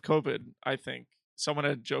nature of COVID. I think someone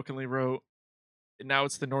had jokingly wrote, now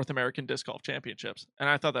it's the North American Disc Golf Championships, and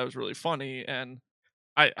I thought that was really funny. And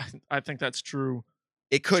I I think that's true.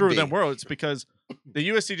 It could True be. than Worlds, because the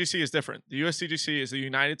USDGC is different. The USDGC is the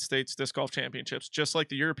United States Disc Golf Championships, just like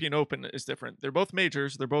the European Open is different. They're both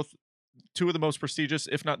majors. They're both two of the most prestigious,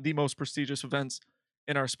 if not the most prestigious events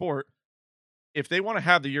in our sport. If they want to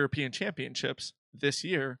have the European Championships this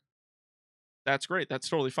year, that's great. That's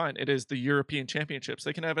totally fine. It is the European Championships.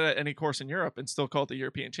 They can have it at any course in Europe and still call it the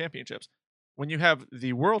European Championships. When you have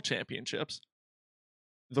the World Championships,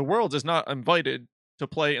 the world is not invited to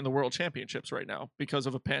play in the World Championships right now because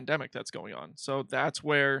of a pandemic that's going on. So that's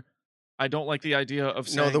where I don't like the idea of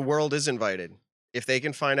saying, No, the world is invited if they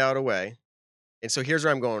can find out a way. And so here's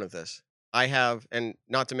where I'm going with this. I have, and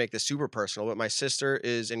not to make this super personal, but my sister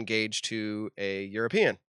is engaged to a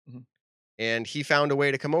European. Mhm. And he found a way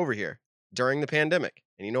to come over here during the pandemic.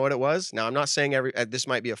 And you know what it was? Now, I'm not saying this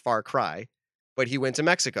might be a far cry, but he went to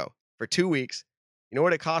Mexico for 2 weeks. You know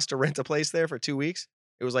what it cost to rent a place there for 2 weeks?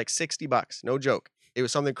 It was like $60. No joke. It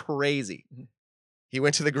was something crazy. Mhm. He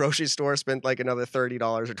went to the grocery store, spent like another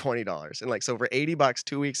 $30 or $20. And like, so for $80,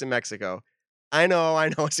 2 weeks in Mexico. I know,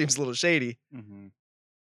 it seems a little shady. Mm-hmm.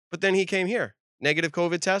 But then he came here. Negative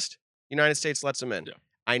COVID test. United States lets him in. Yeah.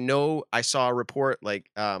 I know I saw a report like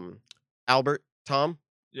Albert, Tom.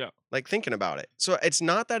 Yeah. Like thinking about it. So it's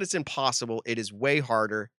not that it's impossible. It is way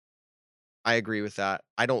harder. I agree with that.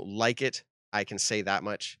 I don't like it. I can say that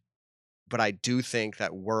much. But I do think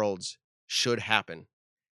that Worlds should happen.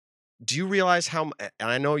 Do you realize how, and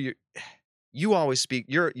I know you always speak,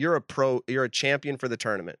 you're a pro, you're a champion for the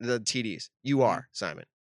tournament, the TDs. You are, Simon.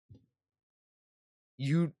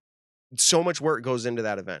 So much work goes into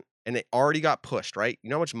that event, and it already got pushed, right? You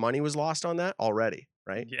know how much money was lost on that already,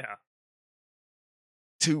 right? Yeah.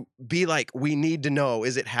 To be like, we need to know,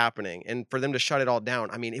 is it happening? And for them to shut it all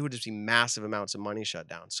down, I mean, it would just be massive amounts of money shut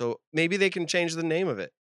down. So maybe they can change the name of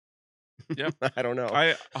it. Yeah. I don't know.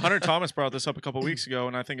 Hunter Thomas brought this up a couple weeks ago,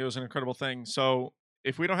 and I think it was an incredible thing. So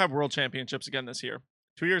if we don't have World Championships again this year,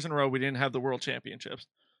 2 years in a row we didn't have the World Championships.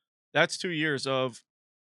 That's 2 years of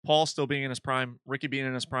Paul still being in his prime, Ricky being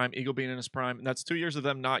in his prime, Eagle being in his prime, and that's 2 years of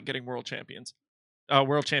them not getting World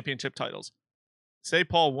Championship titles. Say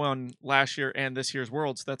Paul won last year and this year's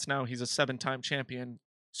Worlds, that's now he's a 7-time champion,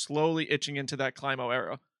 slowly itching into that Climo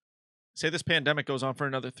era. Say this pandemic goes on for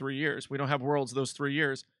another 3 years. We don't have Worlds those 3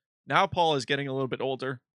 years. Now Paul is getting a little bit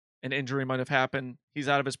older. An injury might have happened. He's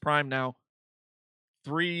out of his prime now.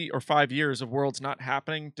 3 or 5 years of Worlds not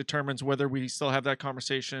happening determines whether we still have that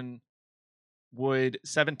conversation. Would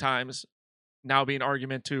 7 times now be an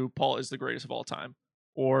argument to Paul is the greatest of all time?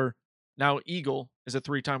 Or now Eagle is a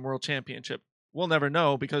 3-time world championship? We'll never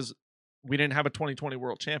know because we didn't have a 2020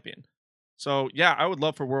 world champion. So yeah, I would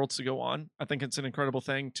love for Worlds to go on. I think it's an incredible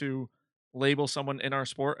thing to label someone in our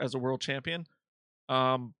sport as a world champion.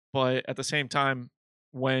 But at the same time,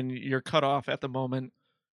 when you're cut off at the moment,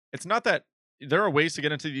 it's not that there are ways to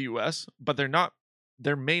get into the US, but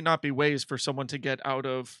there may not be ways for someone to get out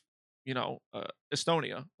of,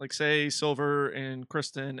 Estonia. Like say Silver and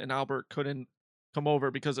Kristen and Albert couldn't come over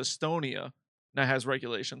because Estonia now has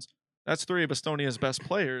regulations. That's 3 of Estonia's best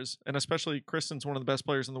players, and especially Kristen's one of the best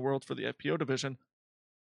players in the world for the FPO division.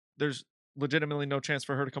 There's legitimately no chance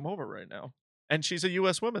for her to come over right now. And she's a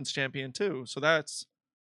US women's champion too. So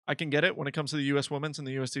I can get it when it comes to the US women's and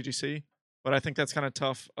the USDGC, but I think that's kind of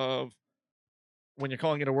tough of when you're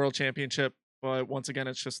calling it a world championship, but once again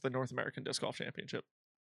it's just the North American Disc Golf Championship.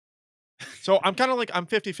 So I'm kind of like I'm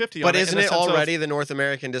 50-50 But on it in isn't the it sense of already the North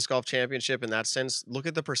American Disc Golf Championship in that sense? Look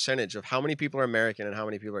at the percentage of how many people are American and how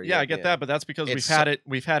many people are yeah, I get European. that, but that's because It's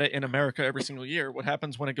we've had it in America every single year. What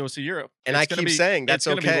happens when it goes to Europe? And It's I gonna keep be saying that's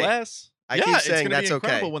it's gonna be okay. less. I Yeah, keep it's saying gonna be that's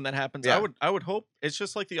incredible okay. when that happens. Yeah. I would hope it's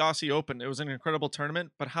just like the Aussie Open. It was an incredible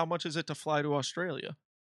tournament, but how much is it to fly to Australia?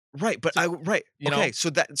 Right, but right. You know? Okay, so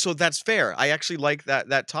that's fair. I actually like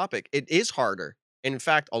that topic. It is harder. In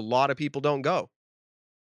fact, a lot of people don't go.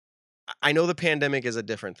 I know the pandemic is a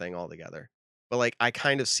different thing altogether, but like I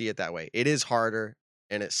kind of see it that way. It is harder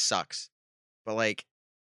and it sucks, but like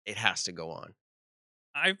it has to go on.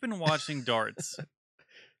 I've been watching darts,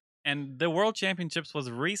 and the World Championships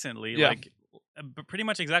was recently, Yeah. like pretty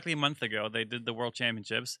much exactly a month ago. They did the World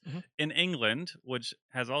Championships Mhm. in England, which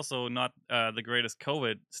has also not the greatest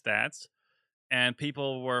COVID stats. And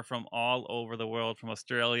people were from all over the world, from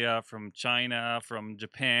Australia, from China, from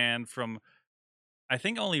Japan, from I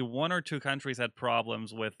think only one or two countries had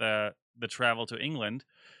problems with the travel to England.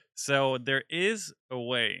 So there is a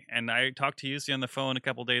way. And I talked to Jussi on the phone a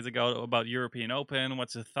couple days ago about European Open,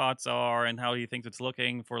 what his thoughts are, and how he thinks it's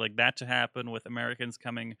looking for like that to happen with Americans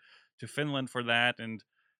coming to Finland for that. And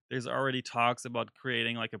there's already talks about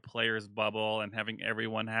creating like a players bubble and having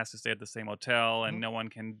everyone has to stay at the same hotel and Mhm. no one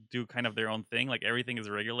can do kind of their own thing. Like everything is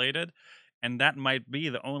regulated. And that might be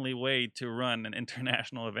the only way to run an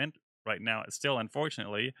international event right now. Still,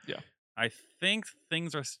 unfortunately, Yeah. I think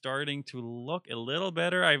things are starting to look a little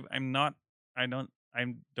better. I'm not. I don't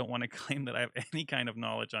want to claim that I have any kind of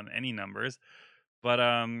knowledge on any numbers, but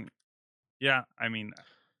yeah. I mean,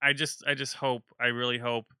 I just hope. I really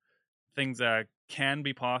hope things can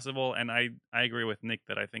be possible. And I agree with Nick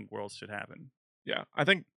that I think worlds should happen. Yeah, I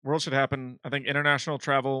think world should happen. I think international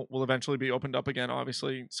travel will eventually be opened up again.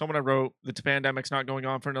 Obviously, someone I wrote the pandemic's not going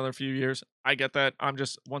on for another few years. I get that. I'm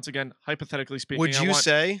just once again hypothetically speaking. Would I you want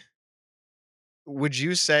say would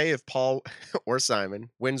you say if Paul or Simon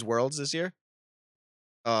wins worlds this year?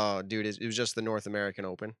 Oh, dude, it was just the North American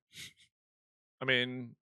Open. I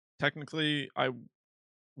mean, technically, I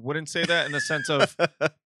wouldn't say that in the sense of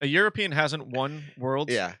a European hasn't won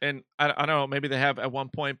worlds. Yeah. And I don't know, maybe they have at one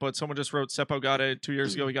point, but someone just wrote Seppo got it 2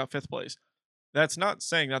 years ago. He got 5th place. That's not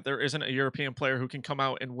saying that there isn't a European player who can come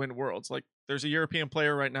out and win worlds. Like there's a European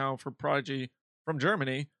player right now for Prodigy from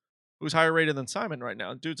Germany who's higher rated than Simon right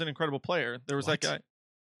now. Dude's an incredible player. There was that What? guy.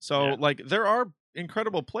 So Yeah. like there are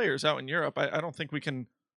incredible players out in Europe. I don't think we can,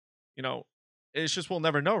 you know, it's just we'll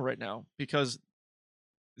never know right now because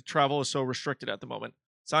the travel is so restricted at the moment.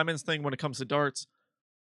 Simon's thing when it comes to darts,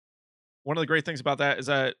 one of the great things about that is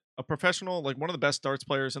that a professional, like one of the best darts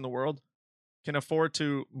players in the world, can afford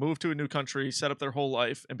to move to a new country, set up their whole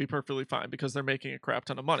life, and be perfectly fine because they're making a crap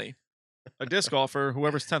ton of money. A disc golfer,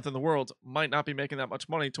 whoever's 10th in the world, might not be making that much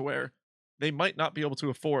money to where they might not be able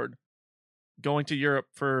to afford going to Europe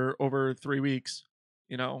for over 3 weeks,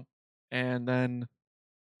 you know, and then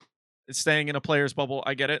staying in a player's bubble.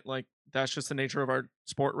 I get it. Like, that's just the nature of our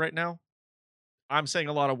sport right now. I'm saying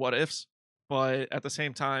a lot of what ifs, but at the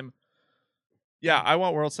same time, yeah, I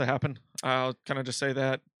want worlds to happen. I'll kind of just say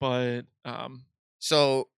that, but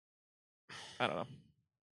So, I don't know.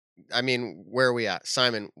 I mean, where are we at?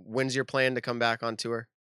 Simon, when's your plan to come back on tour?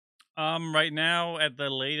 Right now at the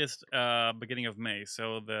latest beginning of May.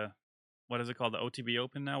 So the what is it called? The OTB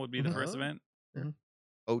Open now would be the first Mhm. event.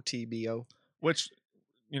 OTBO. Which,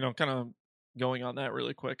 kind of going on that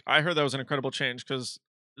really quick. I heard that was an incredible change because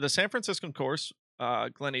the San Francisco course,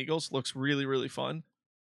 Glen Eagles, looks really, really fun.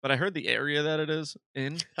 But I heard the area that it is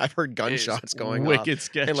in I've heard is gunshots going off. wicked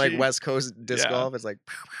sketchy. And like West Coast disc Yeah. golf, it's like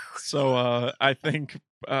So I think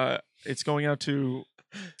it's going out to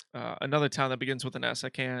another town that begins with an S. I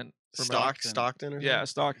can't remember. Stockton or something? Yeah,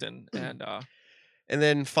 Stockton. And And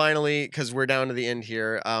then finally, because we're down to the end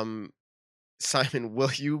here, Simon,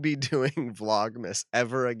 will you be doing Vlogmas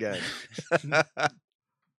ever again?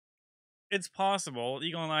 It's possible.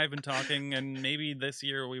 Eagle and I have been talking, and maybe this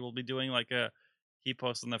year we will be doing like a he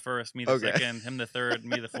posts on the first, me the Okay. second, him the third,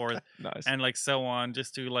 me the fourth, nice. and like so on,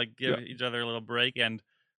 just to like give Yeah. each other a little break. And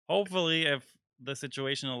hopefully, if the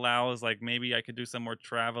situation allows, like maybe I could do some more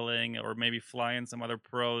traveling or maybe fly in some other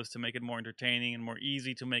pros to make it more entertaining and more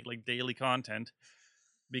easy to make like daily content.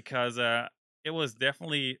 Because it was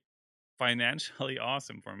definitely financially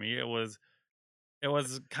awesome for me. It was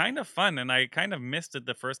kind of fun, and I kind of missed it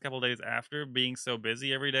the first couple days after being so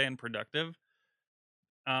busy every day and productive.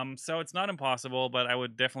 So it's not impossible, but I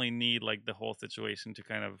would definitely need like the whole situation to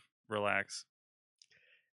kind of relax.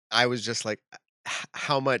 I was just like,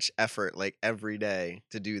 how much effort, like every day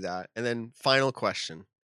to do that? And then final question.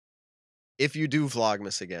 If you do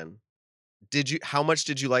Vlogmas again, how much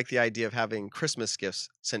did you like the idea of having Christmas gifts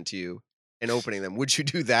sent to you and opening them. Would you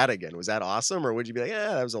do that again? Was that awesome? Or would you be like,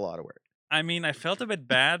 yeah, that was a lot of work? I mean, I felt a bit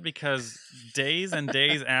bad because days and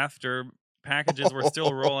days after, packages were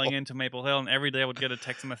still rolling into Maple Hill, and every day I would get a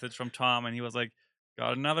text message from Tom, and he was like,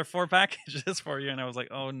 got another 4 packages for you. And I was like,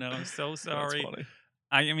 oh no, I'm so sorry. That's funny.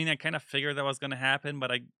 I mean, I kind of figured that was going to happen,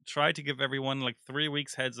 but I tried to give everyone like 3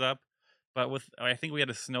 weeks heads up. But I think we had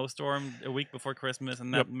a snowstorm a week before Christmas,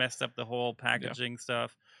 and that messed up the whole packaging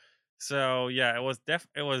stuff. So yeah, I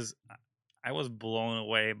was blown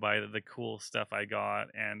away by the cool stuff I got,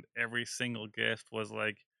 and every single gift was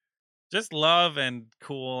like just love and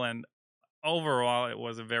cool, and overall it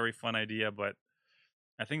was a very fun idea. But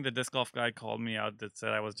I think the disc golf guy called me out that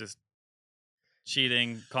said I was just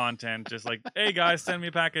cheating content, just like, hey guys, send me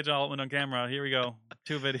a package, I'll open on camera. Here we go,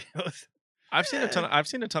 2 videos. I've seen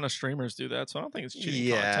a ton of streamers do that, so I don't think it's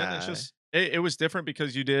cheating content. It's just it was different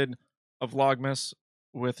because you did a Vlogmas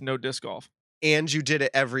with no disc golf. And you did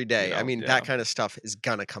it every day. You know, I mean, that kind of stuff is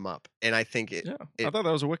gonna come up. And I think I thought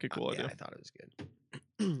that was a wicked cool idea. I thought it was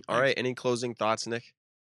good. All right. Any closing thoughts, Nick?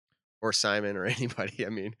 Or Simon or anybody? I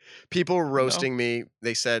mean, people were roasting me.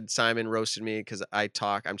 They said Simon roasted me because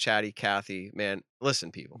I'm chatty Kathy. Man,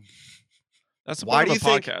 listen, people. That's why do you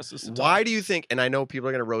think? Podcast. Why do you think? And I know people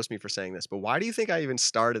are gonna roast me for saying this, but why do you think I even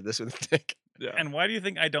started this with Nick? Yeah. And why do you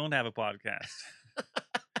think I don't have a podcast?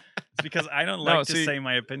 It's because I don't like to say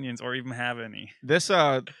my opinions or even have any. This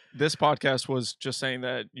podcast was just saying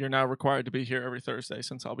that you're now required to be here every Thursday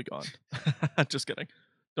since I'll be gone. Just kidding.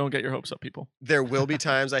 Don't get your hopes up, people. There will be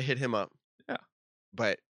times I hit him up. Yeah.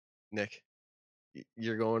 But Nick,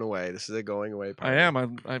 you're going away. This is a going away party. I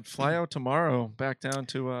am. I fly out tomorrow back down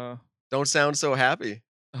to Don't sound so happy.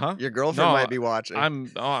 Huh? Your girlfriend might be watching.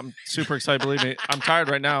 I'm super excited. Believe me, I'm tired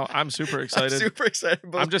right now. I'm super excited. I'm super excited.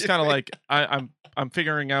 I'm just kind of like I'm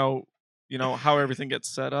figuring out, how everything gets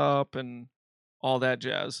set up and all that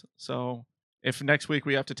jazz. So if next week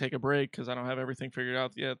we have to take a break because I don't have everything figured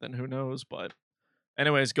out yet, then who knows? But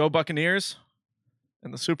anyways, go Buccaneers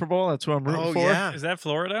in the Super Bowl. That's who I'm rooting for. Yeah. Is that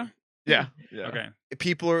Florida? Yeah. Okay.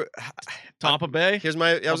 People are Tampa Bay. Here's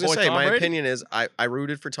my Brady? opinion is I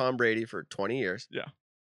rooted for Tom Brady for 20 years. Yeah.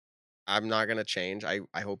 I'm not gonna change. I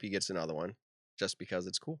hope he gets another one just because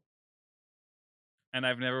it's cool. And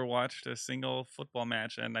I've never watched a single football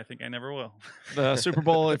match, and I think I never will. The Super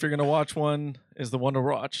Bowl, if you're going to watch one, is the one to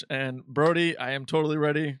watch. And Brody, I am totally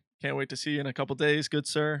ready. Can't wait to see you in a couple days, good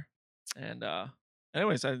sir. And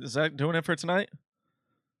anyways, is that doing it for tonight?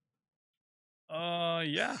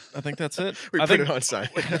 Yeah. I think that's it. We put it on sign.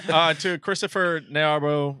 To Christopher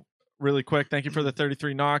Naarbo, really quick, thank you for the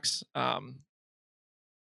 33 knocks. We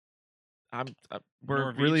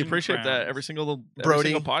really appreciate that. Every single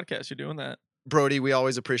podcast you're doing that. Brody, we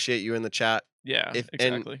always appreciate you in the chat. Yeah,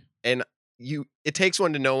 exactly. And it takes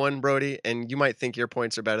one to know one, Brody, and you might think your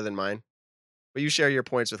points are better than mine, but you share your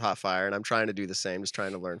points with Hot Fire, and I'm trying to do the same, just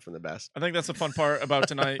trying to learn from the best. I think that's the fun part about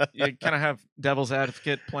tonight. You kind of have devil's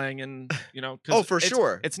advocate playing, and for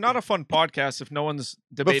sure. It's not a fun podcast if no one's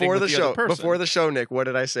debating with the other person. Before the show, Nick, what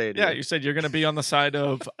did I say to you? Yeah, you said you're going to be on the side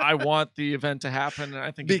of I want the event to happen, and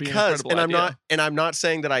I think it'd be an incredible idea. I'm not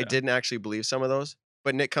saying that I didn't actually believe some of those.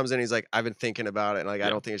 But Nick comes in, he's like, I've been thinking about it, and like I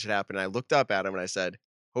don't think it should happen. And I looked up at him and I said,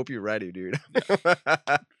 hope you're ready, dude.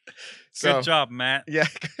 Good job, Matt. Yeah,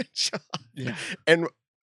 good job. Yeah. And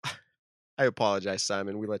I apologize,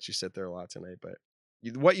 Simon. We let you sit there a lot tonight, but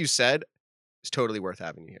what you said is totally worth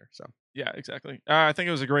having you here. So yeah, exactly. I think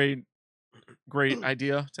it was a great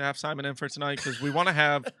idea to have Simon in for tonight because we want to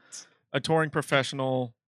have a touring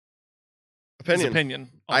professional opinion.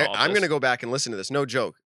 I'm going to go back and listen to this. No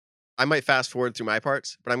joke. I might fast forward through my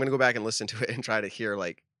parts, but I'm going to go back and listen to it and try to hear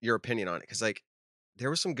like your opinion on it. Cause like there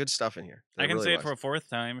was some good stuff in here. I can say it for a fourth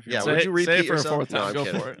time. If you want. Would you repeat say it for yourself? A fourth time. No,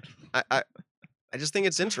 go for it. I just think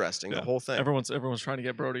it's interesting, the whole thing. Everyone's trying to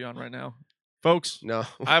get Brody on right now. Folks, no,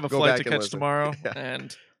 I have a flight to catch tomorrow. Yeah.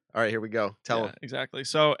 And all right, here we go. Tell them. Exactly.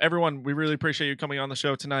 So everyone, we really appreciate you coming on the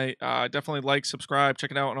show tonight. Definitely like, subscribe, check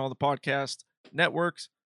it out on all the podcast networks.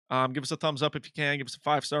 Give us a thumbs up if you can. Give us a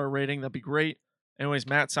 5-star rating. That'd be great. Anyways,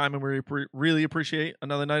 Matt, Simon, we really appreciate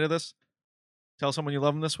another night of this. Tell someone you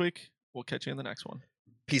love them this week. We'll catch you in the next one.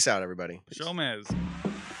 Peace out, everybody. Showmez.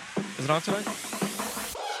 Is it on tonight?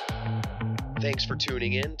 Thanks for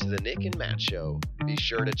tuning in to the Nick and Matt Show. Be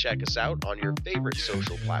sure to check us out on your favorite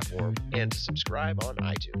social platform and to subscribe on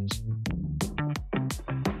iTunes.